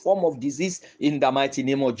any form of disease in the mighty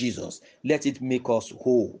name of Jesus. Let it make us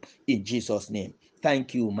whole in Jesus' name.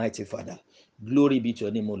 Thank you, mighty Father. Glory be to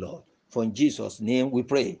your name, O Lord. For in Jesus' name we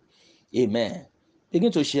pray. Amen.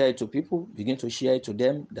 Begin to share it to people. Begin to share it to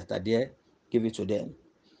them that are there. Give it to them.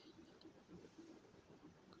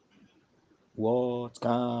 What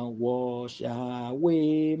can wash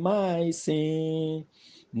away my sin?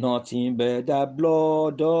 Nothing but the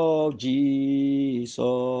blood of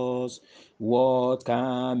Jesus. What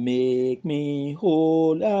can make me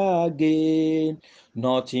whole again?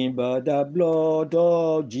 Nothing but the blood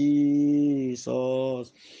of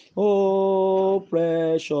Jesus. Oh,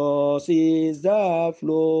 precious is the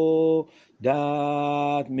flow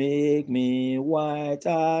that make me white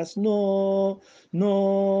as snow.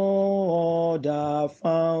 No other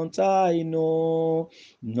fount I know,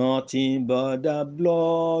 nothing but the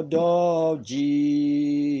blood of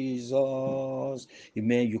Jesus.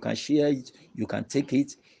 Amen. You can share it, you can take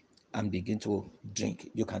it and begin to drink.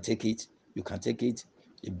 You can take it, you can take it.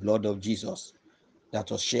 The blood of Jesus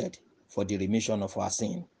that was shed for the remission of our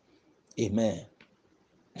sin. Amen.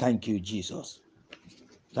 Thank you, Jesus.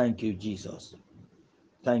 Thank you, Jesus.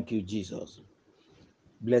 Thank you, Jesus.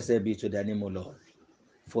 Blessed be to the name of Lord.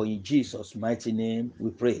 For in Jesus' mighty name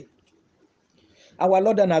we pray. Our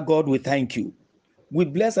Lord and our God, we thank you. We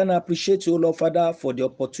bless and appreciate you, O Lord Father, for the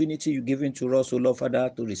opportunity you've given to us, O Lord Father,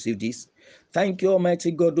 to receive this. Thank you,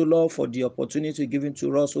 Almighty God, O Lord, for the opportunity given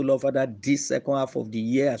to us, O Lord Father, this second half of the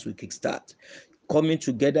year as we kickstart. Coming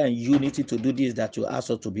together in unity to do this that you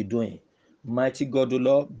ask us to be doing. Mighty God, O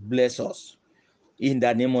Lord, bless us. In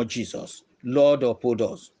the name of Jesus, Lord, uphold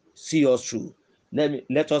us, see us through.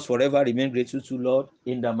 Let us forever remain grateful to Lord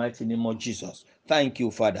in the mighty name of Jesus. Thank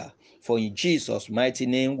you, Father, for in Jesus' mighty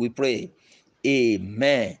name we pray.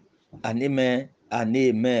 Amen and amen and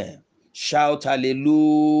amen. Shout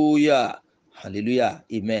hallelujah. Hallelujah.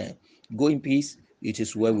 Amen. Go in peace. It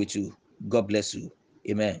is well with you. God bless you.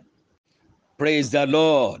 Amen. Praise the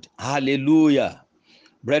Lord. Hallelujah.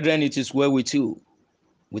 Brethren, it is well with you.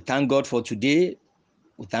 We thank God for today.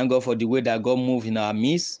 We thank God for the way that God moved in our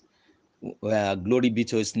midst. Glory be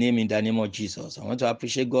to his name in the name of Jesus. I want to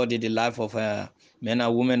appreciate God in the life of men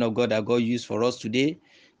and women of God that God used for us today.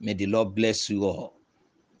 May the Lord bless you all.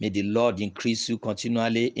 May the Lord increase you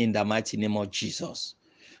continually in the mighty name of Jesus.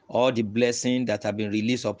 All the blessings that have been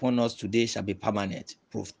released upon us today shall be permanent.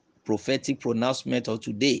 Prophetic pronouncement of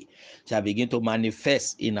today shall begin to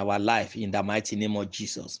manifest in our life in the mighty name of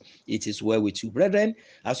Jesus. It is well with you. Brethren,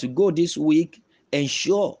 as you go this week,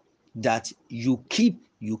 ensure that you keep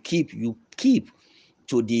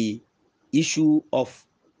to the issue of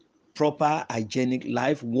proper hygienic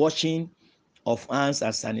life, washing of hands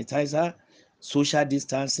and sanitizer, social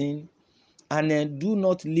distancing, and then do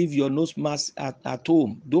not leave your nose mask at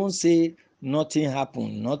home. Don't say nothing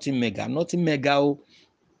happened, nothing mega.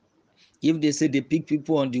 If they say they pick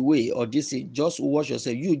people on the way or they say just wash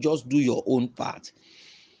yourself, you just do your own part.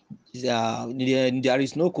 There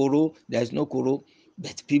is no coro,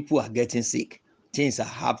 but people are getting sick. Things are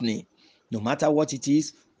happening. No matter what it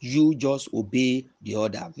is, you just obey the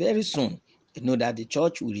order. Very soon, you know that the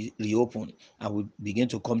church will reopen and will begin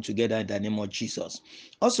to come together in the name of Jesus.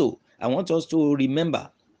 Also, I want us to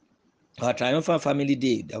remember our Triumphant Family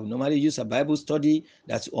Day that we normally use a Bible study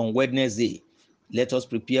that's on Wednesday. Let us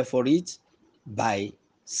prepare for it by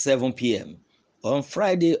 7 p.m. On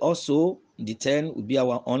Friday also, the 10th will be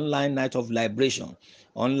our online night of liberation,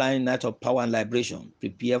 online night of power and liberation.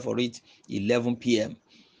 Prepare for it 11 p.m.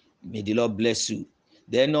 May the Lord bless you.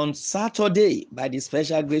 Then on Saturday, by the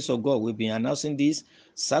special grace of God, we've been announcing this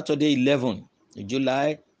Saturday 11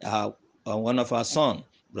 July, one of our son,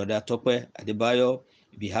 Brother Tope Adebayo,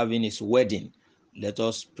 will be having his wedding. Let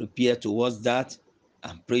us prepare towards that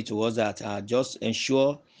and pray towards that. Just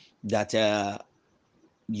ensure that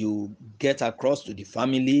you get across to the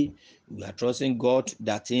family. We are trusting God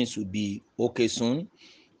that things will be okay soon.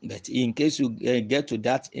 But in case you get to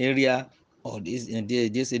that area or this, and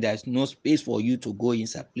they say there's no space for you to go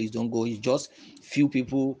inside, please don't go. It's just few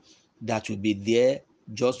people that will be there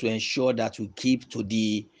just to ensure that we keep to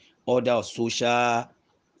the order of social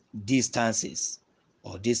distances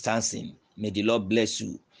or distancing. May the Lord bless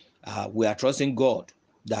you. We are trusting God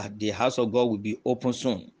that the house of God will be open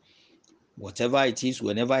soon. Whatever it is,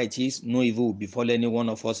 whenever it is, no evil will befall any one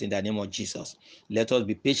of us in the name of Jesus. Let us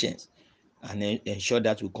be patient and ensure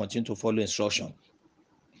that we continue to follow instruction.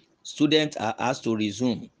 Students are asked to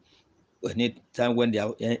resume anytime when they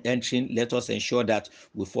are entering. Let us ensure that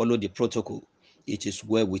we follow the protocol. It is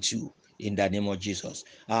well with you in the name of Jesus.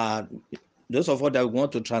 Those of us that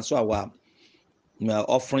want to transfer our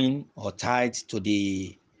offering or tithe to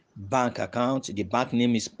the bank account, the bank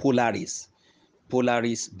name is Polaris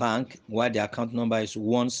Bank, while the account number is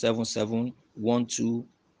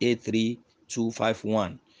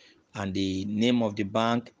 17712832251. and the name of the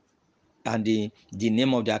bank and the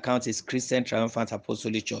name of the account is Christian Triumphant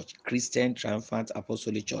Apostolic Church. Christian Triumphant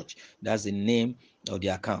Apostolic Church. That's the name of the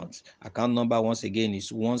account. Account number once again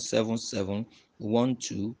is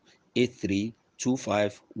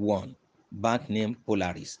 17712832551. Bank name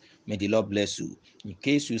Polaris. May the Lord bless you. In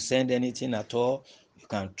case you send anything at all, you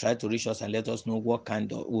can try to reach us and let us know what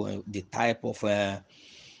kind of the type of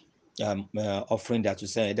offering that you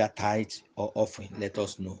send, either tithe or offering. Let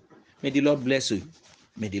us know. May the Lord bless you.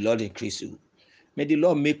 May the Lord increase you. May the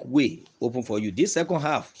Lord make way open for you. This second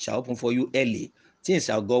half shall open for you early. Things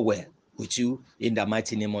shall go well with you in the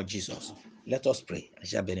mighty name of Jesus. Let us pray and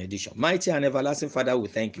share benediction. Mighty and everlasting Father, we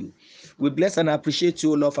thank you. We bless and appreciate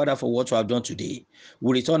you, Lord Father, for what you have done today.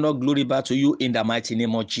 We return all glory back to you in the mighty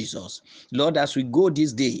name of Jesus. Lord, as we go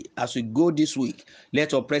this day, as we go this week,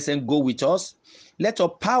 let your presence go with us. Let your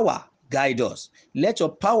power guide us. Let your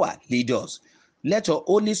power lead us. Let your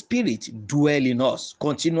Holy Spirit dwell in us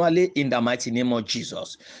continually in the mighty name of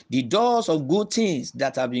Jesus. The doors of good things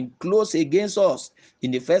that have been closed against us in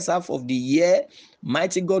the first half of the year,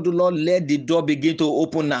 mighty God, the Lord, let the door begin to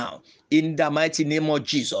open now in the mighty name of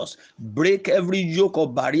Jesus. Break every yoke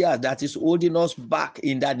of barrier that is holding us back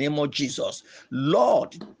in the name of Jesus.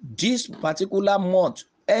 Lord, this particular month,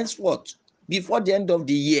 henceforth, before the end of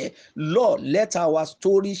the year, Lord, let our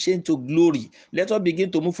story change to glory. Let us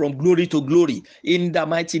begin to move from glory to glory in the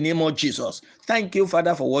mighty name of Jesus. Thank you,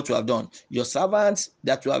 Father, for what you have done. Your servants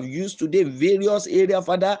that you have used today in various areas,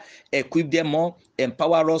 Father, equip them more,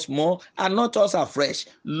 empower us more, and not us afresh.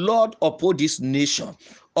 Lord, uphold this nation,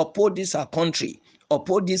 uphold this our country,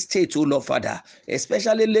 uphold this state, oh Lord Father,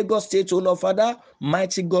 especially Lagos State, oh Lord Father,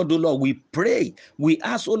 mighty God, oh Lord, we pray, we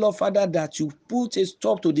ask, oh Lord Father, that you put a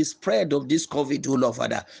stop to the spread of this COVID, oh Lord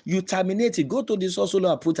Father. You terminate it, go to the source, oh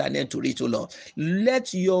Lord, put an end to it, oh Lord.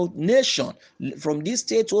 Let your nation, from this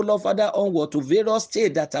state, oh Lord Father, onward to various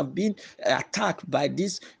states that have been attacked by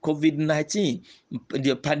this COVID-19,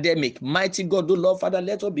 the pandemic, mighty God, oh Lord Father,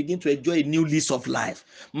 let us begin to enjoy a new lease of life.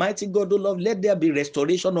 Mighty God, oh Lord, let there be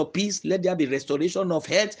restoration of peace, let there be restoration of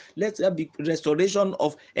health, let there be restoration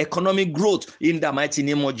of economic growth in the mighty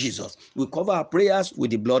name of Jesus. We cover our prayers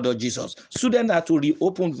with the blood of Jesus. Students are to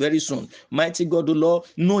reopen very soon. Mighty God, O Lord,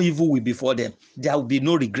 no evil will befall them. There will be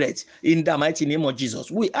no regret in the mighty name of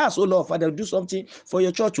Jesus. We ask, O Lord, Father, do something for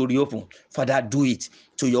your church to reopen. Father, do it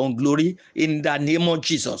to your own glory in the name of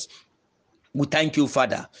Jesus. We thank you,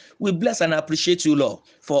 Father. We bless and appreciate you, Lord,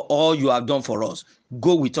 for all you have done for us.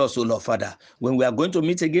 Go with us, O Lord, Father. When we are going to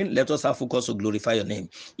meet again, let us have focus to glorify your name.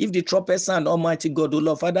 If the trumpet sound, Almighty God, O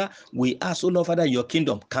Lord, Father, we ask, O Lord, Father, your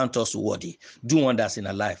kingdom, count us worthy. Do wonders in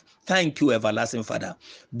our life. Thank you, everlasting Father.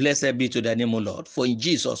 Blessed be to the name, O Lord. For in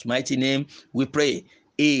Jesus' mighty name we pray.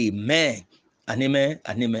 Amen. And amen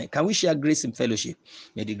and amen. Can we share grace in fellowship?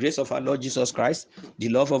 May the grace of our Lord Jesus Christ, the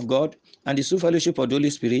love of God, and the sweet fellowship of the Holy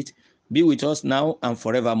Spirit be with us now and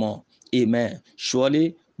forevermore. Amen.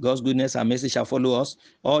 Surely God's goodness and mercy shall follow us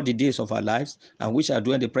all the days of our lives, and we shall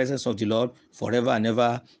dwell in the presence of the Lord forever and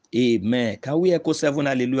ever. Amen. Can we echo 7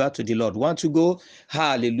 hallelujah to the Lord? 1 to go.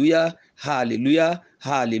 Hallelujah, hallelujah,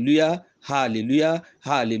 hallelujah, hallelujah,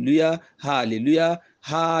 hallelujah, hallelujah,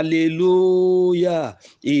 hallelujah.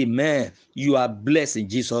 Amen. You are blessed in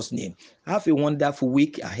Jesus' name. Have a wonderful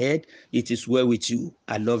week ahead. It is well with you.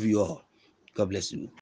 I love you all. God bless you.